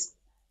these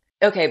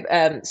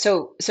okay,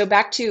 so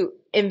back to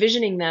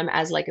envisioning them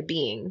as like a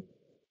being.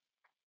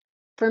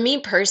 For me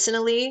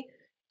personally,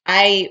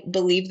 I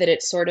believe that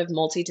it's sort of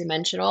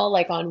multidimensional.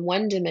 Like on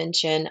one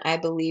dimension, I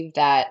believe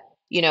that,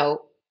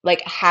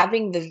 like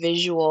having the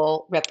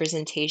visual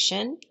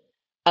representation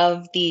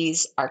of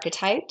these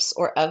archetypes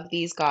or of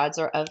these gods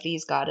or of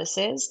these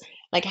goddesses,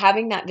 like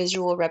having that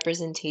visual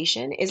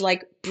representation is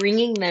like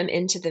bringing them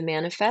into the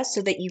manifest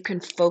so that you can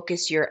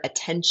focus your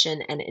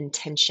attention and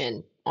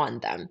intention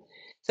on them.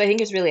 So I think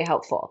it's really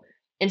helpful.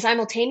 And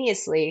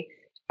simultaneously,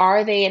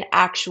 are they an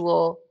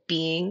actual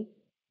being?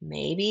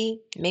 Maybe,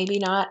 maybe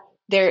not.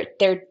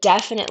 They're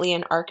definitely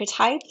an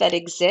archetype that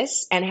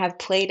exists and have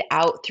played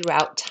out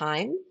throughout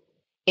time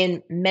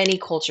in many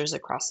cultures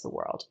across the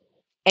world.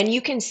 And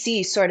you can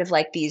see sort of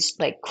like these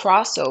like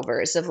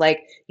crossovers of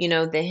like,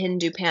 the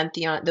Hindu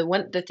pantheon.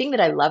 The thing that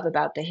I love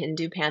about the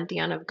Hindu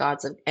pantheon of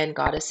gods and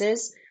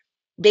goddesses,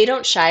 they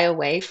don't shy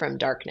away from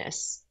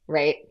darkness,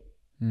 right?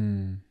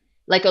 Hmm.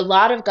 Like a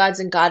lot of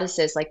gods and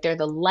goddesses, like they're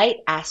the light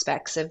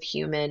aspects of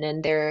human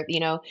and they're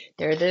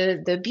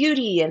the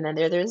beauty and then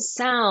they're the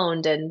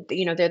sound and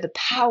they're the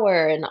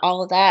power and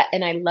all of that.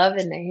 And I love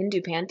in the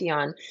Hindu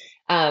pantheon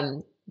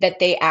that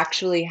they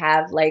actually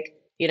have like,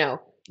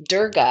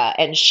 Durga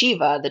and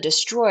Shiva, the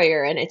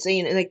destroyer, and it's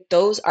like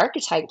those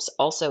archetypes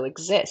also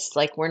exist.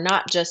 Like we're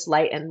not just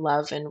light and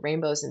love and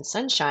rainbows and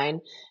sunshine,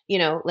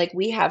 like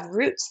we have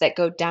roots that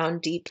go down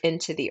deep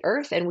into the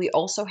earth, and we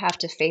also have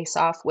to face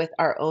off with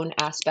our own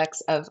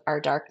aspects of our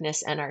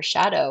darkness and our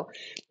shadow.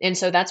 And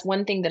so that's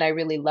one thing that I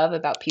really love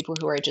about people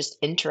who are just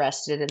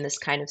interested in this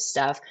kind of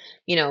stuff.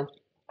 You know,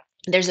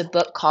 there's a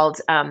book called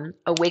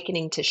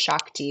Awakening to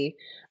Shakti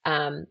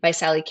by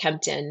Sally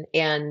Kempton,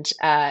 and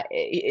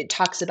it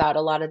talks about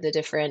a lot of the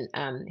different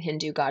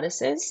Hindu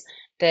goddesses.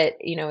 That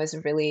is a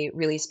really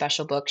really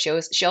special book.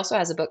 She also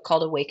has a book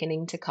called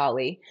Awakening to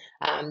Kali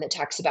that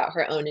talks about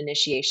her own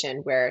initiation,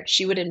 where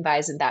she would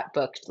advise in that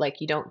book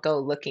like you don't go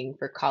looking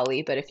for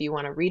Kali, but if you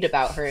want to read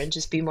about her and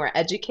just be more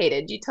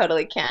educated, you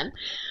totally can.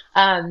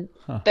 Um,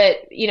 Huh.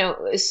 but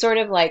sort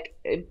of like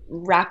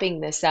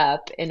wrapping this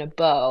up in a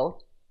bow,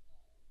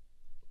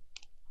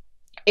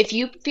 if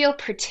you feel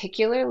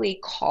particularly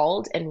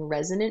called and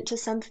resonant to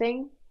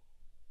something,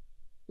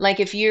 like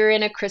if you're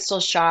in a crystal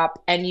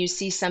shop and you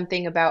see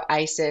something about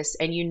Isis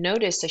and you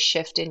notice a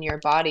shift in your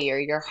body or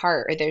your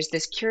heart, or there's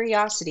this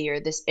curiosity or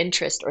this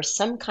interest or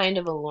some kind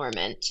of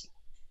allurement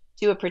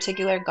to a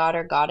particular god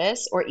or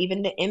goddess, or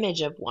even the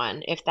image of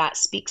one, if that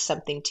speaks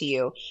something to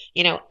you,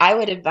 I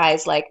would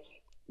advise like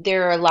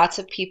there are lots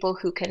of people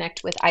who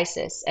connect with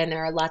Isis, and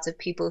there are lots of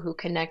people who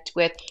connect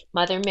with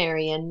Mother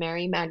Mary and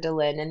Mary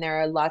Magdalene, and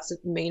there are lots of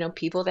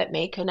people that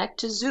may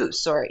connect to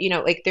Zeus, or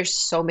like there's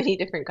so many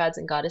different gods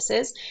and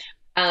goddesses.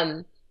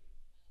 Um,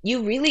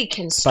 you really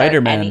can start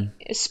any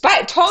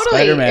Spider-Man, totally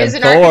Spider-Man, is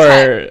an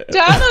archetype.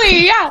 Thor.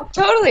 Totally, yeah,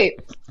 totally.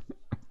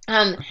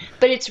 Um,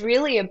 but it's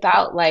really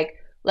about like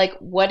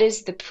what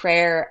is the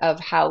prayer of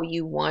how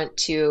you want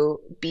to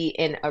be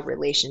in a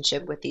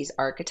relationship with these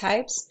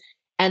archetypes?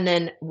 And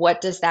then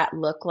what does that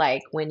look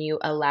like when you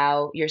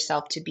allow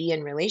yourself to be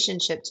in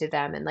relationship to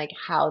them and like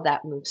how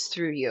that moves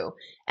through you?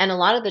 And a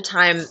lot of the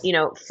time,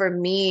 for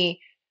me,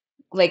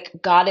 like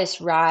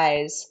Goddess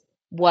Rise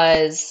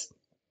was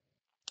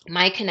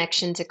my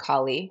connection to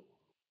Kali.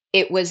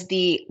 It was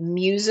the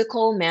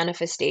musical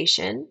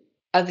manifestation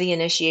of the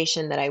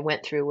initiation that I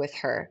went through with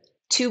her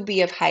to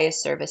be of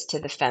highest service to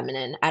the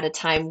feminine at a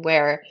time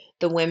where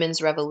the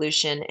women's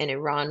revolution in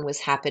Iran was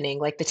happening.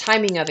 Like the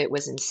timing of it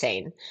was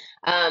insane.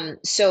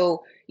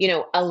 So,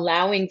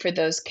 allowing for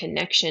those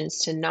connections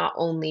to not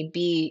only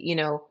be,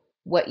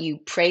 what you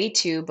pray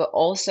to, but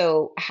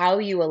also how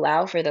you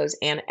allow for those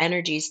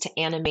energies to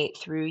animate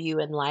through you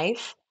in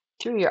life,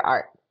 through your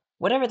art,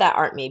 whatever that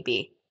art may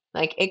be.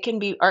 Like it can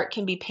be art,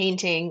 can be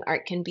painting,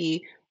 art can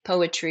be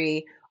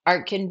poetry,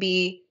 art can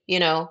be,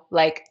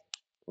 like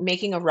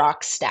making a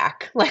rock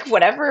stack. Like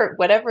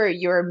whatever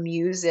your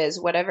muse is,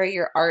 whatever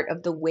your art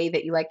of the way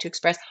that you like to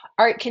express.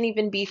 Art can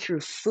even be through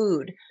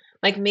food.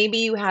 Like maybe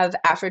you have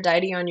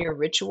Aphrodite on your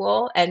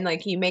ritual and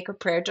like you make a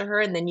prayer to her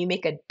and then you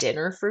make a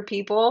dinner for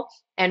people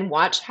and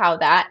watch how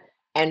that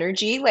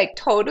energy like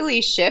totally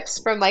shifts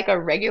from like a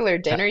regular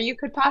dinner you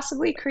could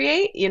possibly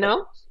create, you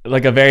know?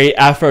 Like a very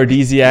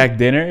aphrodisiac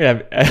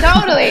dinner.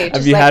 Totally, Have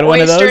just you like had one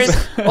of those?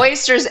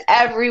 oysters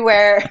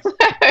everywhere.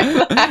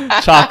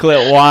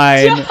 Chocolate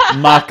wine,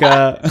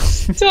 maca.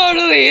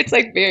 Totally, it's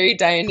like very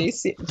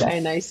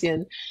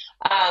Dionysian.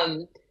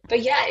 Um,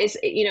 but yeah, it's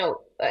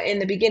in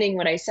the beginning,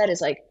 what I said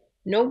is like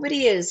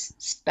nobody is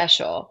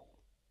special.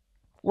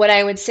 What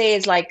I would say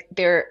is like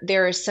there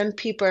are some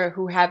people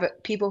who have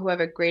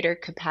a greater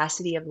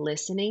capacity of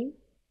listening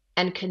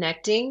and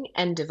connecting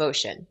and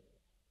devotion.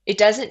 It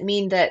doesn't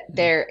mean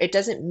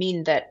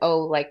that, oh,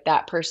 like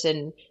that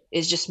person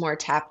is just more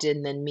tapped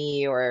in than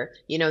me, or,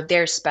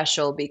 they're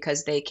special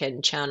because they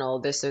can channel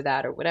this or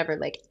that or whatever.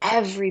 Like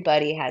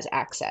everybody has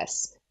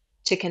access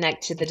to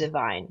connect to the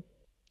divine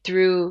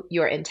through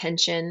your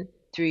intention,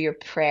 through your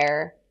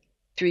prayer,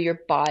 through your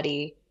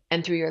body,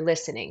 and through your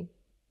listening,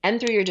 and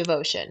through your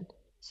devotion.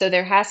 So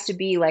there has to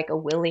be like a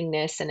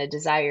willingness and a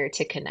desire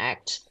to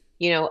connect,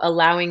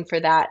 allowing for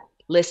that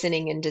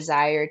listening and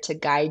desire to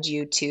guide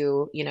you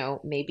to,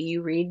 maybe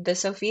you read the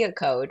Sophia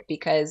Code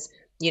because,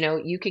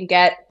 you can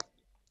get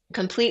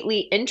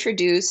completely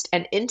introduced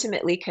and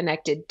intimately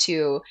connected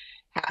to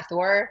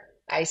Hathor,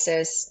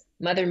 Isis,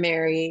 Mother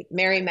Mary,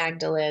 Mary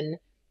Magdalene,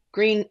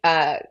 Green,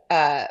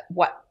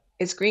 what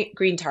is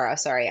Green Tara?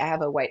 Sorry, I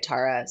have a white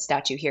Tara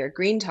statue here.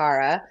 Green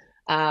Tara,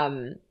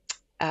 um,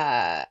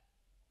 uh,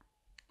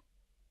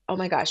 oh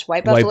my gosh,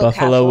 White White Buffalo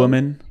Buffalo Castle,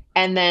 woman.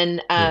 and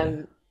then Yeah.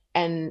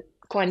 and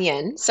Kuan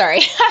Yin.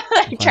 Sorry,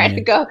 I'm Kuan trying to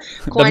Yin. go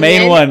The Kuan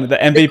main Yin, one, the the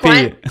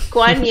MVP.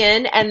 Kuan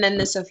Yin, and then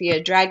the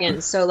Sophia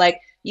Dragon. So like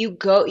you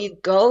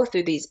go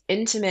through these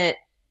intimate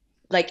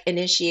like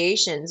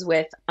initiations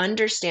with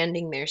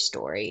understanding their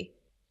story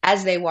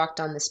as they walked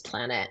on this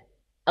planet,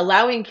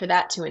 allowing for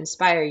that to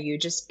inspire you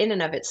just in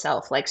and of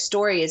itself. Like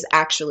story is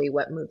actually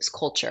what moves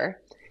culture.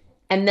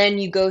 And then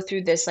you go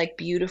through this like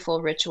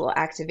beautiful ritual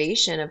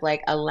activation of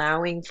like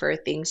allowing for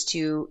things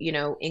to,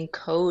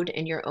 encode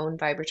in your own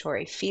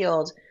vibratory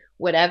field,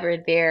 whatever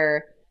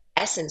their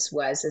essence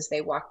was as they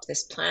walked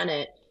this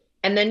planet.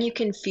 And then you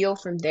can feel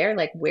from there,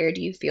 like, where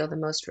do you feel the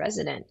most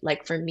resonant?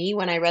 Like for me,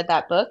 when I read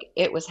that book,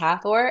 it was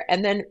Hathor.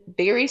 And then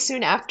very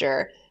soon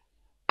after,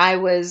 I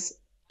was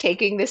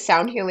taking this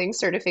sound healing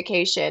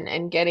certification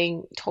and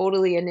getting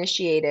totally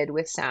initiated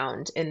with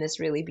sound in this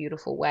really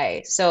beautiful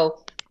way.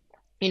 So,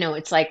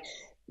 it's like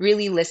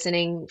really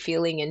listening,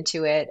 feeling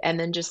into it, and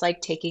then just like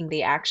taking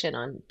the action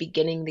on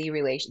beginning the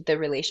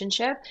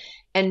relationship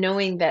and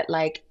knowing that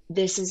like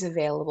this is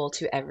available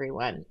to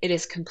everyone. It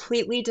is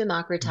completely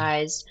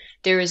democratized.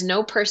 There is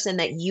no person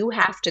that you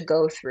have to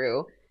go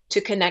through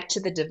to connect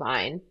to the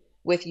divine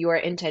with your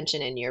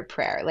intention and your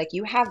prayer. Like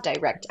you have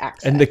direct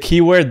And the access.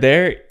 key word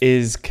there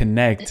is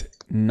connect,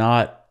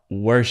 not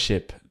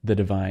worship the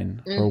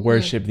divine or Hmm.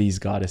 worship these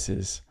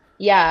goddesses.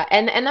 Yeah,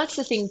 and that's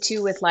the thing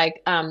too with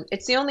like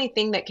it's the only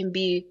thing that can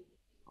be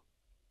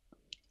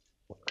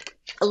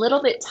a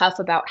little bit tough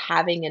about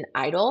having an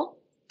idol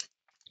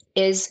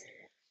is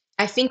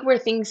I think where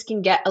things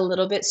can get a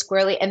little bit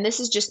squirrely, and this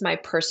is just my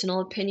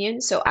personal opinion,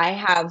 so I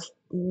have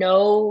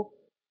no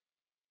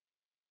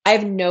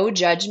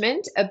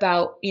judgment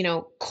about,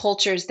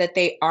 cultures that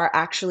they are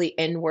actually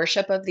in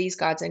worship of these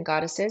gods and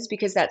goddesses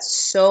because that's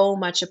so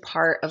much a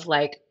part of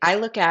like I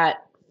look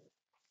at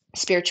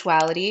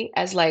spirituality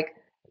as like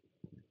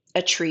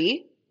a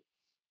tree.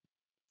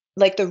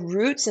 Like the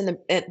roots and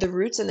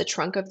the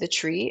trunk of the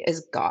tree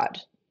is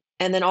God.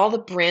 And then all the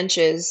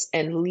branches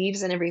and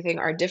leaves and everything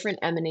are different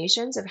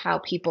emanations of how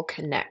people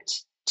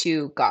connect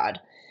to God.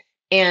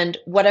 And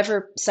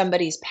whatever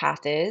somebody's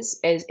path is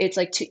it's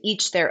like to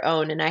each their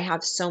own. And I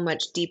have so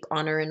much deep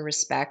honor and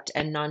respect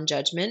and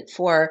non-judgment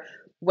for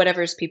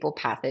whatever's people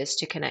path is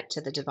to connect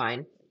to the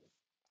divine.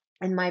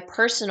 In my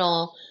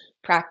personal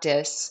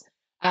practice,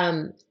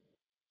 um,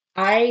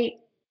 I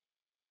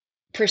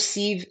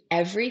perceive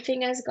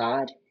everything as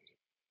God.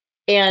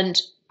 And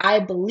I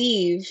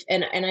believe,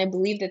 and I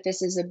believe that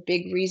this is a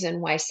big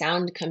reason why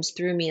sound comes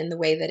through me in the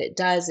way that it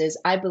does, is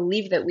I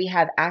believe that we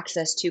have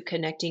access to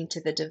connecting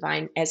to the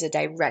divine as a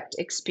direct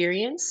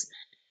experience.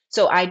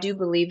 So I do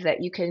believe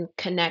that you can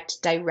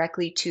connect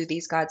directly to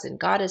these gods and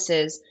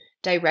goddesses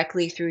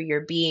directly through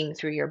your being,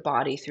 through your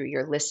body, through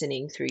your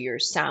listening, through your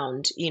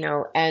sound,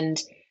 and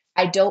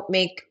I don't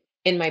make,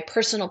 in my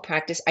personal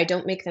practice, I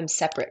don't make them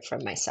separate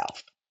from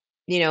myself.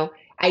 You know,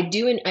 I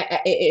do, and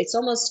it's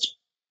almost,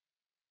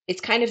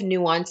 it's kind of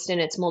nuanced and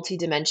it's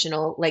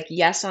multidimensional. Like,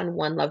 yes, on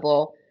one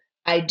level,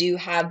 I do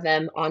have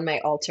them on my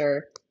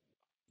altar,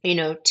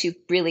 to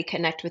really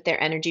connect with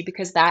their energy,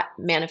 because that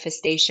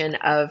manifestation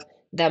of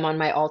them on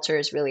my altar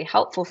is really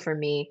helpful for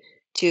me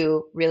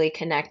to really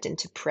connect and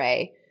to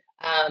pray.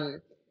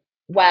 Um,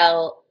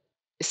 while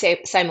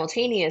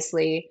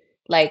simultaneously,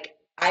 like,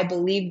 I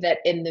believe that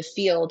in the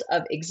field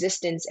of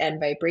existence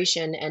and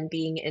vibration and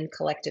being in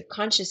collective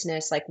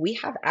consciousness, like, we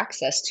have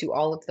access to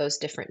all of those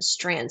different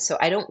strands. So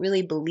I don't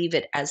really believe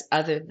it as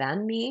other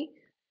than me.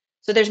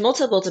 So there's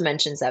multiple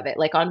dimensions of it.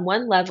 Like, on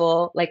one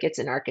level, like, it's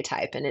an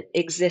archetype and it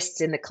exists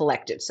in the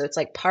collective. So it's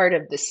like part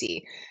of the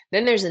sea.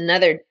 Then there's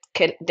another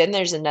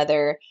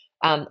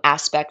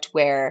aspect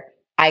where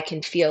I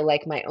can feel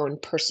like my own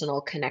personal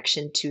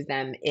connection to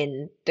them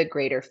in the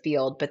greater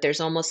field. But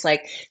there's almost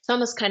like, it's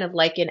almost kind of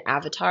like in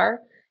Avatar,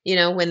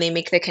 when they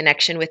make the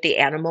connection with the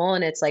animal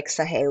and it's like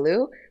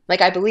Sahelu. Like,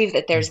 I believe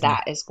that there's Mhm.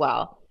 that as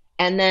well.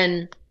 And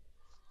then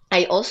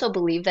I also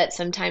believe that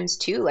sometimes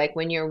too, like,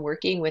 when you're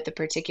working with a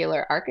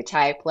particular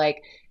archetype,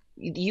 like,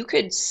 you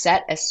could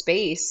set a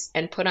space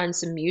and put on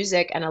some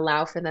music and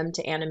allow for them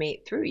to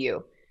animate through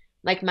you.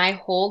 Like, my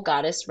whole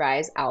Goddess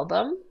Rise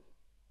album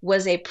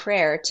was a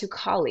prayer to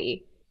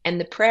Kali. And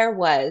the prayer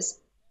was,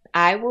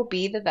 I will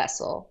be the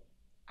vessel,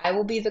 I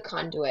will be the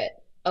conduit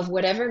of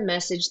whatever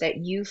message that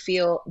you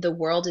feel the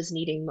world is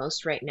needing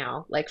most right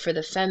now. Like, for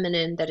the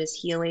feminine that is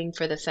healing,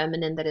 for the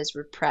feminine that is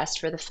repressed,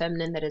 for the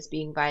feminine that is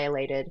being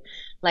violated.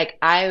 Like,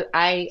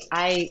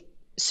 I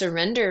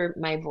surrender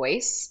my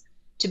voice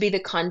to be the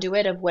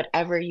conduit of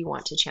whatever you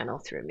want to channel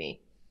through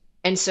me.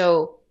 And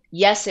so,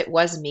 yes, it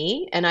was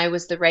me, and I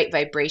was the right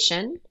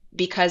vibration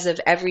because of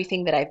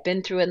everything that I've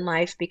been through in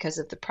life, because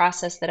of the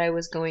process that I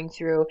was going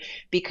through,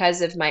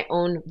 because of my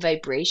own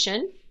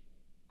vibration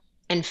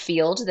and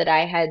field that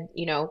I had,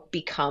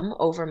 become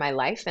over my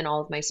life and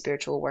all of my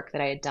spiritual work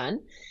that I had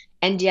done.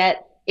 And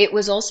yet, it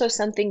was also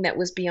something that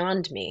was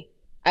beyond me.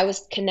 I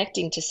was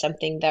connecting to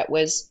something that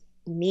was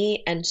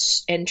me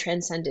and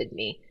transcended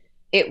me.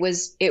 It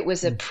was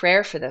a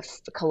prayer for the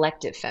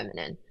collective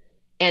feminine,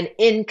 and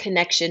in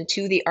connection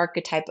to the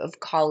archetype of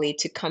Kali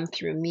to come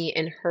through me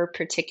in her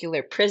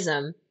particular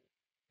prism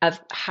of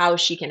how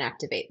she can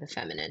activate the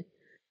feminine.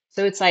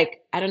 So it's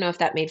like, I don't know if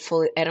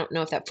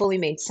that fully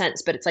made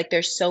sense, but it's like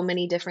there's so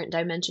many different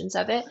dimensions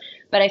of it.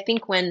 But I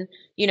think when,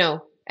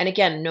 and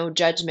again, no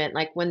judgment,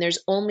 like, when there's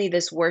only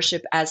this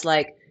worship as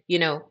like,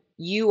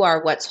 you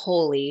are what's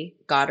holy,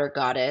 God or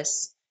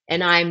goddess,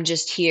 and I'm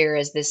just here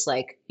as this,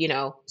 like,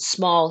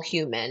 small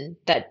human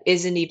that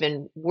isn't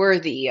even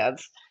worthy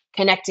of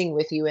connecting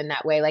with you in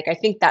that way. Like, I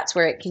think that's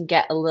where it can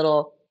get a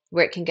little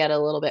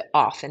bit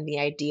off in the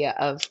idea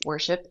of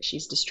worship.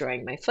 She's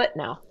destroying my foot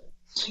now.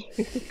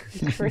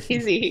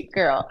 Crazy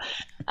girl.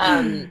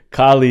 Um,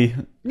 Kali.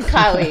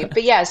 Kali.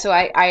 But yeah, so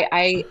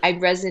I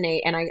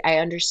resonate, and I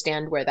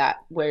understand where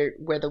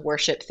the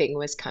worship thing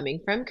was coming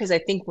from, because I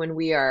think when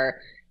we are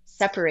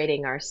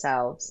separating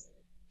ourselves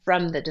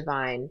from the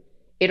divine,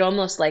 it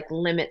almost like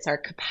limits our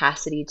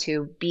capacity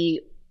to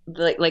be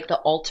like the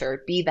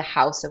altar, be the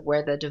house of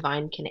where the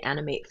divine can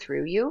animate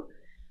through you.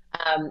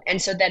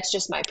 And so that's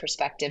just my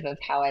perspective of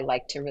how I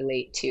like to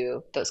relate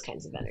to those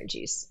kinds of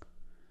energies.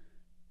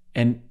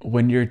 And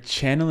when you're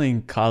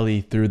channeling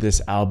Kali through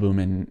this album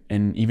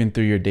and even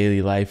through your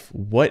daily life,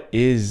 what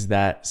is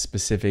that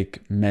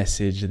specific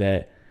message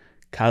that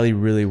Kali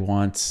really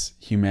wants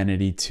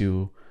humanity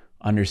to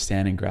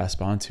understand and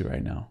grasp onto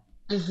right now?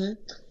 hmm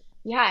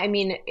Yeah, I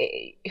mean,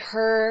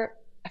 her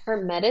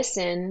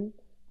medicine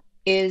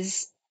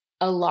is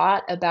a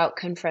lot about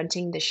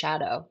confronting the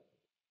shadow.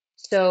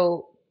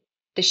 So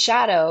the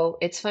shadow,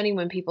 it's funny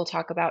when people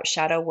talk about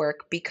shadow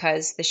work,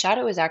 because the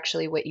shadow is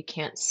actually what you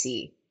can't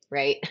see,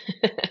 right?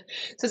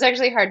 So it's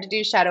actually hard to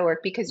do shadow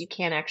work because you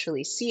can't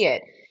actually see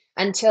it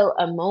until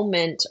a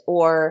moment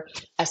or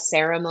a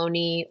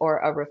ceremony or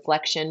a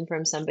reflection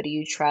from somebody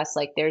you trust.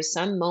 Like, there's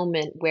some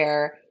moment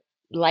where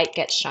light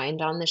gets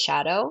shined on the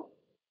shadow,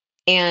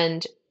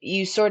 and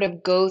you sort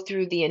of go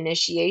through the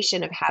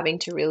initiation of having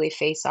to really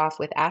face off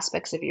with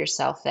aspects of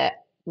yourself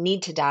that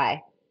need to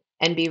die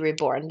and be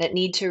reborn, that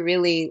need to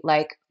really,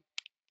 like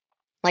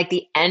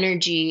the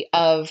energy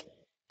of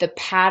the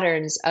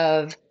patterns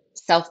of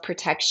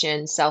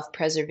self-protection,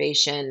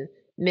 self-preservation,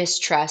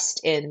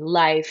 mistrust in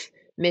life,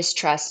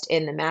 mistrust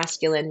in the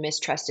masculine,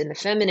 mistrust in the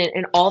feminine,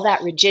 and all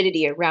that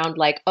rigidity around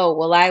like, oh,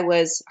 well, I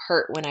was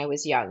hurt when I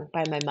was young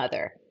by my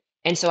mother.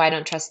 And so I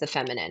don't trust the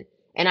feminine.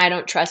 And I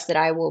don't trust that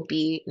I will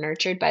be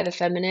nurtured by the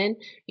feminine.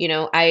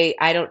 I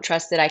don't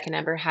trust that I can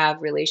ever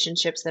have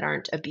relationships that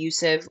aren't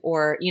abusive,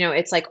 or,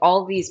 it's like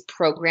all these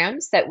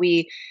programs that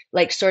we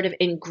like sort of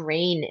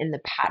ingrain in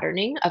the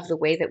patterning of the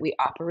way that we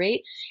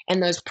operate.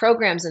 And those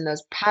programs and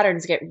those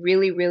patterns get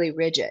really, really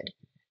rigid.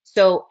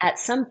 So at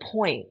some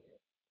point,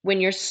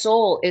 when your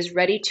soul is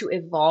ready to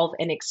evolve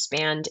and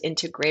expand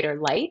into greater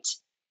light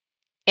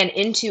and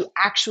into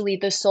actually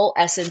the soul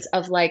essence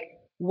of like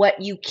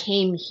what you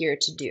came here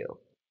to do,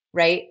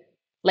 right?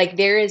 Like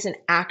there is an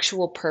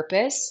actual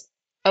purpose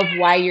of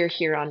why you're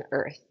here on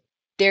earth.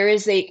 There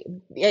is a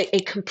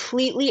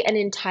completely and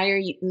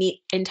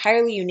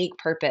entirely unique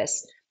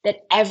purpose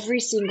that every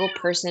single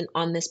person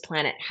on this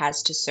planet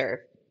has to serve.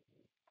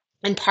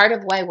 And part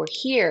of why we're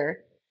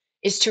here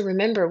is to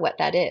remember what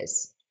that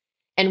is.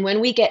 And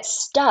when we get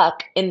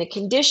stuck in the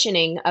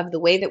conditioning of the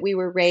way that we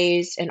were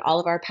raised and all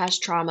of our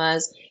past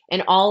traumas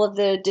and all of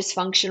the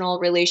dysfunctional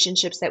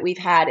relationships that we've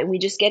had, and we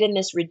just get in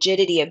this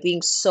rigidity of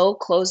being so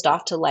closed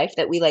off to life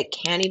that we like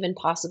can't even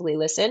possibly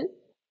listen,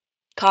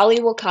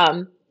 Kali will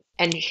come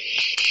and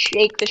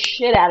shake the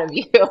shit out of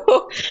you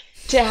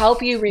to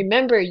help you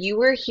remember you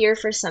were here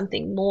for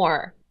something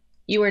more.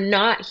 You are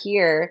not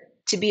here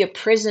to be a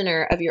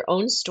prisoner of your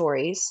own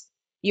stories.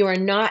 You are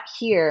not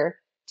here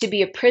to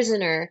be a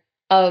prisoner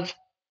of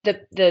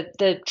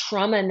the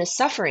trauma and the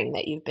suffering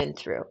that you've been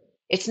through.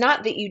 It's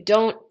not that you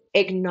don't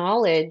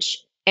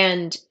acknowledge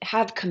and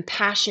have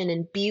compassion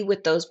and be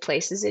with those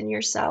places in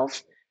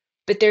yourself,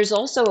 but there's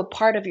also a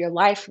part of your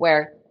life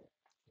where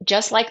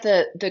just like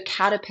the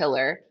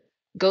caterpillar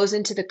goes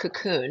into the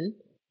cocoon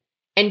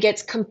and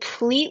gets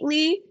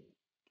completely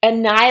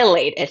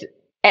annihilated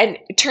and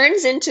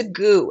turns into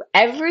goo,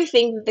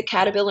 everything that the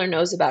caterpillar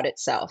knows about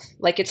itself,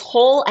 like its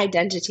whole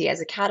identity as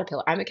a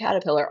caterpillar. I'm a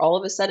caterpillar. All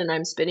of a sudden,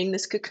 I'm spinning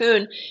this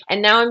cocoon,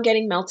 and now I'm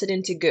getting melted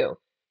into goo.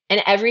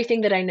 And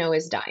everything that I know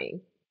is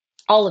dying,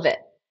 all of it.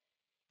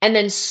 And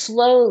then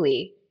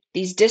slowly,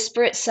 these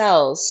disparate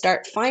cells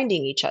start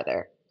finding each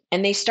other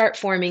and they start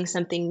forming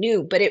something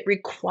new, but it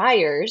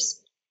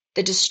requires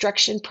the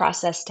destruction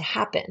process to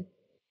happen.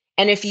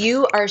 And if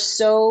you are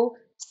so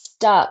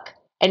stuck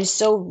and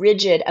so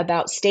rigid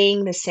about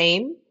staying the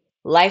same,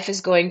 life is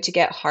going to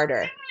get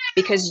harder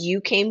because you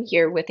came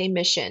here with a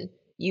mission.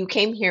 You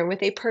came here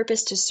with a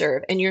purpose to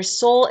serve, and your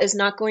soul is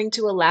not going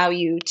to allow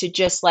you to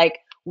just like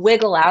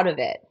wiggle out of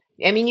it.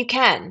 I mean, you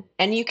can,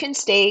 and you can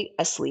stay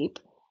asleep.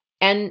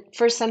 And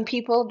for some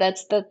people,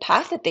 that's the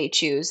path that they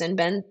choose. And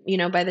then,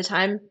 by the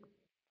time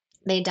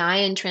they die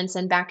and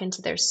transcend back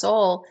into their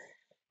soul,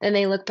 then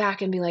they look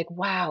back and be like,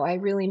 wow, I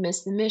really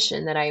missed the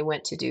mission that I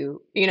went to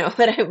do,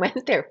 that I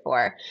went there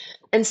for.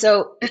 And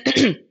so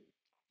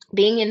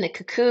being in the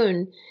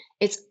cocoon,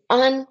 it's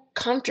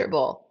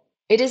uncomfortable.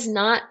 It is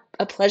not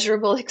a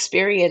pleasurable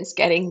experience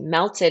getting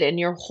melted in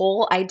your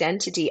whole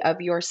identity of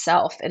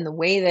yourself and the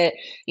way that,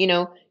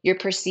 you're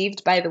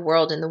perceived by the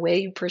world and the way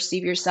you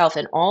perceive yourself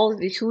and all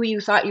of who you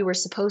thought you were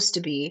supposed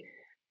to be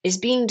is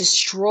being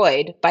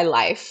destroyed by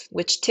life,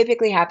 which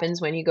typically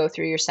happens when you go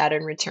through your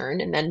Saturn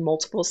return and then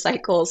multiple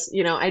cycles.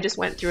 I just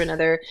went through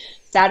another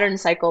Saturn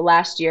cycle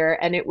last year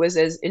and it was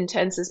as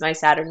intense as my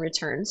Saturn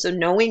return. So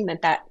knowing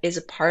that that is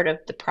a part of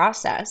the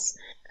process,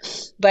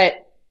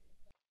 but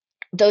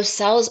those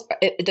cells,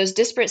 those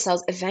disparate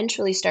cells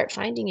eventually start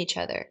finding each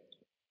other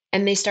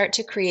and they start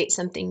to create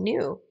something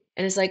new.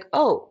 And it's like,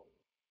 oh,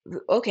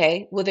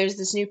 okay, well, there's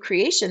this new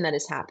creation that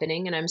is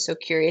happening, and I'm so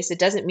curious. It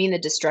doesn't mean the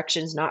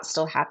destruction's not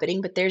still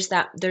happening, but there's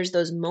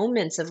those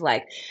moments of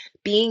like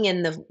being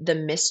in the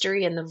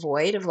mystery and the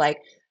void of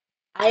like,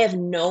 I have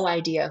no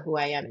idea who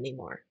I am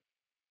anymore.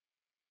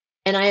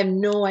 And I have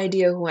no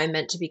idea who I'm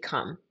meant to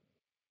become.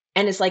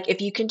 And it's like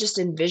if you can just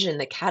envision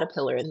the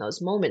caterpillar in those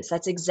moments,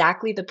 that's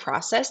exactly the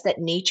process that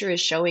nature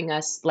is showing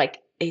us, like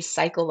a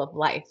cycle of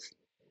life.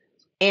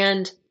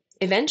 And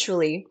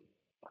eventually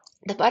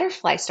the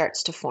butterfly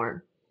starts to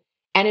form.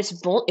 And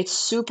it's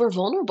super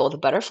vulnerable. The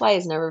butterfly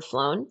has never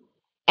flown.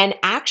 And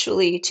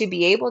actually, to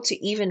be able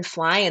to even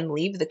fly and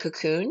leave the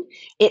cocoon,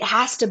 it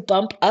has to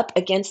bump up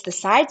against the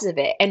sides of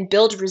it and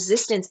build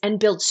resistance and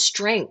build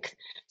strength.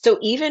 So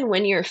even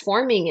when you're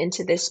forming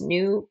into this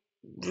new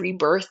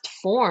rebirthed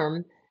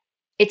form,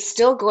 there's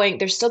still going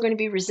to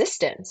be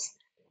resistance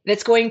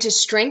that's going to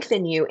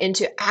strengthen you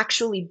into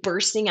actually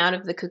bursting out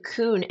of the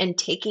cocoon and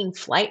taking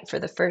flight for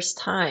the first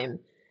time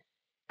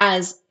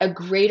as a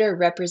greater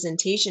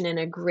representation and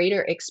a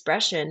greater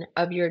expression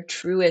of your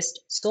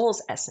truest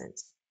soul's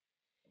essence.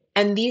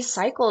 And these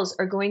cycles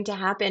are going to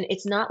happen.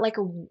 It's not like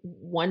a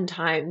one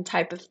time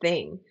type of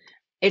thing.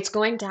 It's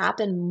going to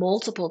happen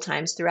multiple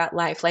times throughout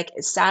life. Like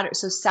Saturn,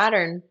 so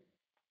Saturn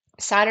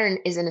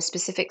is in a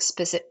specific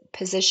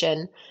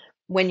position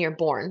when you're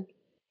born.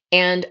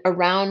 And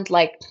around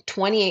like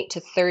 28 to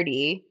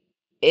 30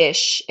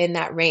 ish in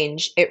that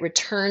range, it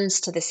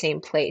returns to the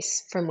same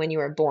place from when you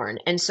were born.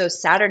 And so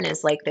Saturn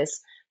is like this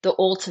the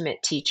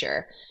ultimate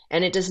teacher,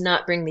 and it does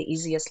not bring the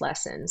easiest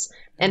lessons.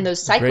 And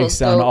those It breaks cycles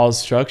down go all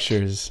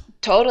structures.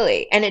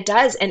 totally. And it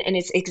does. And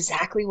it's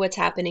exactly what's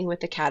happening with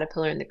the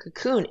caterpillar and the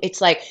cocoon.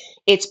 It's like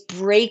it's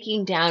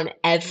breaking down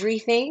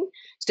everything.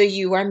 So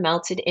you are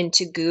melted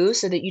into goo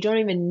so that you don't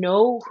even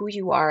know who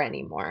you are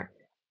anymore.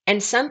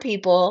 And some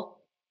people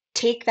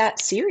take that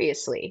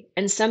seriously.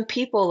 And some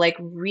people like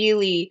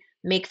really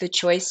make the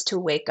choice to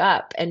wake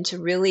up and to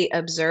really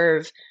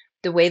observe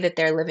the way that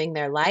they're living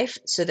their life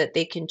so that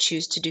they can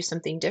choose to do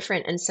something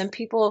different. And some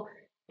people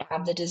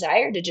have the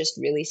desire to just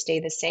really stay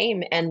the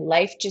same, and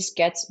life just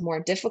gets more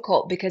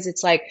difficult because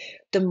it's like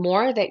the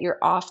more that you're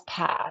off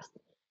path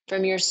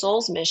from your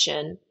soul's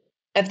mission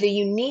of the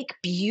unique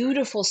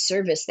beautiful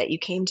service that you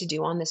came to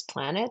do on this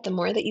planet, the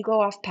more that you go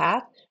off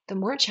path, the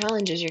more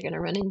challenges you're going to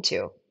run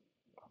into.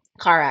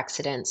 Car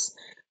accidents,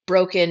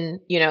 broken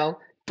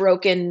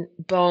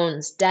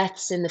bones,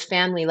 deaths in the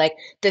family, like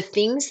the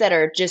things that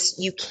are just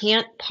you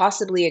can't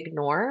possibly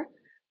ignore,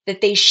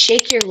 that they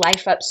shake your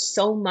life up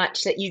so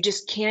much that you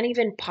just can't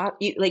even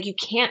you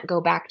can't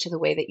go back to the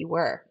way that you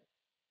were.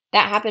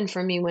 That happened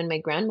for me when my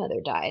grandmother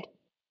died.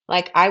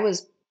 Like I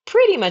was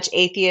pretty much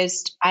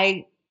atheist.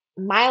 I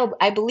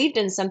believed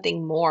in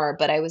something more,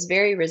 but I was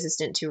very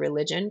resistant to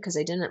religion because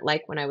I didn't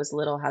like when I was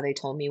little how they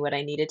told me what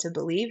I needed to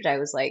believe. I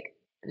was like,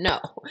 no,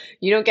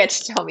 you don't get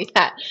to tell me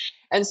that.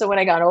 And so when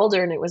I got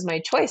older and it was my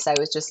choice, I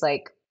was just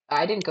like,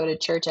 I didn't go to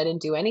church, I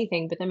didn't do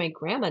anything. But then my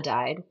grandma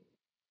died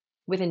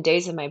within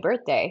days of my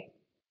birthday.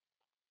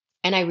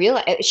 And I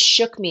realized it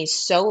shook me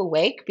so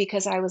awake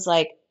because I was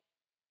like,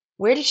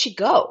 where did she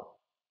go?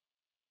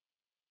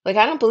 Like,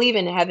 I don't believe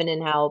in heaven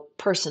and hell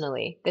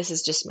personally. This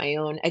is just my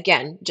own,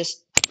 again,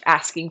 just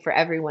asking for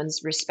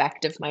everyone's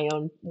respect of my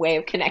own way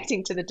of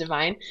connecting to the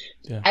divine.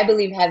 Yeah. I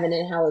believe heaven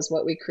and hell is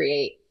what we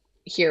create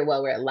here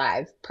while we're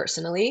alive,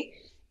 personally.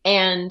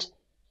 And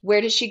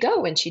where did she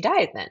go when she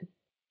died then?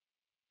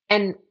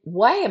 And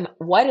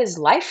what is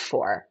life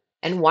for?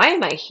 And why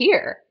am I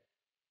here?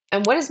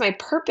 And what is my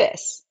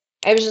purpose?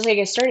 I was just like,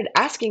 I started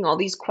asking all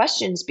these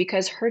questions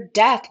because her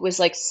death was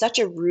like such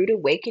a rude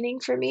awakening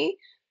for me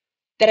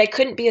that I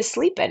couldn't be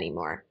asleep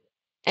anymore.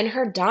 And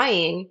her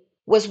dying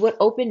was what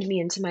opened me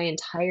into my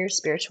entire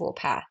spiritual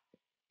path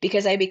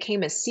because I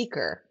became a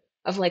seeker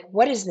of like,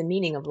 what is the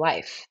meaning of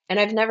life? And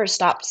I've never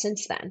stopped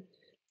since then.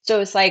 So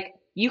it's like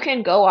you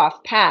can go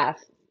off path,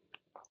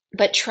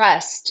 but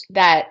trust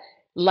that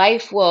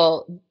life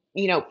will,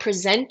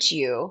 present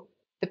you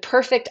the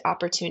perfect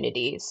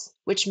opportunities,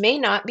 which may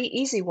not be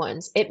easy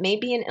ones. It may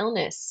be an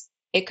illness,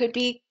 it could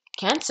be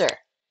cancer,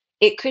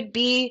 it could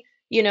be,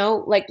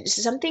 like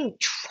something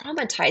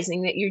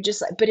traumatizing that you're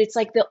just like, but it's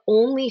like the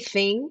only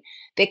thing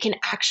that can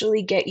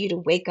actually get you to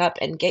wake up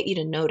and get you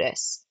to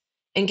notice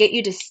and get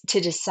you to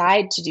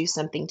decide to do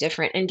something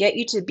different and get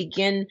you to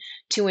begin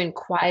to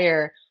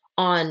inquire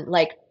on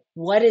like,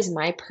 what is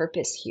my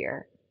purpose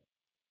here?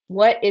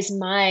 What is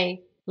my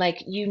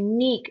like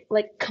unique,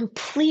 like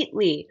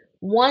completely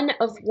one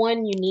of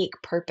one unique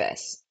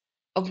purpose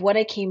of what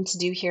I came to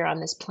do here on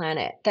this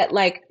planet? That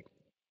like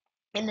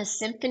in the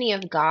symphony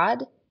of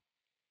God,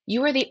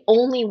 you are the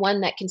only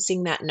one that can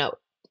sing that note.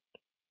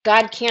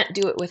 God can't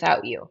do it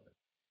without you.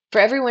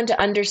 For everyone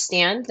to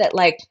understand that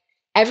like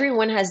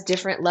everyone has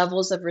different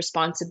levels of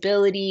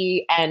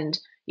responsibility and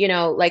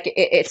like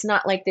it's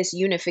not like this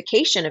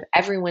unification of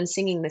everyone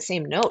singing the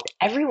same note.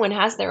 Everyone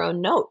has their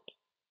own note.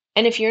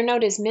 And if your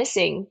note is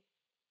missing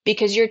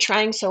because you're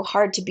trying so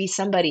hard to be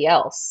somebody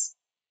else,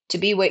 to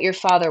be what your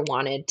father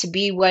wanted, to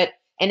be what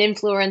an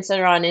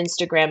influencer on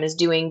Instagram is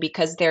doing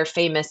because they're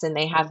famous and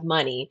they have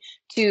money,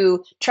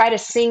 to try to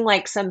sing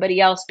like somebody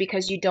else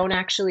because you don't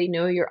actually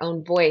know your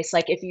own voice.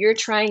 Like if you're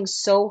trying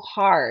so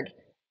hard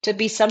to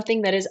be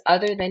something that is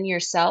other than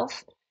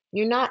yourself,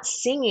 you're not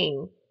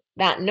singing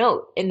that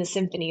note in the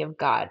symphony of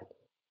God.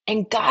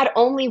 And God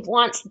only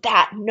wants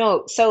that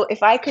note. So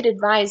if I could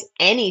advise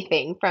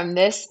anything from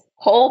this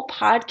whole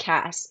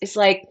podcast, it's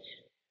like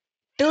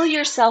fill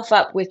yourself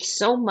up with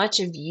so much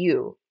of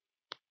you.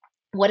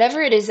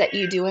 Whatever it is that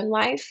you do in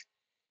life,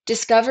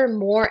 discover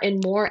more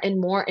and more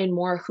and more and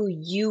more who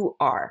you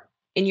are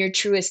in your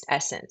truest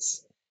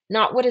essence,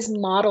 not what is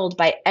modeled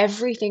by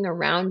everything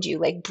around you.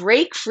 Like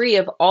break free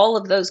of all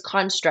of those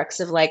constructs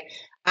of like,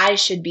 I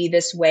should be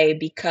this way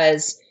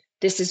because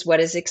this is what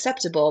is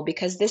acceptable,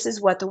 because this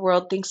is what the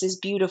world thinks is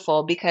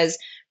beautiful, because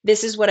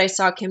this is what I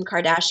saw Kim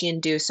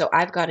Kardashian do, so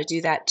I've got to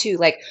do that too.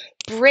 Like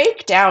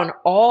break down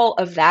all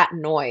of that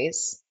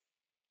noise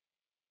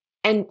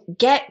and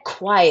get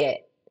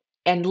quiet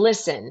and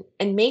listen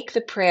and make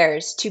the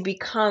prayers to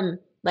become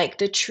like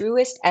the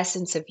truest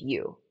essence of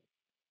you.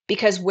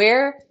 Because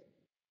where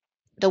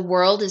the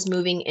world is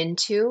moving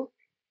into,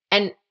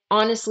 and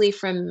honestly,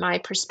 from my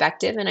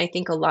perspective, and I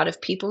think a lot of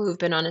people who've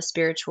been on a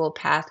spiritual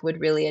path would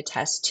really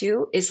attest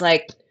to, is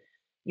like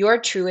your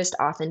truest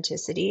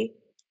authenticity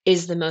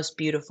is the most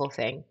beautiful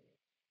thing.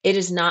 It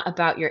is not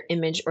about your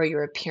image or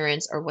your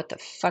appearance or what the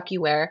fuck you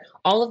wear.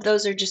 All of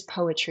those are just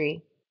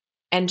poetry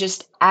and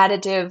just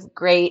additive,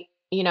 great,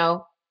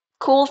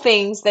 cool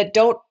things that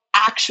don't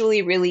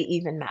actually really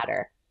even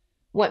matter.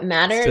 What It's just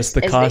matters the is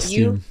that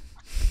costume.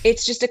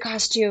 it's just a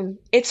costume.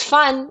 It's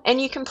fun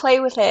and you can play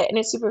with it and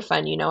it's super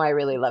fun. You know, I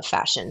really love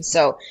fashion.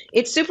 So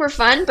it's super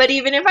fun. But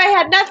even if I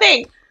had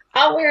nothing,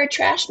 I'll wear a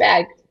trash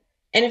bag.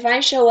 And if I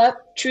show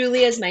up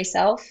truly as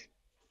myself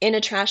in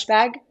a trash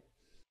bag,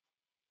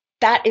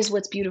 that is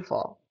what's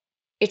beautiful.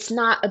 It's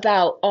not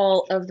about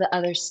all of the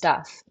other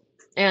stuff.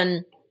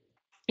 And,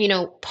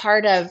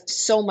 part of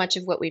so much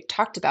of what we've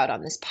talked about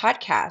on this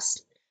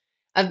podcast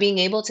of being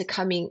able to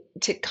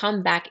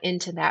come back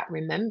into that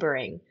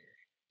remembering,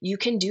 you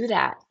can do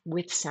that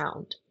with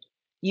sound.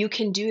 You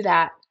can do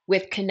that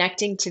with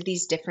connecting to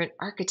these different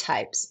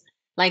archetypes.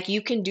 Like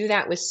you can do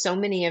that with so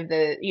many of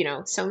the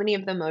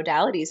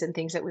modalities and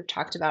things that we've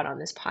talked about on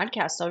this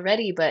podcast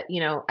already. But,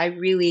 I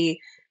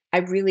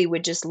really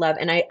would just love,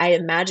 and I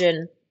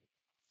imagine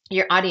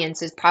your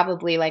audience is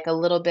probably like a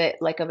little bit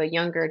like of a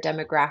younger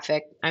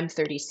demographic. I'm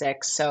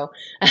 36, so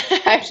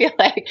I feel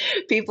like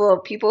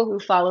people who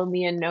follow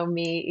me and know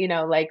me,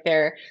 like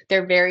they're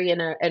very in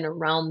a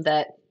realm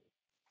that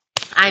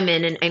I'm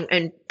in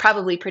and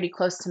probably pretty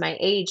close to my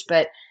age.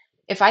 But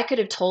if I could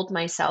have told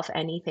myself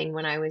anything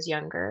when I was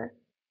younger,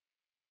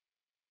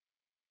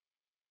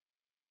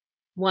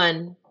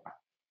 one,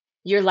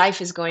 your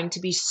life is going to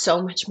be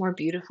so much more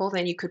beautiful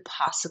than you could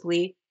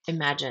possibly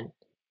imagine.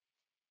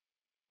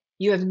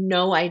 You have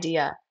no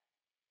idea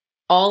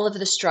all of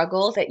the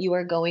struggle that you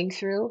are going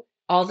through,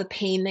 all the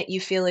pain that you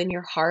feel in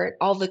your heart,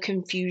 all the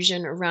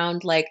confusion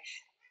around like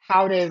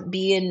how to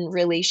be in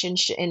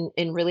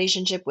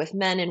relationship with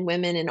men and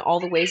women in all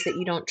the ways that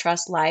you don't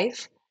trust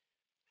life.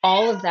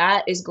 All of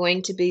that is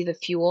going to be the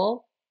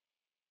fuel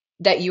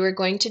that you are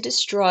going to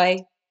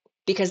destroy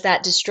because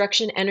that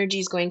destruction energy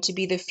is going to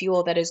be the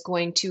fuel that is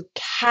going to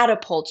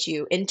catapult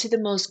you into the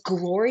most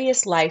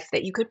glorious life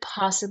that you could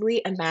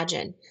possibly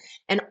imagine.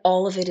 And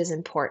all of it is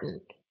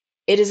important.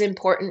 It is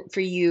important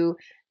for you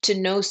to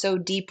know so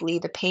deeply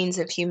the pains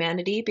of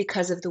humanity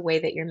because of the way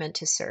that you're meant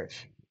to serve.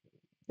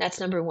 That's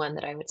number one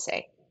that I would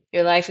say.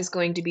 Your life is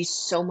going to be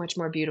so much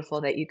more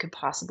beautiful that you could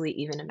possibly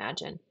even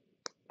imagine.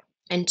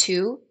 And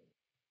two,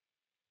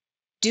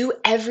 do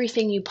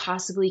everything you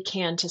possibly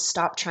can to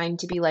stop trying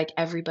to be like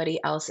everybody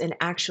else and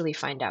actually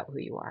find out who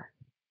you are,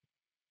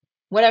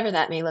 whatever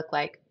that may look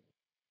like.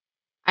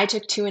 I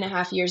took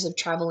 2.5 years of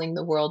traveling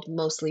the world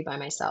mostly by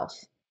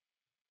myself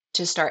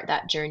to start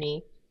that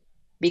journey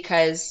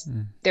because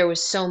Mm. there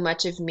was so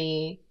much of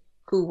me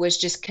who was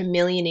just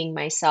chameleoning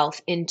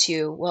myself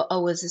into, well,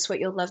 oh, is this what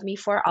you'll love me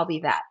for? I'll be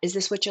that. Is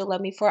this what you'll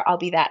love me for? I'll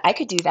be that. I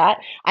could do that.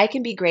 I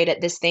can be great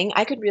at this thing.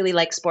 I could really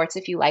like sports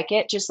if you like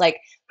it. Just like,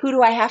 who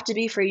do I have to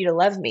be for you to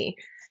love me?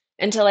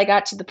 Until I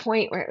got to the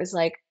point where it was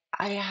like,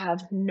 I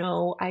have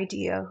no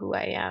idea who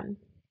I am.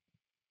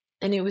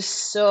 And it was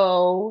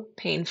so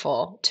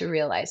painful to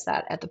realize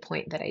that at the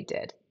point that I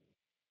did.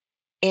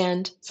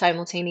 And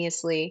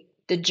simultaneously,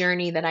 the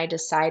journey that I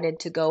decided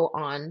to go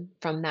on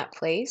from that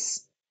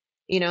place,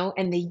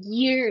 and the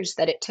years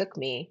that it took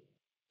me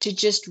to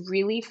just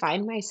really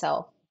find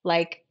myself,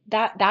 like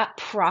that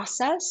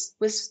process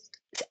was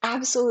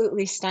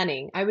absolutely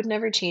stunning. I would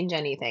never change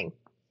anything.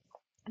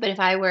 But if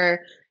I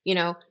were, you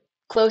know,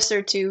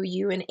 closer to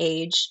you in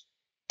age,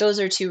 those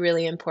are two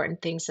really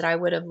important things that I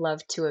would have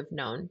loved to have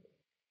known.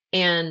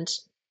 And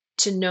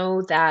to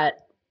know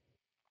that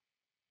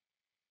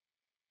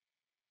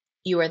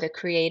you are the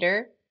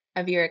creator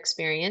of your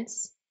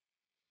experience.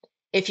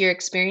 If you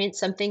experience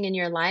something in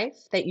your life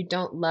that you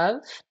don't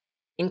love,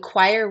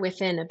 inquire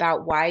within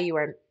about why you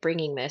are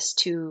bringing this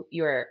to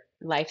your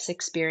life's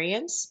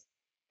experience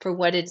for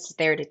what it's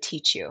there to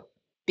teach you.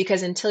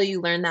 Because until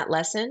you learn that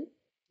lesson,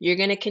 you're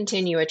going to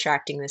continue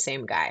attracting the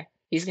same guy.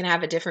 He's going to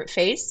have a different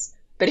face,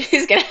 but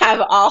he's going to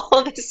have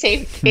all the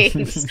same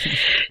things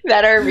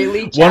that are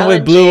really One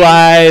with blue challenging.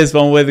 eyes,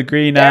 one with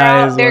green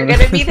eyes. They're One.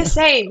 going to be the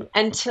same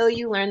until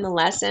you learn the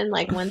lesson.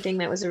 Like one thing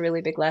that was a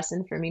really big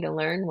lesson for me to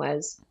learn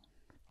was,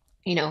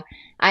 you know,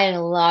 I had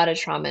a lot of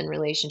trauma in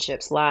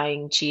relationships,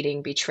 lying,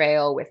 cheating,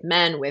 betrayal with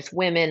men, with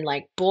women,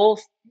 like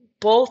both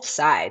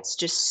sides,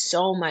 just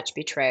so much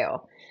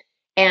betrayal.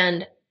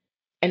 And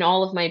in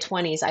all of my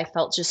 20s, I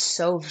felt just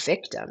so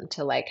victim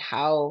to like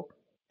how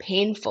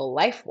painful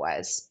life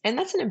was. And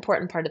that's an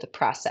important part of the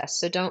process.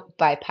 So don't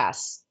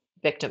bypass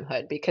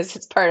victimhood because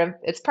it's part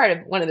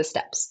of one of the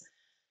steps.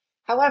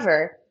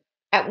 However,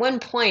 at one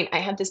point I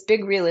had this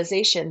big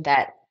realization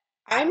that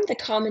I'm the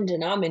common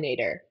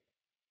denominator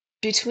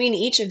between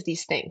each of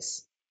these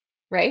things,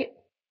 right?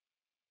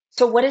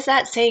 So what is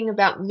that saying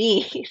about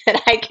me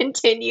that I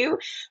continue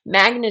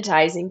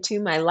magnetizing to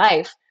my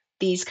life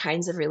these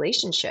kinds of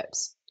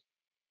relationships?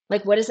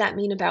 Like, what does that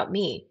mean about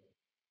me?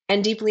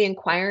 And deeply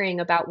inquiring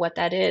about what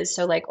that is.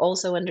 So, like,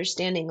 also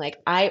understanding, like,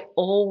 I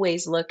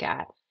always look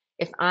at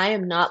if I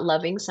am not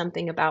loving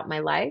something about my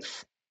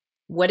life,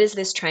 what is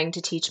this trying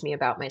to teach me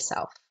about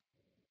myself?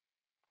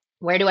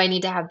 Where do I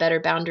need to have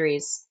better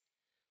boundaries?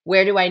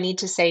 Where do I need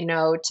to say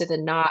no to the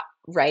not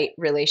right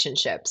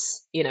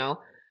relationships?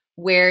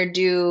 Where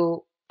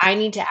do I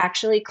need to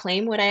actually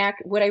claim what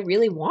I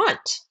really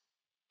want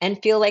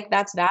and feel like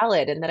that's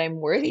valid and that I'm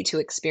worthy to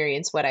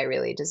experience what I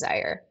really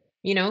desire?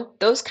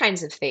 those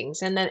kinds of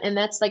things. And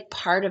that's like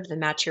part of the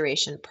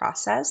maturation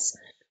process.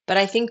 But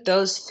I think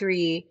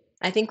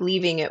I think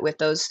leaving it with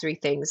those three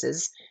things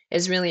is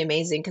really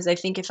amazing because I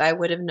think if I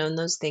would have known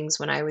those things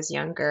when I was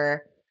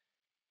younger,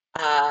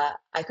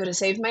 I could have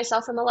saved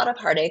myself from a lot of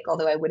heartache,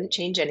 although I wouldn't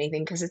change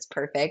anything because it's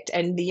perfect.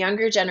 And the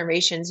younger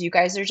generations, you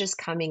guys are just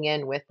coming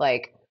in with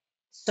like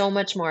so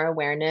much more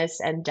awareness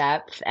and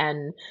depth,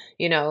 and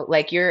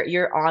like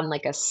you're on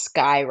like a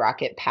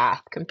skyrocket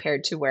path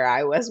compared to where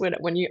I was when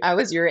I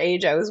was your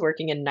age. I was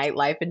working in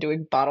nightlife and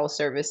doing bottle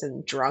service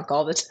and drunk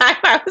all the time.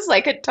 I was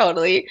like a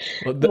totally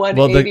Well, the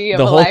 180 of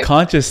the a whole life.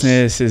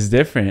 consciousness is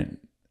different.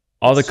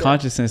 All the It's true.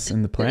 consciousness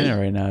in the planet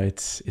right now,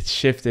 it's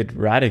shifted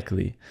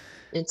radically.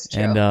 It's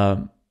And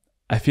true.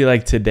 I feel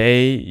like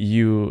today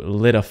you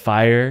lit a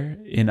fire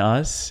in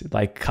us.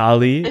 Like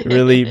Kali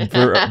really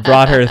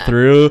brought her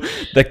through.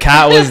 The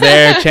cat was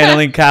there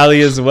channeling Kali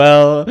as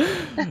well.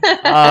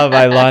 Ah,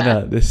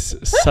 Vylana, this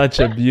is such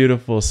a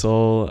beautiful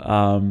soul.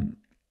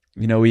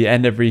 We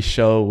end every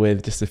show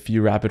with just a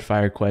few rapid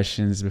fire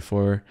questions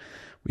before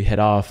we head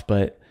off.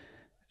 But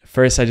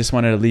first, I just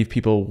wanted to leave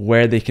people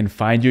where they can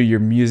find you. Your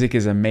music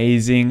is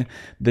amazing.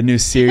 The new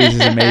series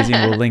is amazing.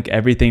 We'll link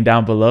everything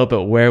down below.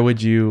 But where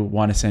would you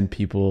want to send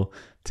people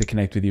to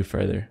connect with you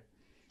further?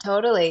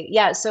 Totally.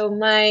 Yeah. So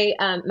my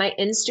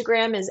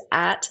Instagram is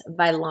at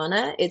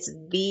Vylana. It's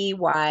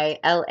Vylana.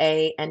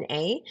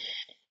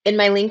 In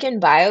my link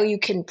in bio, you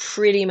can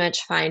pretty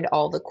much find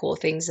all the cool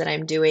things that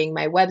I'm doing.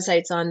 My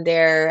website's on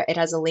there. It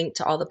has a link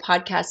to all the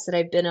podcasts that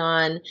I've been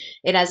on.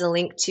 It has a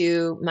link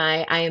to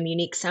my I Am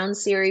Unique Sound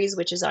series,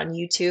 which is on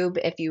YouTube.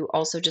 If you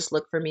also just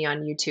look for me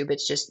on YouTube,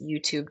 it's just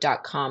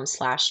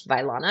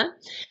youtube.com/Vylana.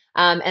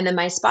 And then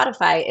my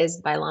Spotify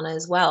is Vylana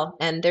as well.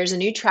 And there's a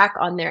new track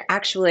on there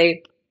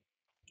actually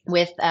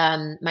with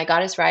my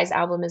Goddess Rise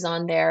album is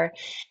on there.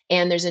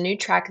 And there's a new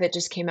track that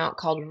just came out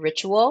called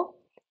Ritual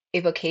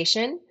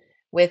Evocation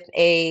with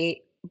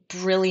a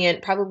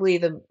brilliant,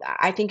 probably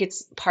I think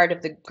it's part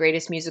of the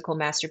greatest musical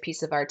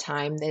masterpiece of our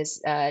time.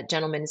 This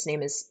gentleman, his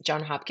name is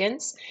John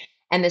Hopkins.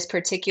 And this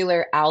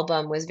particular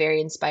album was very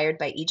inspired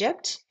by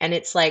Egypt. And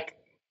it's like,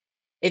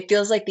 it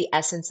feels like the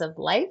essence of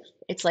life.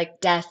 It's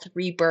like death,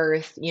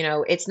 rebirth.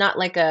 It's not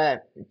like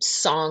a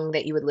song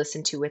that you would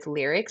listen to with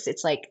lyrics.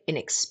 It's like an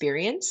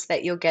experience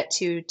that you'll get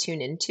to tune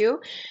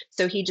into.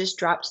 So he just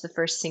dropped the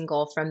first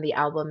single from the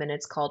album and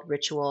it's called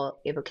Ritual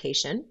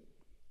Evocation.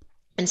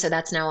 And so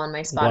that's now on my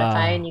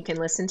Spotify and Wow. you can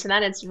listen to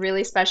that. It's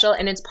really special.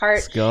 And Let's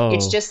it's go.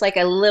 just like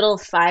a little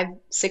 5,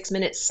 6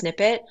 minute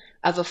snippet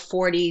of a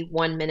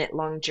 41 minute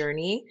long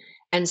journey.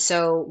 And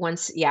so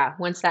once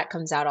that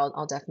comes out,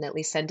 I'll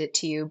definitely send it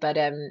to you. But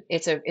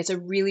it's a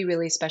really,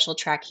 really special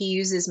track. He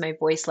uses my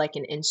voice like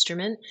an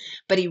instrument,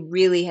 but he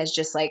really has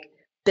just like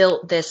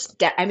built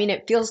I mean,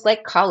 it feels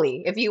like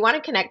Kali. If you want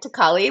to connect to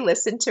Kali,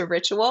 listen to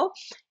Ritual.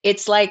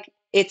 It's like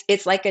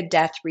a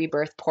death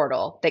rebirth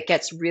portal that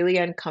gets really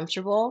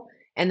uncomfortable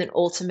and then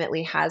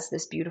ultimately has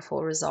this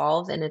beautiful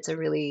resolve, and it's a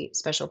really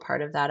special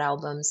part of that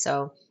album.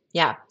 So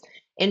yeah,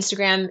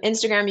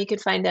 Instagram you could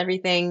find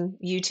everything.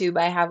 YouTube,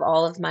 I have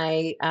all of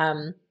my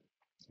I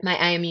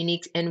Am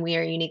Unique and We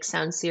Are Unique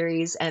sound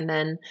series. And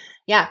then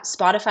yeah,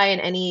 Spotify and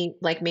any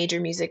like major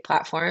music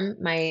platform,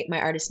 my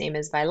artist name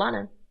is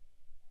Vylana.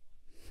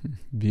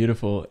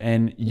 Beautiful.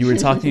 And you were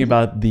talking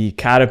about the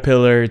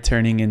caterpillar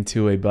turning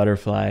into a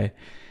butterfly.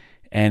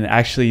 And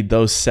actually,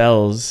 those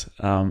cells,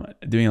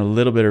 doing a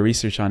little bit of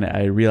research on it,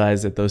 I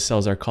realized that those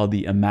cells are called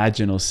the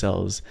imaginal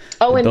cells.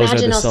 Oh, That those are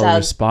the Imaginal cells cells.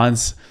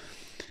 response.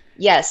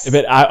 Yes.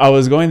 But I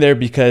was going there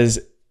because,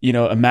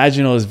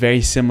 imaginal is very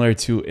similar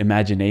to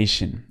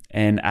imagination.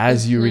 And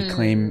as you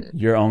reclaim Hmm.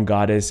 your own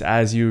goddess,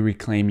 as you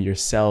reclaim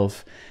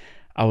yourself,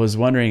 I was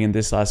wondering, and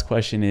this last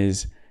question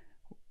is,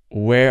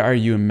 where are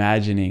you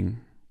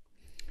imagining,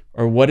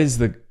 or what is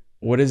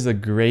the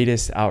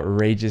greatest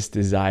outrageous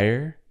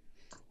desire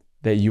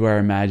that you are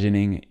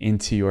imagining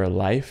into your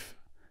life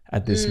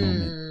at this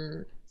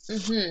moment?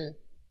 Mm. Hmm.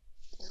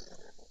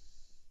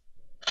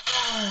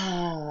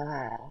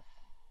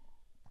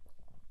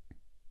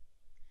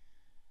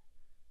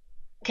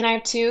 Can I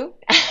have two?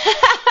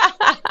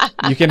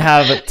 You can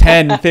have a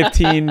 10,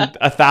 15,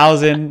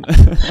 1,000.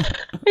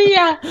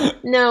 Yeah.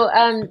 No,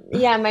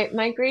 yeah,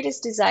 my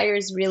greatest desire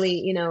is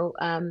really,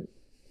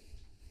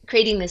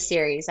 creating this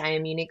series, I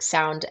Am Unique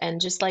Sound, and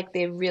just like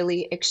the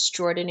really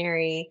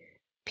extraordinary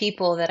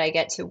people that I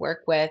get to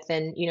work with.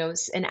 And,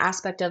 an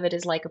aspect of it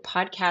is like a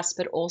podcast,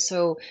 but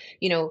also,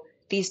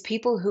 these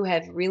people who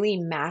have really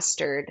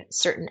mastered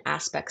certain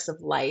aspects of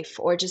life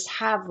or just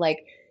have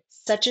like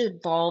such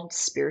evolved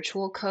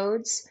spiritual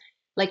codes.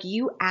 Like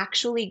you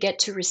actually get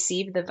to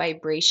receive the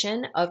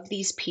vibration of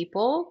these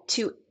people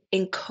to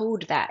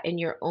encode that in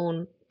your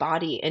own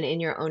body and in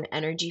your own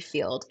energy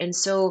field. And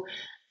so,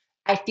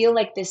 I feel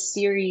like this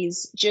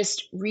series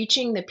just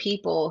reaching the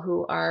people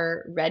who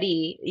are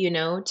ready,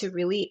 to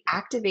really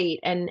activate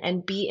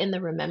and be in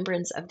the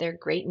remembrance of their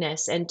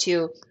greatness and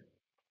to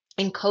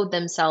encode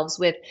themselves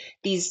with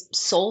these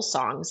soul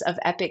songs of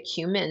epic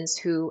humans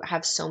who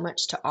have so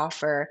much to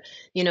offer.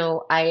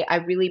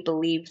 I really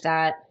believe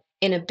that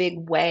in a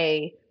big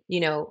way,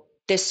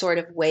 this sort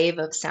of wave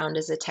of sound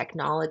as a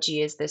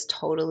technology is this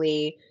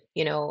totally,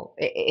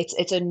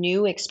 it's a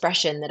new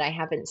expression that I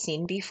haven't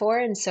seen before.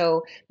 And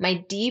so my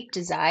deep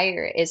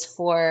desire is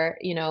for,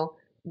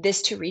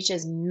 this to reach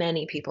as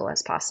many people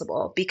as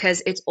possible,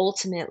 because it's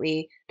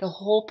ultimately the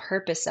whole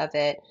purpose of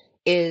it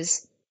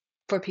is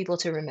for people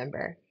to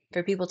remember,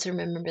 for people to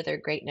remember their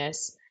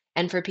greatness,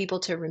 and for people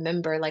to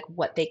remember like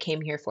what they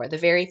came here for. The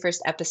very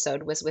first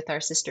episode was with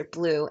our sister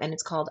Blue, and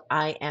it's called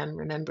I Am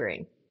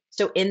Remembering.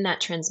 So in that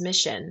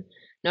transmission,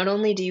 not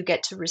only do you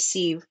get to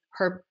receive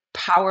her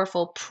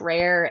powerful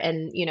prayer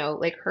and,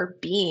 like her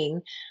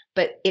being,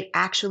 but it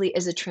actually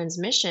is a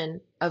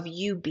transmission of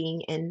you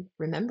being in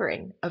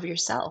remembering of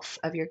yourself,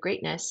 of your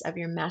greatness, of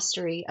your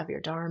mastery, of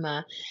your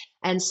dharma.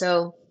 And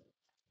so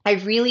I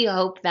really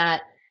hope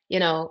that,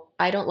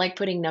 I don't like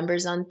putting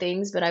numbers on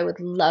things, but I would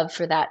love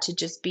for that to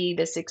just be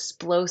this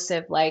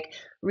explosive, like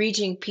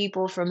reaching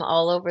people from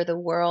all over the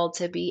world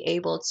to be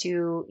able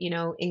to,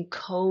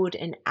 encode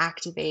and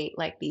activate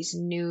like these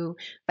new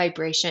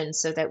vibrations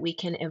so that we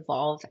can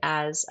evolve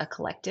as a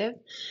collective.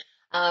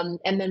 And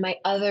then my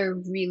other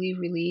really,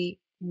 really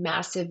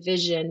massive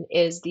vision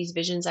is these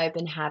visions I've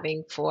been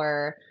having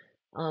for,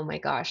 oh my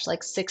gosh,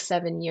 like 6,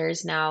 7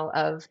 years now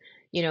of,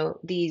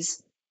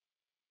 these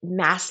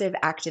massive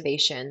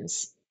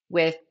activations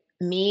with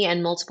me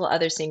and multiple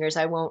other singers.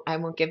 I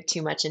won't give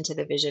too much into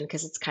the vision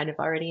because it's kind of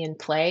already in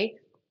play.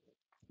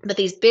 But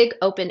these big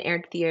open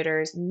air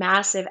theaters,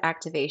 massive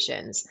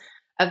activations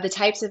of the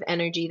types of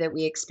energy that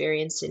we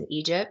experienced in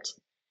Egypt,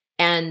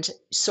 and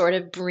sort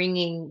of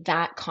bringing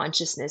that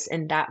consciousness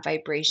and that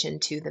vibration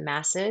to the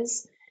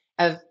masses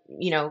of,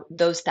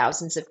 those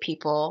thousands of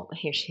people.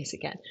 Here she is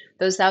again.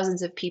 Those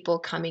thousands of people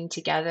coming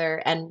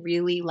together and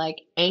really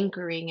like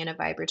anchoring in a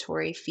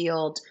vibratory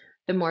field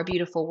the more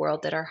beautiful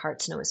world that our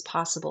hearts know is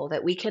possible,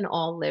 that we can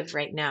all live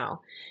right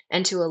now,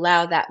 and to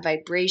allow that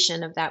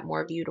vibration of that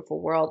more beautiful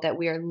world, that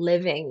we are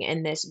living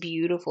in this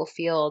beautiful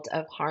field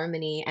of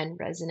harmony and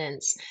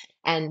resonance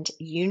and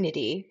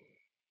unity,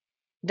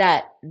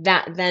 that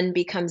then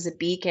becomes a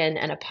beacon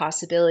and a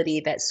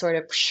possibility that sort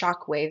of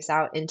shockwaves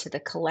out into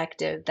the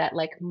collective, that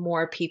like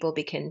more people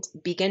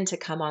begin to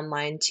come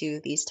online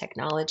to these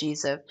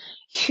technologies of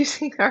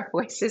using our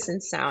voices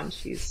and sound.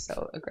 She's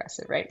so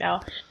aggressive right now.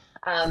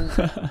 um,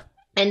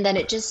 and then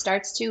it just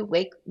starts to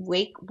wake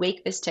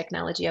this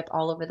technology up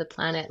all over the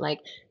planet. Like,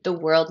 the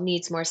world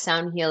needs more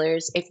sound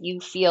healers. If you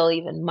feel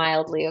even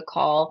mildly a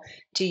call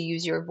to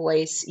use your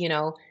voice,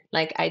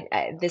 like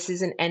this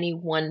isn't any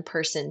one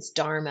person's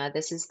dharma,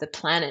 this is the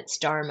planet's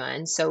dharma.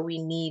 And so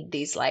we need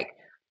these like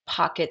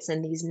pockets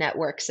and these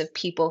networks of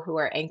people who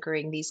are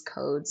anchoring these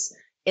codes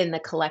in the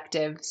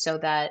collective, so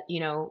that,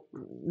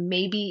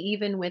 maybe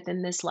even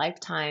within this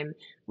lifetime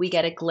we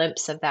get a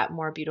glimpse of that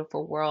more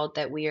beautiful world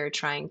that we are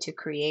trying to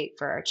create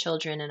for our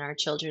children and our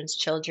children's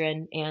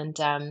children. And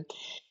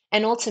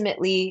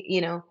ultimately,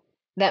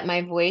 that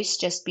my voice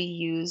just be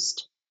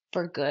used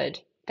for good,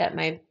 that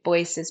my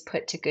voice is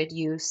put to good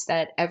use,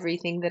 that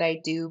everything that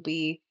I do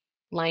be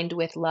lined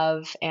with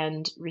love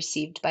and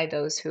received by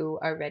those who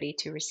are ready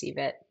to receive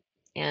it.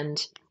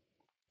 And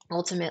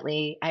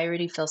ultimately, I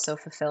already feel so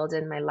fulfilled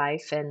in my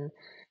life. And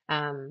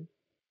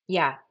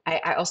yeah,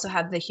 I also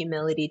have the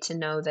humility to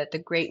know that the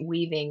great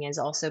weaving is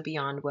also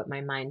beyond what my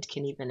mind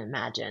can even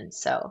imagine.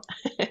 So,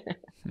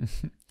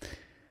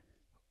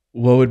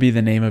 What would be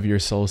the name of your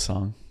soul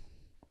song?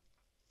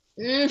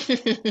 the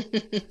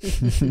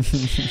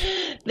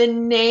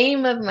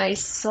name of my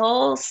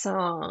soul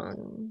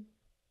song.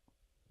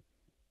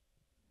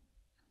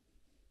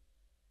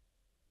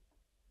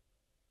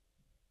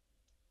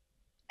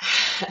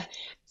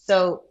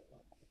 So,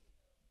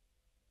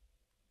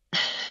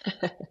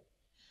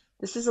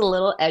 this is a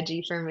little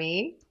edgy for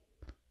me.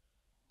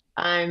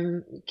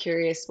 I'm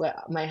curious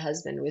what my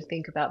husband would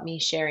think about me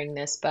sharing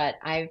this, but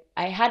I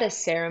had a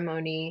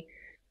ceremony.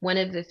 One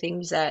of the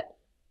things that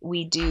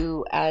we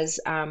do as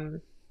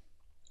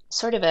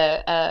sort of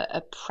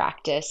a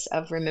practice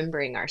of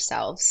remembering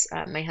ourselves,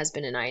 my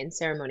husband and I, in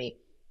ceremony,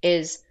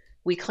 is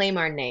we claim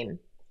our name.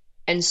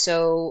 And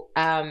so,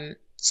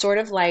 sort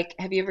of like,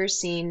 have you ever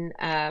seen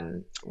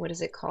what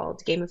is it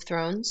called, Game of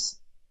Thrones,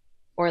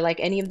 or like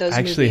any of I those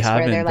actually movies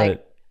where they're haven't,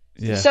 like,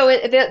 but yeah. so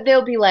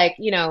they'll be like,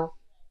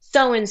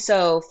 so and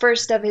so,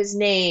 first of his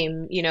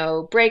name,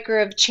 breaker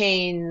of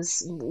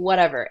chains,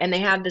 whatever. And they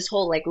have this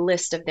whole like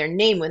list of their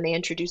name when they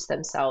introduce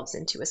themselves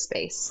into a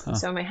space. Huh.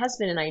 So my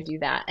husband and I do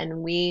that.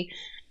 And we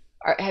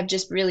have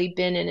just really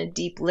been in a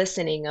deep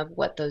listening of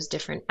what those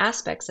different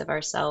aspects of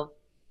ourselves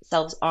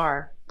selves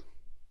are.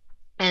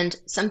 And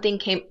something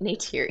came,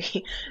 Nate's here,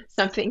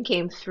 something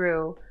came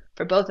through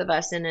for both of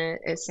us in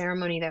a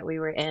ceremony that we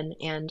were in.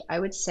 And I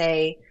would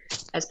say,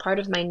 as part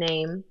of my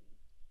name,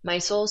 my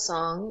soul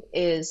song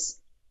is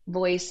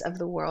Voice of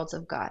the Worlds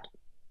of God.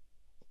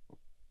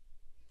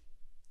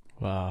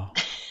 Wow.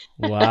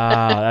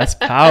 Wow. That's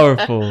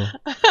powerful.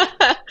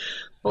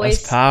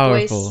 That's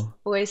powerful.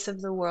 Voice of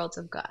the Worlds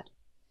of God.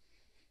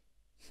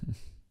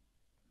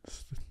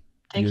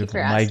 Thank you for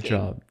Beautiful. Mic asking.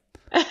 drop.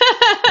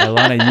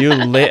 Vylana, you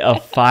lit a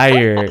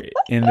fire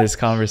in this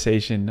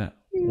conversation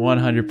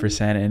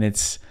 100%. And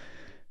it's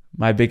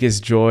my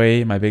biggest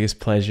joy, my biggest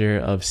pleasure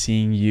of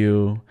seeing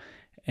you,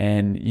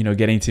 and, you know,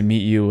 getting to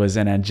meet you was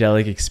an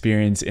angelic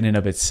experience in and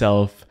of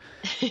itself,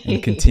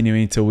 and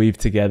continuing to weave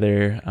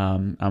together.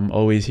 I'm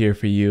always here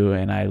for you,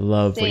 and I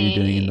love what you're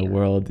doing in the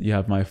world. You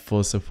have my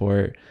full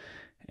support.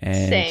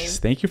 And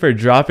just thank you for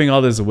dropping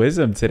all this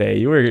wisdom today.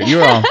 You were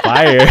on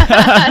fire.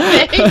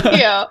 Thank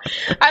you.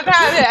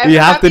 We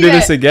have to do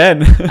this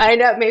again. I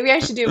know. Maybe I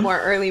should do more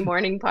early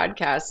morning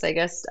podcasts. I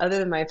guess other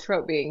than my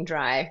throat being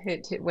dry,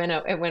 it went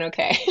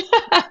okay.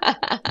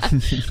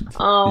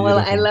 Oh, well,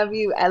 I Beautiful. love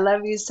you. I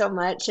love you so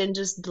much, and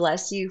just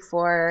bless you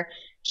for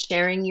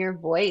sharing your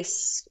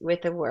voice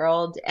with the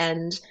world,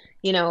 and,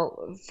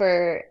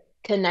 for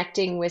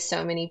connecting with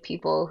so many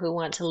people who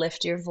want to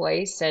lift your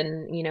voice,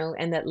 and,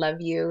 and that love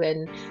you,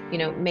 and,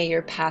 may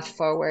your path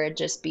forward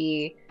just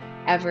be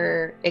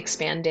ever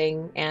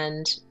expanding,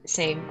 and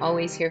same,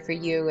 always here for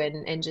you,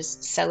 and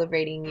just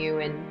celebrating you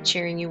and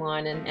cheering you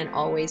on, and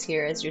always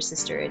here as your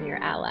sister and your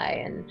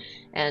ally,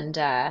 and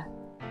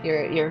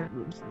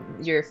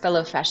your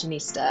fellow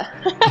fashionista.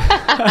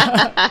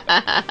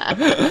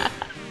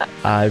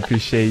 I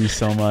appreciate you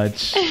so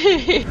much.